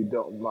advocate, if you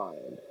don't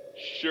mind.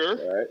 Sure.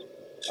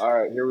 All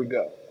right. Here we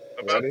go.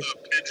 About Ready?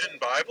 the Pigeon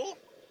Bible?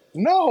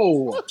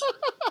 No,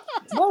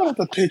 not about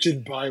the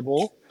Pigeon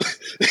Bible. I'm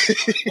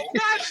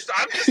just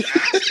asking,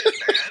 man.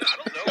 I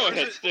don't know. Go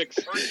ahead, Sticks.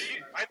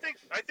 I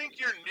think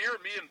you're near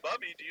me and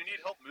Bubby. Do you need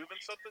help moving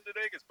something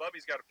today? Because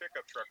Bubby's got a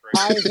pickup truck right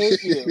now. I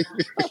hate you.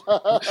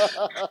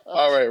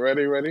 All right,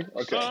 ready?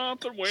 Okay.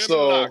 Something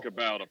women like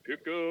about a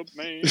pickup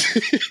man.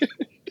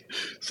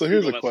 So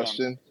here's a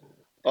question.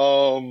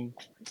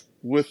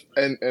 With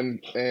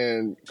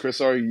and Chris,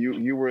 sorry,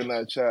 you were in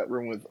that chat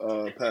room with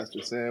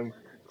Pastor Sam,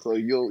 so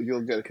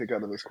you'll get a kick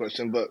out of this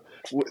question. But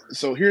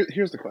so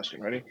here's the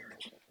question. Ready?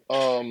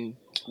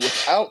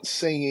 Without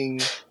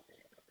saying,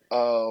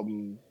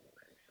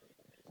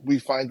 we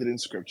find it in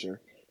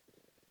Scripture.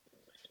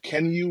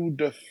 Can you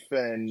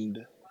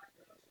defend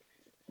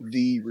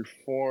the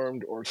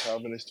Reformed or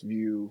Calvinist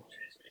view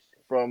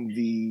from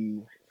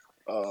the?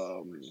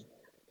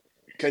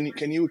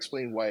 Can you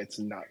explain why it's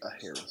not a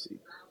heresy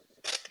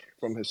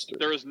from history?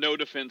 There is no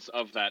defense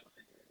of that.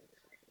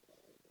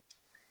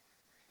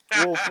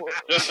 Well,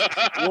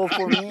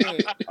 for me,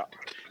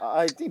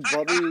 I think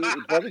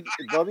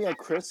Bobby and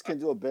Chris can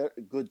do a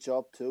good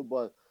job too.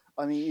 But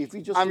I mean, if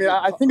you just,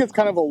 I think it's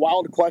kind of a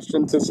wild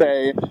question to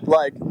say,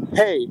 like,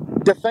 hey,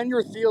 defend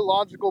your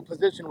theological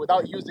position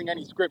without using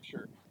any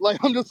scripture. Like,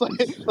 I'm just like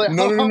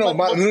no.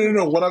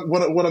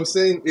 What I'm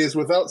saying is,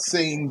 without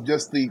saying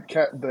just the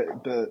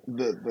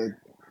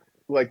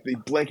like the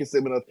blanket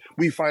statement of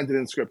we find it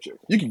in Scripture.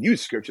 You can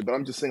use Scripture, but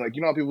I'm just saying, like,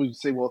 you know how people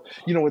say, well,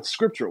 you know, it's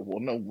scriptural.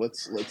 Well, no,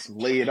 let's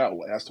lay it out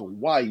as to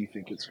why you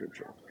think it's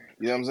scriptural.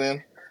 You know what I'm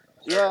saying?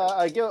 Yeah,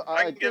 I get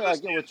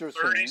what you're 30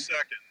 saying.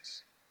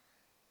 seconds.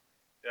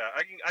 Yeah,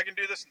 I can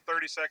do this in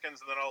 30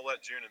 seconds, and then I'll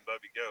let June and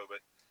Bubby go.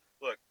 But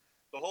look,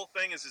 the whole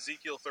thing is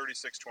Ezekiel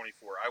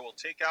 36:24. I will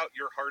take out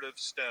your heart of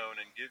stone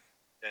and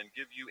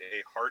give you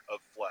a heart of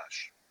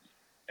flesh.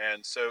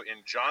 And so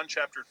in John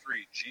chapter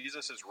 3,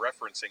 Jesus is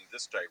referencing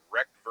this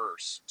direct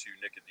verse to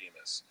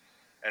Nicodemus.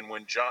 And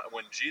when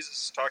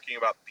Jesus is talking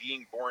about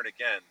being born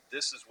again,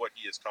 this is what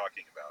he is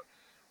talking about.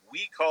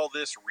 we call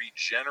this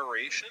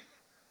regeneration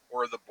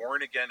or the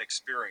born-again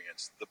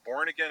experience. The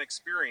born-again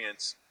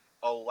experience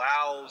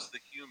allows the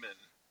human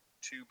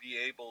to be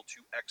able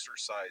to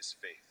exercise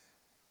faith.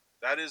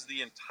 That is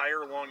the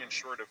entire long and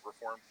short of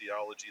Reformed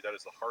theology. That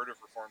is the heart of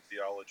Reformed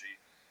theology.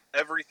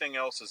 Everything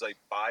else is a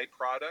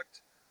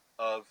byproduct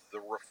of the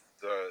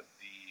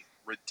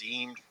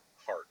redeemed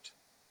heart.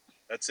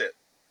 That's it.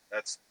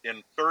 That's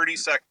in 30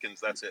 seconds.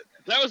 That's it.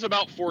 That was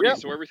about 40, Yep.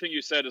 so everything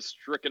you said is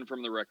stricken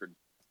from the record.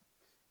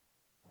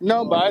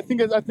 No, but I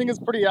think it's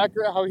pretty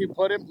accurate how he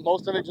put it.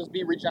 Most of it just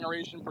be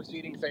regeneration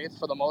preceding faith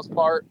for the most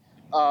part.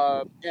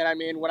 And I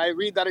mean, when I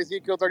read that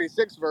Ezekiel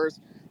 36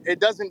 verse, it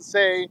doesn't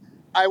say,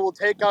 I will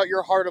take out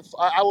your heart of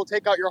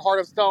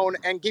stone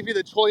and give you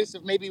the choice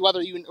of maybe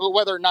whether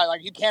or not,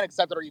 like, you can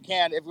accept it or you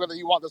can, if whether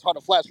you want this heart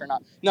of flesh or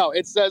not. No,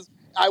 it says,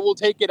 I will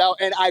take it out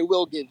and I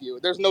will give you.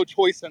 There's no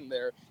choice in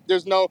there.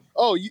 There's no,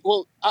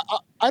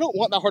 I don't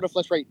want that heart of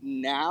flesh right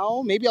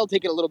now. Maybe I'll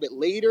take it a little bit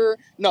later.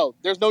 No,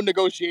 there's no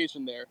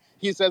negotiation there.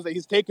 He says that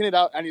he's taking it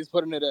out and he's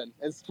putting it in.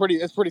 It's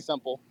pretty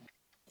simple.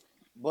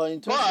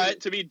 But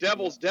to be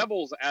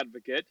devil's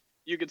advocate,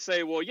 you could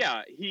say, well,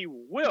 yeah, he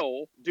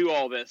will do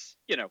all this,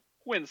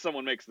 when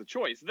someone makes the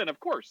choice. Then, of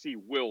course, he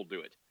will do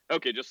it.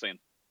 Okay, just saying.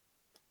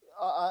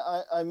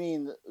 I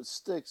mean,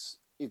 Sticks,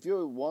 if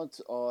you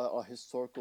want a historical